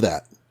I love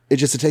that. It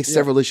takes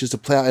several issues to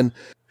play out. And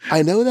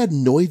I know that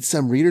annoyed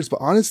some readers, but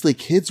honestly,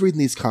 kids reading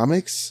these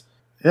comics...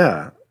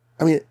 Yeah.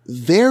 I mean,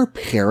 their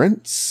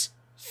parents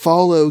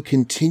follow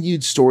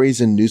continued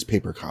stories in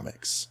newspaper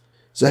comics.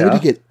 So having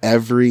to get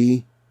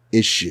every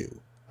issue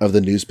of the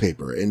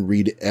newspaper and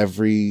read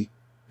every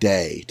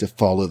day to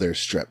follow their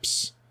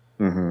strips.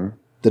 Mm-hmm.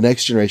 The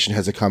next generation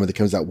has a comic that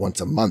comes out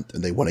once a month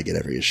and they want to get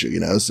every issue, you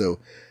know? So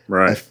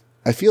right.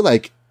 I feel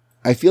like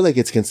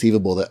it's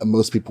conceivable that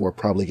most people are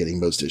probably getting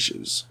most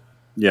issues.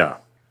 Yeah.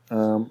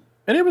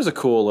 And it was a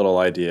cool little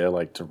idea,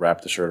 like to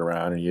wrap the shirt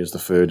around and use the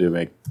food to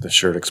make the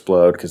shirt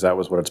explode, because that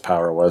was what its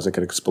power was. It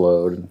could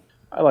explode. And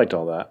I liked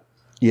all that.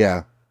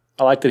 Yeah.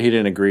 I liked that he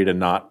didn't agree to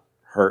not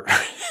hurt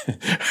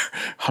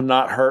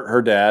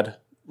her dad.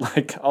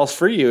 Like, I'll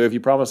free you if you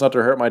promise not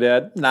to hurt my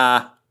dad.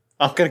 Nah,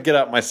 I'm going to get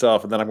out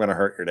myself and then I'm going to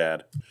hurt your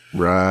dad.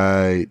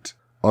 Right.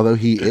 Although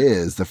he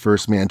is the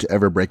first man to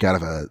ever break out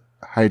of a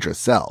Hydra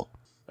cell.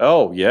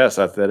 Oh, yes,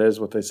 that is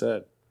what they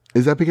said.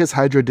 Is that because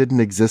Hydra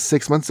didn't exist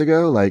 6 months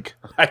ago? Like,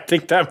 I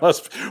think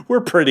we're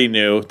pretty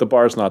new. The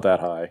bar's not that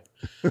high.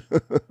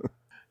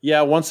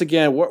 Yeah, once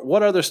again,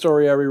 what other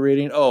story are we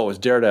reading? Oh, it's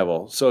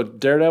Daredevil. So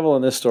Daredevil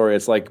in this story,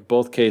 it's like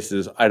both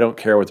cases, I don't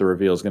care what the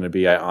reveal is going to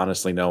be. I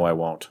honestly know I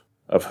won't,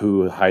 of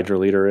who Hydra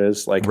leader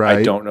is. Like, right.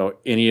 I don't know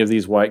any of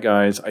these white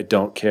guys. I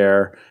don't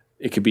care.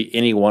 It could be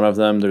any one of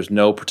them. There's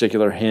no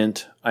particular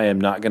hint. I am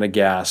not going to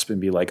gasp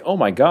and be like, oh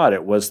my God,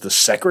 it was the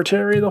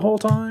secretary the whole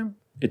time?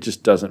 It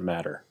just doesn't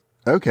matter.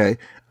 Okay.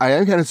 I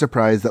am kind of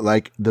surprised that,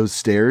 like, those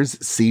stairs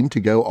seem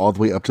to go all the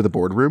way up to the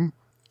boardroom.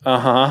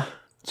 Uh-huh.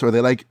 So are they,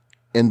 like,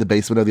 in the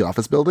basement of the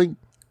office building?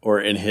 Or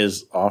in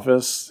his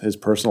office, his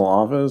personal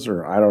office,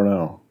 or I don't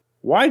know.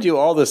 Why do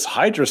all this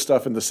Hydra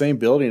stuff in the same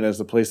building as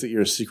the place that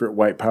you're a secret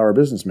white power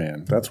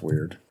businessman? That's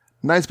weird.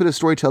 Nice bit of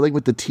storytelling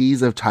with the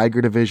tease of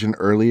Tiger Division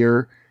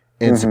earlier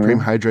and Supreme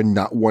Hydra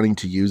not wanting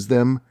to use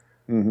them,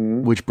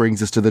 which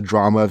brings us to the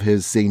drama of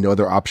his seeing no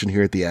other option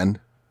here at the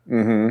end.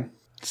 Mm-hmm.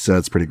 So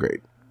it's pretty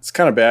great. It's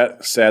kind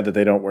of sad that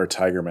they don't wear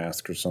tiger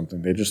masks or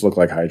something. They just look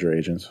like Hydra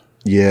agents.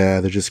 Yeah,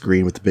 they're just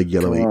green with the big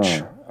yellow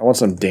H. I want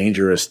some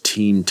dangerous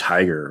Team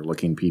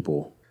Tiger-looking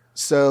people.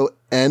 So,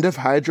 end of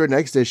Hydra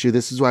next issue.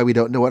 This is why we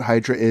don't know what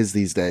Hydra is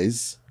these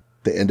days.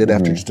 They ended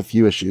after just a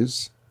few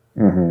issues.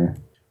 Mm-hmm.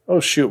 Oh,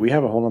 shoot. We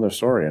have a whole other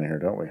story in here,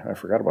 don't we? I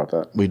forgot about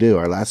that. We do.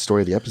 Our last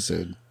story of the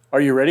episode.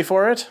 Are you ready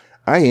for it?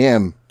 I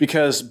am.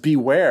 Because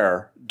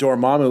beware,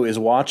 Dormammu is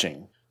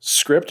watching.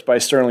 Script by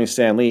Sterling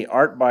Stan Lee.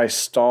 Art by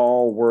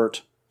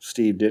Stalwart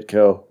Steve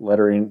Ditko.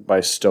 Lettering by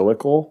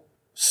Stoical?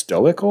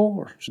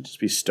 Or should it just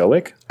be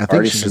Stoic? I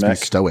think it should just be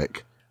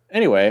Stoic.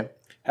 Anyway,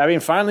 having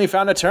finally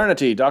found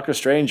eternity, Doctor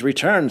Strange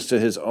returns to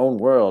his own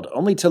world,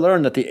 only to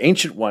learn that the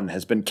Ancient One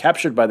has been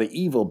captured by the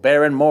evil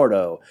Baron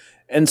Mordo.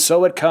 And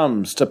so it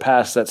comes to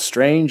pass that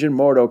Strange and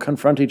Mordo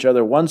confront each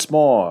other once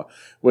more,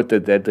 with the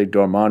deadly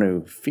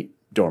Dormammu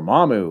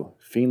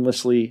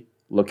fiendlessly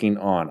looking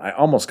on. I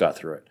almost got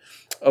through it.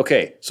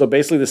 Okay, so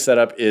basically the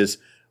setup is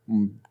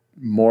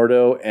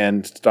Mordo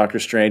and Doctor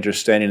Strange are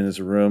standing in this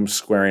room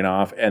squaring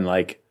off, and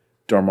like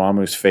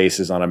Dormammu's face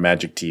is on a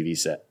magic TV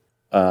set.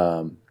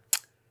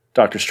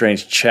 Doctor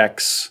Strange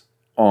checks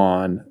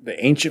on the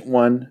Ancient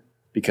One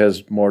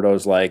because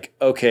Mordo's like,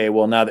 okay,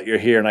 well, now that you're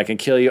here and I can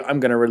kill you, I'm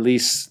going to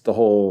release the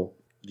whole,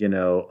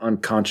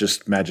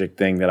 unconscious magic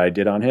thing that I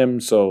did on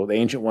him. So the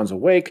Ancient One's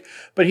awake,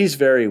 but he's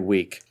very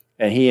weak.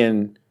 And he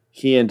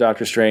and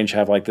Doctor Strange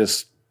have like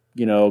this,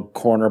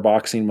 corner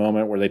boxing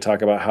moment where they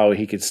talk about how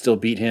he could still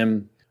beat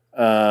him.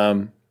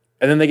 And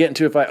then they get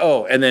into a fight.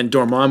 Oh, and then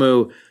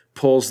Dormammu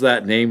pulls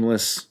that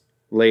nameless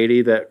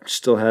lady that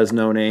still has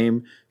no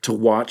name to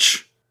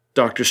watch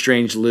Doctor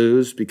Strange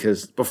lose,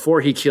 because before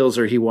he kills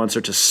her, he wants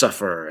her to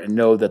suffer and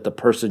know that the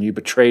person you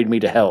betrayed me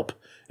to help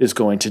is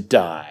going to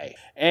die.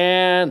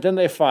 And then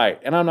they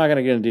fight. And I'm not going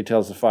to get into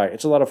details of the fight.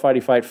 It's a lot of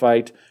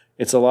fight.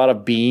 It's a lot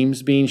of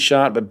beams being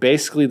shot. But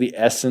basically the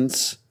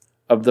essence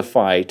of the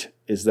fight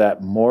is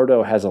that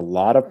Mordo has a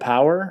lot of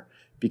power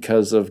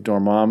because of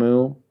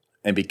Dormammu.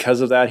 And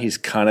because of that, he's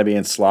kind of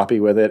being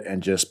sloppy with it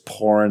and just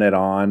pouring it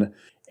on.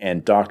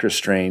 And Doctor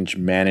Strange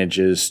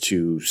manages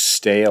to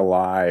stay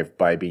alive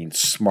by being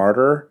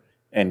smarter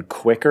and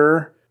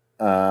quicker,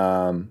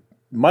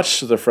 much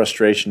to the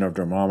frustration of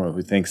Dormammu,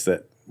 who thinks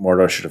that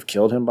Mordo should have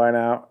killed him by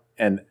now.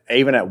 And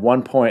even at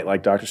one point,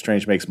 like, Doctor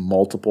Strange makes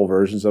multiple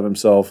versions of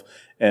himself,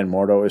 and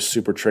Mordo is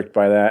super tricked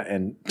by that.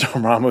 And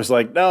Dormammu's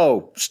like,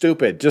 no,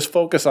 stupid. Just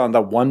focus on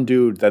the one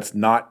dude that's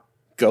not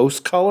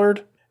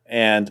ghost-colored.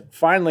 And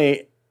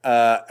finally,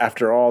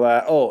 after all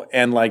that,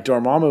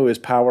 Dormammu is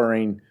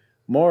powering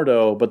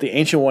Mordo, but the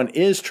Ancient One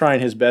is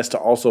trying his best to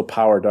also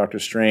power Doctor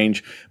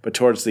Strange, but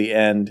towards the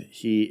end,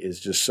 he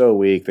is just so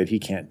weak that he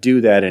can't do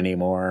that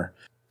anymore.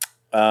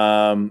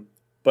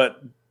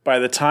 But by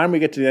the time we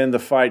get to the end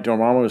of the fight,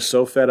 Dormammu is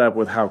so fed up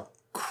with how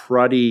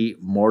cruddy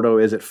Mordo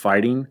is at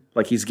fighting.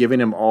 Like, he's giving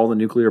him all the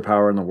nuclear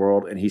power in the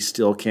world, and he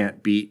still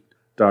can't beat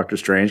Doctor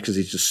Strange because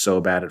he's just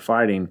so bad at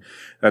fighting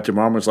that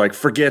Dormammu's like,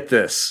 forget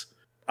this.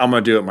 I'm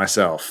going to do it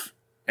myself.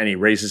 And he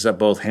raises up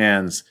both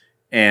hands,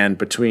 and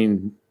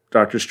between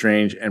Doctor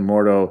Strange and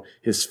Mordo,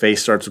 his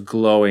face starts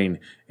glowing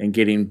and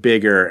getting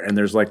bigger, and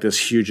there's like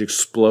this huge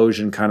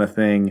explosion kind of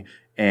thing,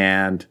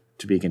 and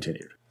to be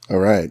continued. All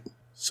right.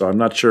 So I'm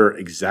not sure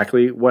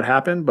exactly what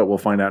happened, but we'll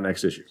find out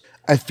next issue.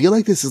 I feel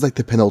like this is like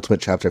the penultimate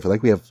chapter. I feel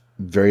like we have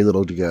very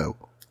little to go.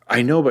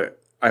 I know,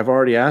 but I've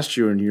already asked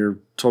you, and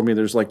you told me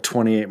there's like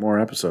 28 more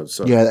episodes.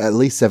 So yeah, at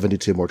least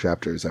 72 more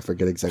chapters. I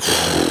forget exactly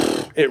how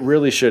many. It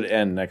really should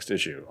end next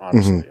issue,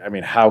 honestly. Mm-hmm. I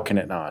mean, how can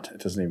it not? It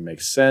doesn't even make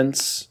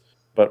sense.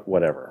 But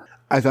whatever.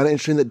 I found it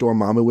interesting that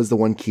Dormammu was the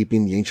one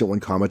keeping the Ancient One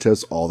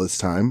comatose all this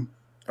time.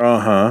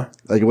 Uh-huh.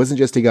 Like, it wasn't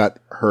just he got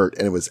hurt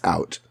and it was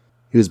out.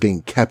 He was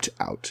being kept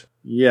out.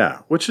 Yeah,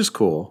 which is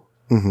cool.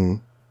 Mm-hmm.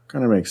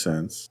 Kind of makes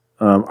sense.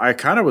 I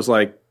kind of was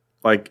like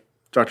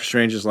Doctor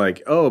Strange is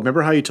like, oh,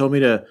 remember how you told me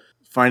to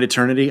find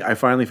eternity? I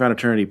finally found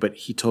eternity, but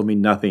he told me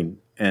nothing.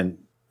 And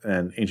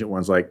Ancient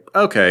One's like,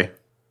 okay.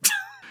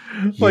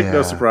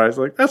 No surprise.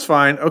 Like, that's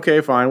fine.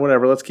 Okay, fine.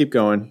 Whatever. Let's keep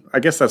going.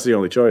 I guess that's the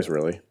only choice,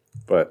 really.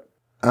 But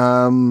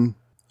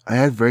I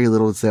had very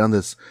little to say on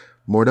this.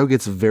 Mordo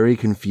gets very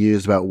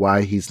confused about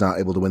why he's not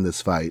able to win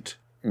this fight.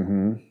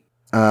 Mm-hmm.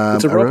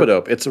 It's a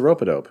rope-a-dope. It's a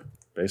rope-a-dope,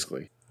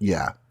 basically.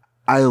 Yeah.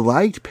 I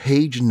liked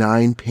page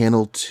 9,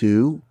 panel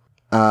 2.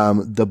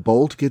 The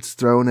bolt gets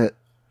thrown at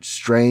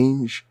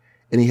Strange,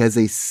 and he has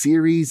a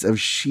series of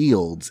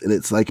shields, and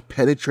it's like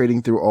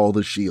penetrating through all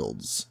the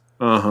shields.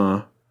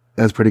 Uh-huh.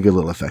 That's a pretty good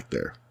little effect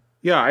there.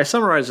 Yeah, I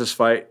summarized this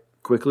fight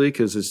quickly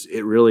because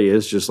it really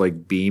is just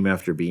like beam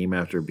after beam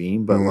after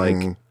beam. But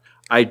like,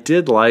 I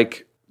did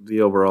like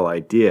the overall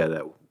idea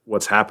that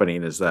what's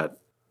happening is that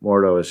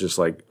Mordo is just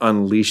like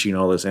unleashing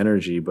all this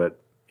energy, but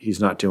he's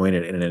not doing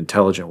it in an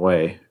intelligent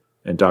way.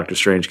 And Doctor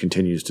Strange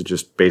continues to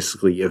just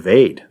basically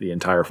evade the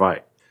entire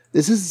fight.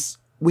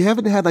 We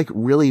haven't had like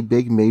really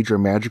big major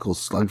magical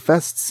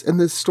slugfests in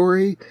this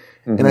story.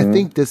 Mm-hmm. And I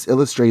think this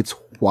illustrates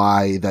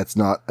why that's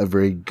not a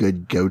very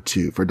good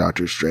go-to for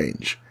Doctor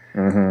Strange.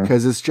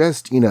 Because it's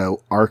just,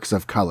 arcs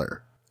of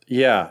color.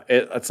 Yeah,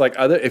 it's like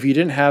if you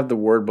didn't have the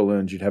word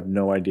balloons, you'd have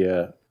no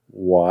idea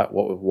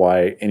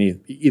why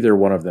either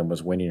one of them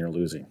was winning or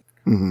losing.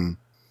 Mm-hmm.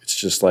 It's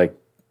just like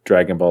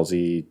Dragon Ball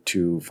Z,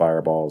 2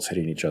 fireballs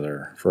hitting each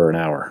other for an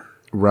hour.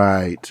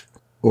 Right.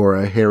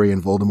 Or Harry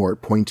and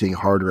Voldemort pointing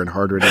harder and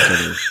harder at each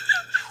other.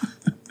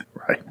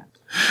 Right.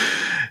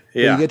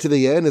 Yeah. When you get to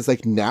the end, it's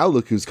like, now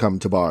look who's come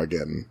to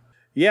bargain.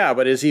 Yeah,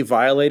 but is he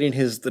violating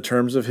the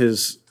terms of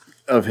his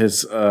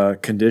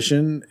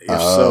condition? If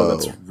so,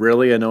 that's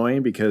really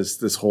annoying because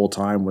this whole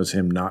time was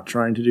him not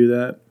trying to do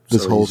that.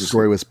 This whole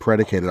story was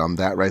predicated on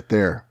that right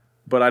there.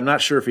 But I'm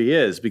not sure if he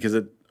is because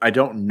I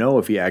don't know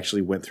if he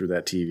actually went through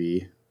that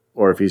TV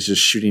or if he's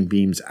just shooting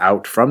beams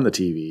out from the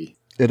TV.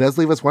 It does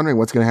leave us wondering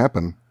what's going to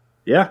happen.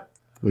 Yeah.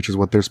 Which is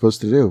what they're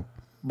supposed to do.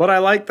 But I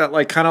like that,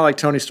 like kind of like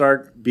Tony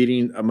Stark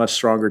beating a much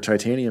stronger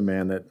Titanium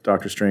Man, that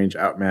Doctor Strange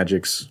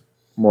outmagics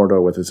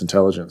Mordo with his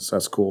intelligence.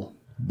 That's cool.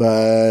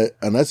 But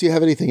unless you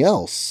have anything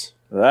else.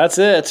 That's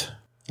it.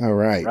 All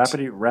right.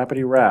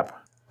 Rappity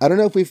rap. I don't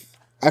know if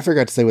I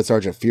forgot to say with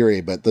Sergeant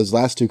Fury, but those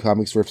last 2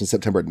 comics were from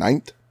September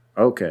 9th.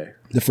 Okay.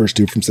 The first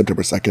 2 from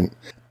September 2nd.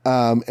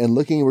 And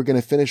we're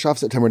going to finish off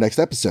September next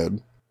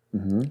episode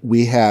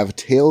We have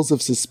Tales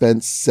of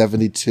Suspense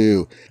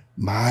 72.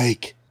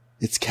 Mike,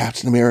 it's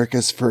Captain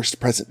America's first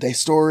present-day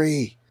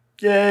story.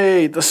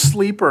 Yay, the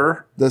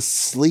sleeper. The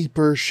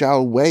sleeper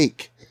shall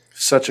wake.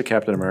 Such a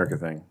Captain America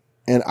thing.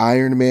 And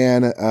Iron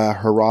Man,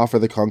 Hurrah for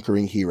the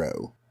Conquering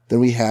Hero. Then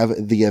we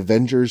have the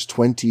Avengers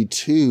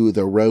 22,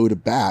 The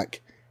Road Back.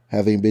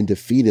 Having been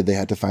defeated, they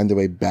had to find their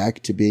way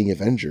back to being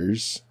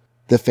Avengers.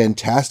 The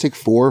Fantastic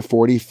Four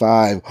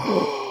 45.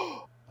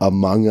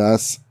 Among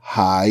Us,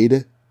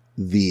 Hyde,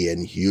 the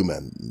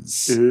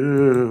Inhumans.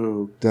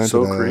 Ew,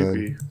 so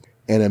creepy.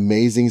 And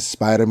Amazing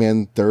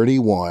Spider-Man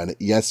 31.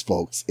 Yes,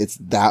 folks, it's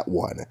that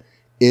one.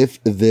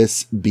 If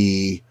This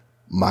Be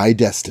My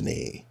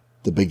Destiny.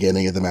 The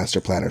beginning of the Master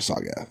Planner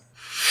saga.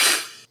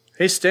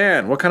 Hey,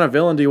 Stan, what kind of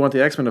villain do you want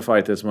the X-Men to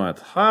fight this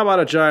month? How about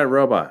a giant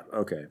robot?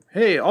 Okay.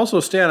 Hey, also,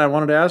 Stan, I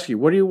wanted to ask you,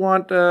 what do you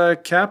want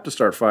Cap to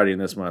start fighting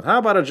this month? How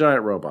about a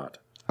giant robot?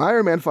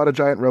 Iron Man fought a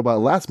giant robot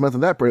last month,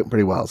 and that went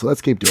pretty well, so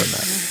let's keep doing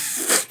that.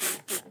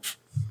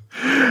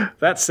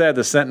 That said,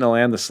 the Sentinel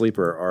and the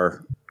Sleeper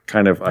are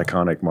kind of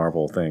iconic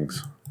Marvel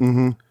things.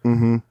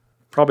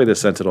 Probably the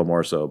Sentinel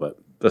more so, but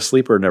the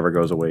Sleeper never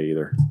goes away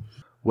either.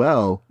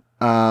 Well,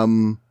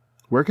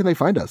 where can they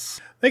find us?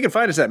 They can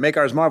find us at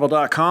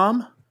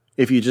makeoursmarvel.com.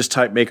 If you just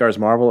type Make Ours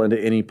Marvel into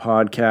any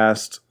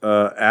podcast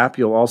app,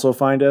 you'll also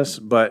find us.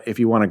 But if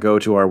you want to go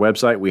to our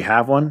website, we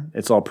have one.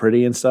 It's all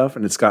pretty and stuff,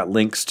 and it's got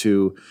links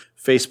to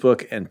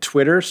Facebook and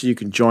Twitter, so you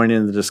can join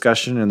in the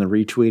discussion and the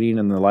retweeting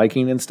and the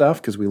liking and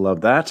stuff, because we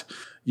love that.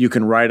 You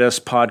can write us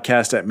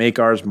podcast at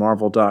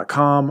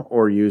makeoursmarvel.com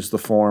or use the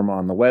form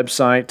on the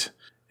website,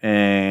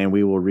 and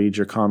we will read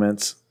your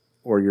comments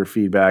or your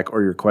feedback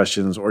or your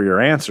questions or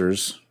your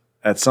answers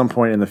at some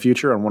point in the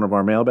future on one of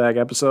our mailbag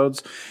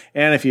episodes.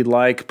 And if you'd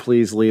like,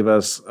 please leave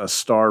us a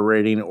star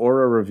rating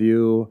or a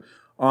review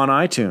on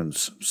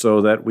iTunes so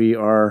that we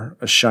are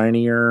a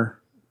shinier,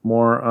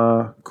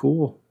 more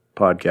cool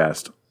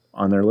podcast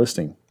on their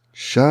listing.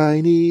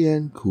 Shiny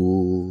and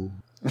cool.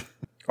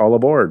 All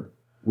aboard.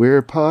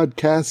 We're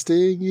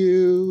podcasting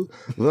you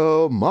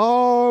the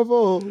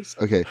Marvels.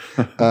 Okay.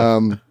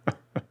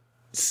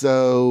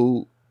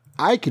 So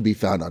I could be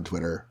found on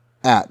Twitter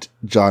at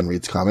John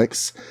Reads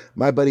Comics.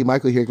 My buddy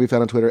Michael here can be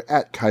found on Twitter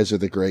at Kaiser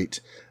the Great.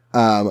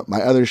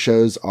 My other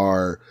shows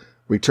are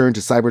Return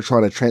to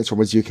Cybertron, a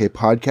Transformers UK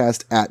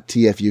podcast at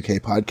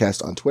TFUK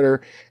Podcast on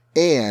Twitter,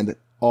 and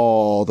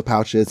All the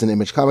Pouches, an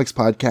Image Comics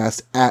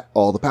podcast at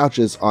All the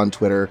Pouches on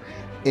Twitter.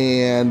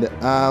 And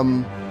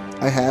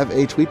I have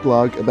a tweet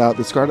blog about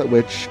the Scarlet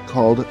Witch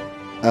called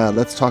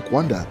Let's Talk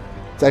Wanda.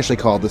 It's actually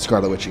called the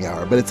Scarlet Witching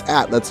Hour, but it's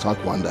at Let's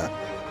Talk Wanda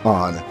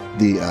on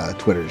the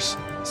Twitters.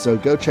 So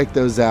go check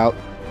those out.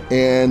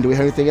 And do we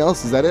have anything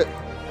else? Is that it?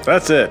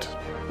 That's it.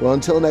 Well,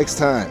 until next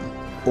time,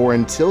 or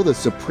until the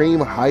Supreme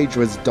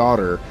Hydra's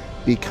daughter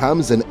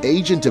becomes an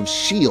agent of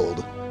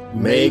S.H.I.E.L.D.,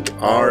 Make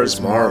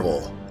Ours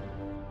Marvel.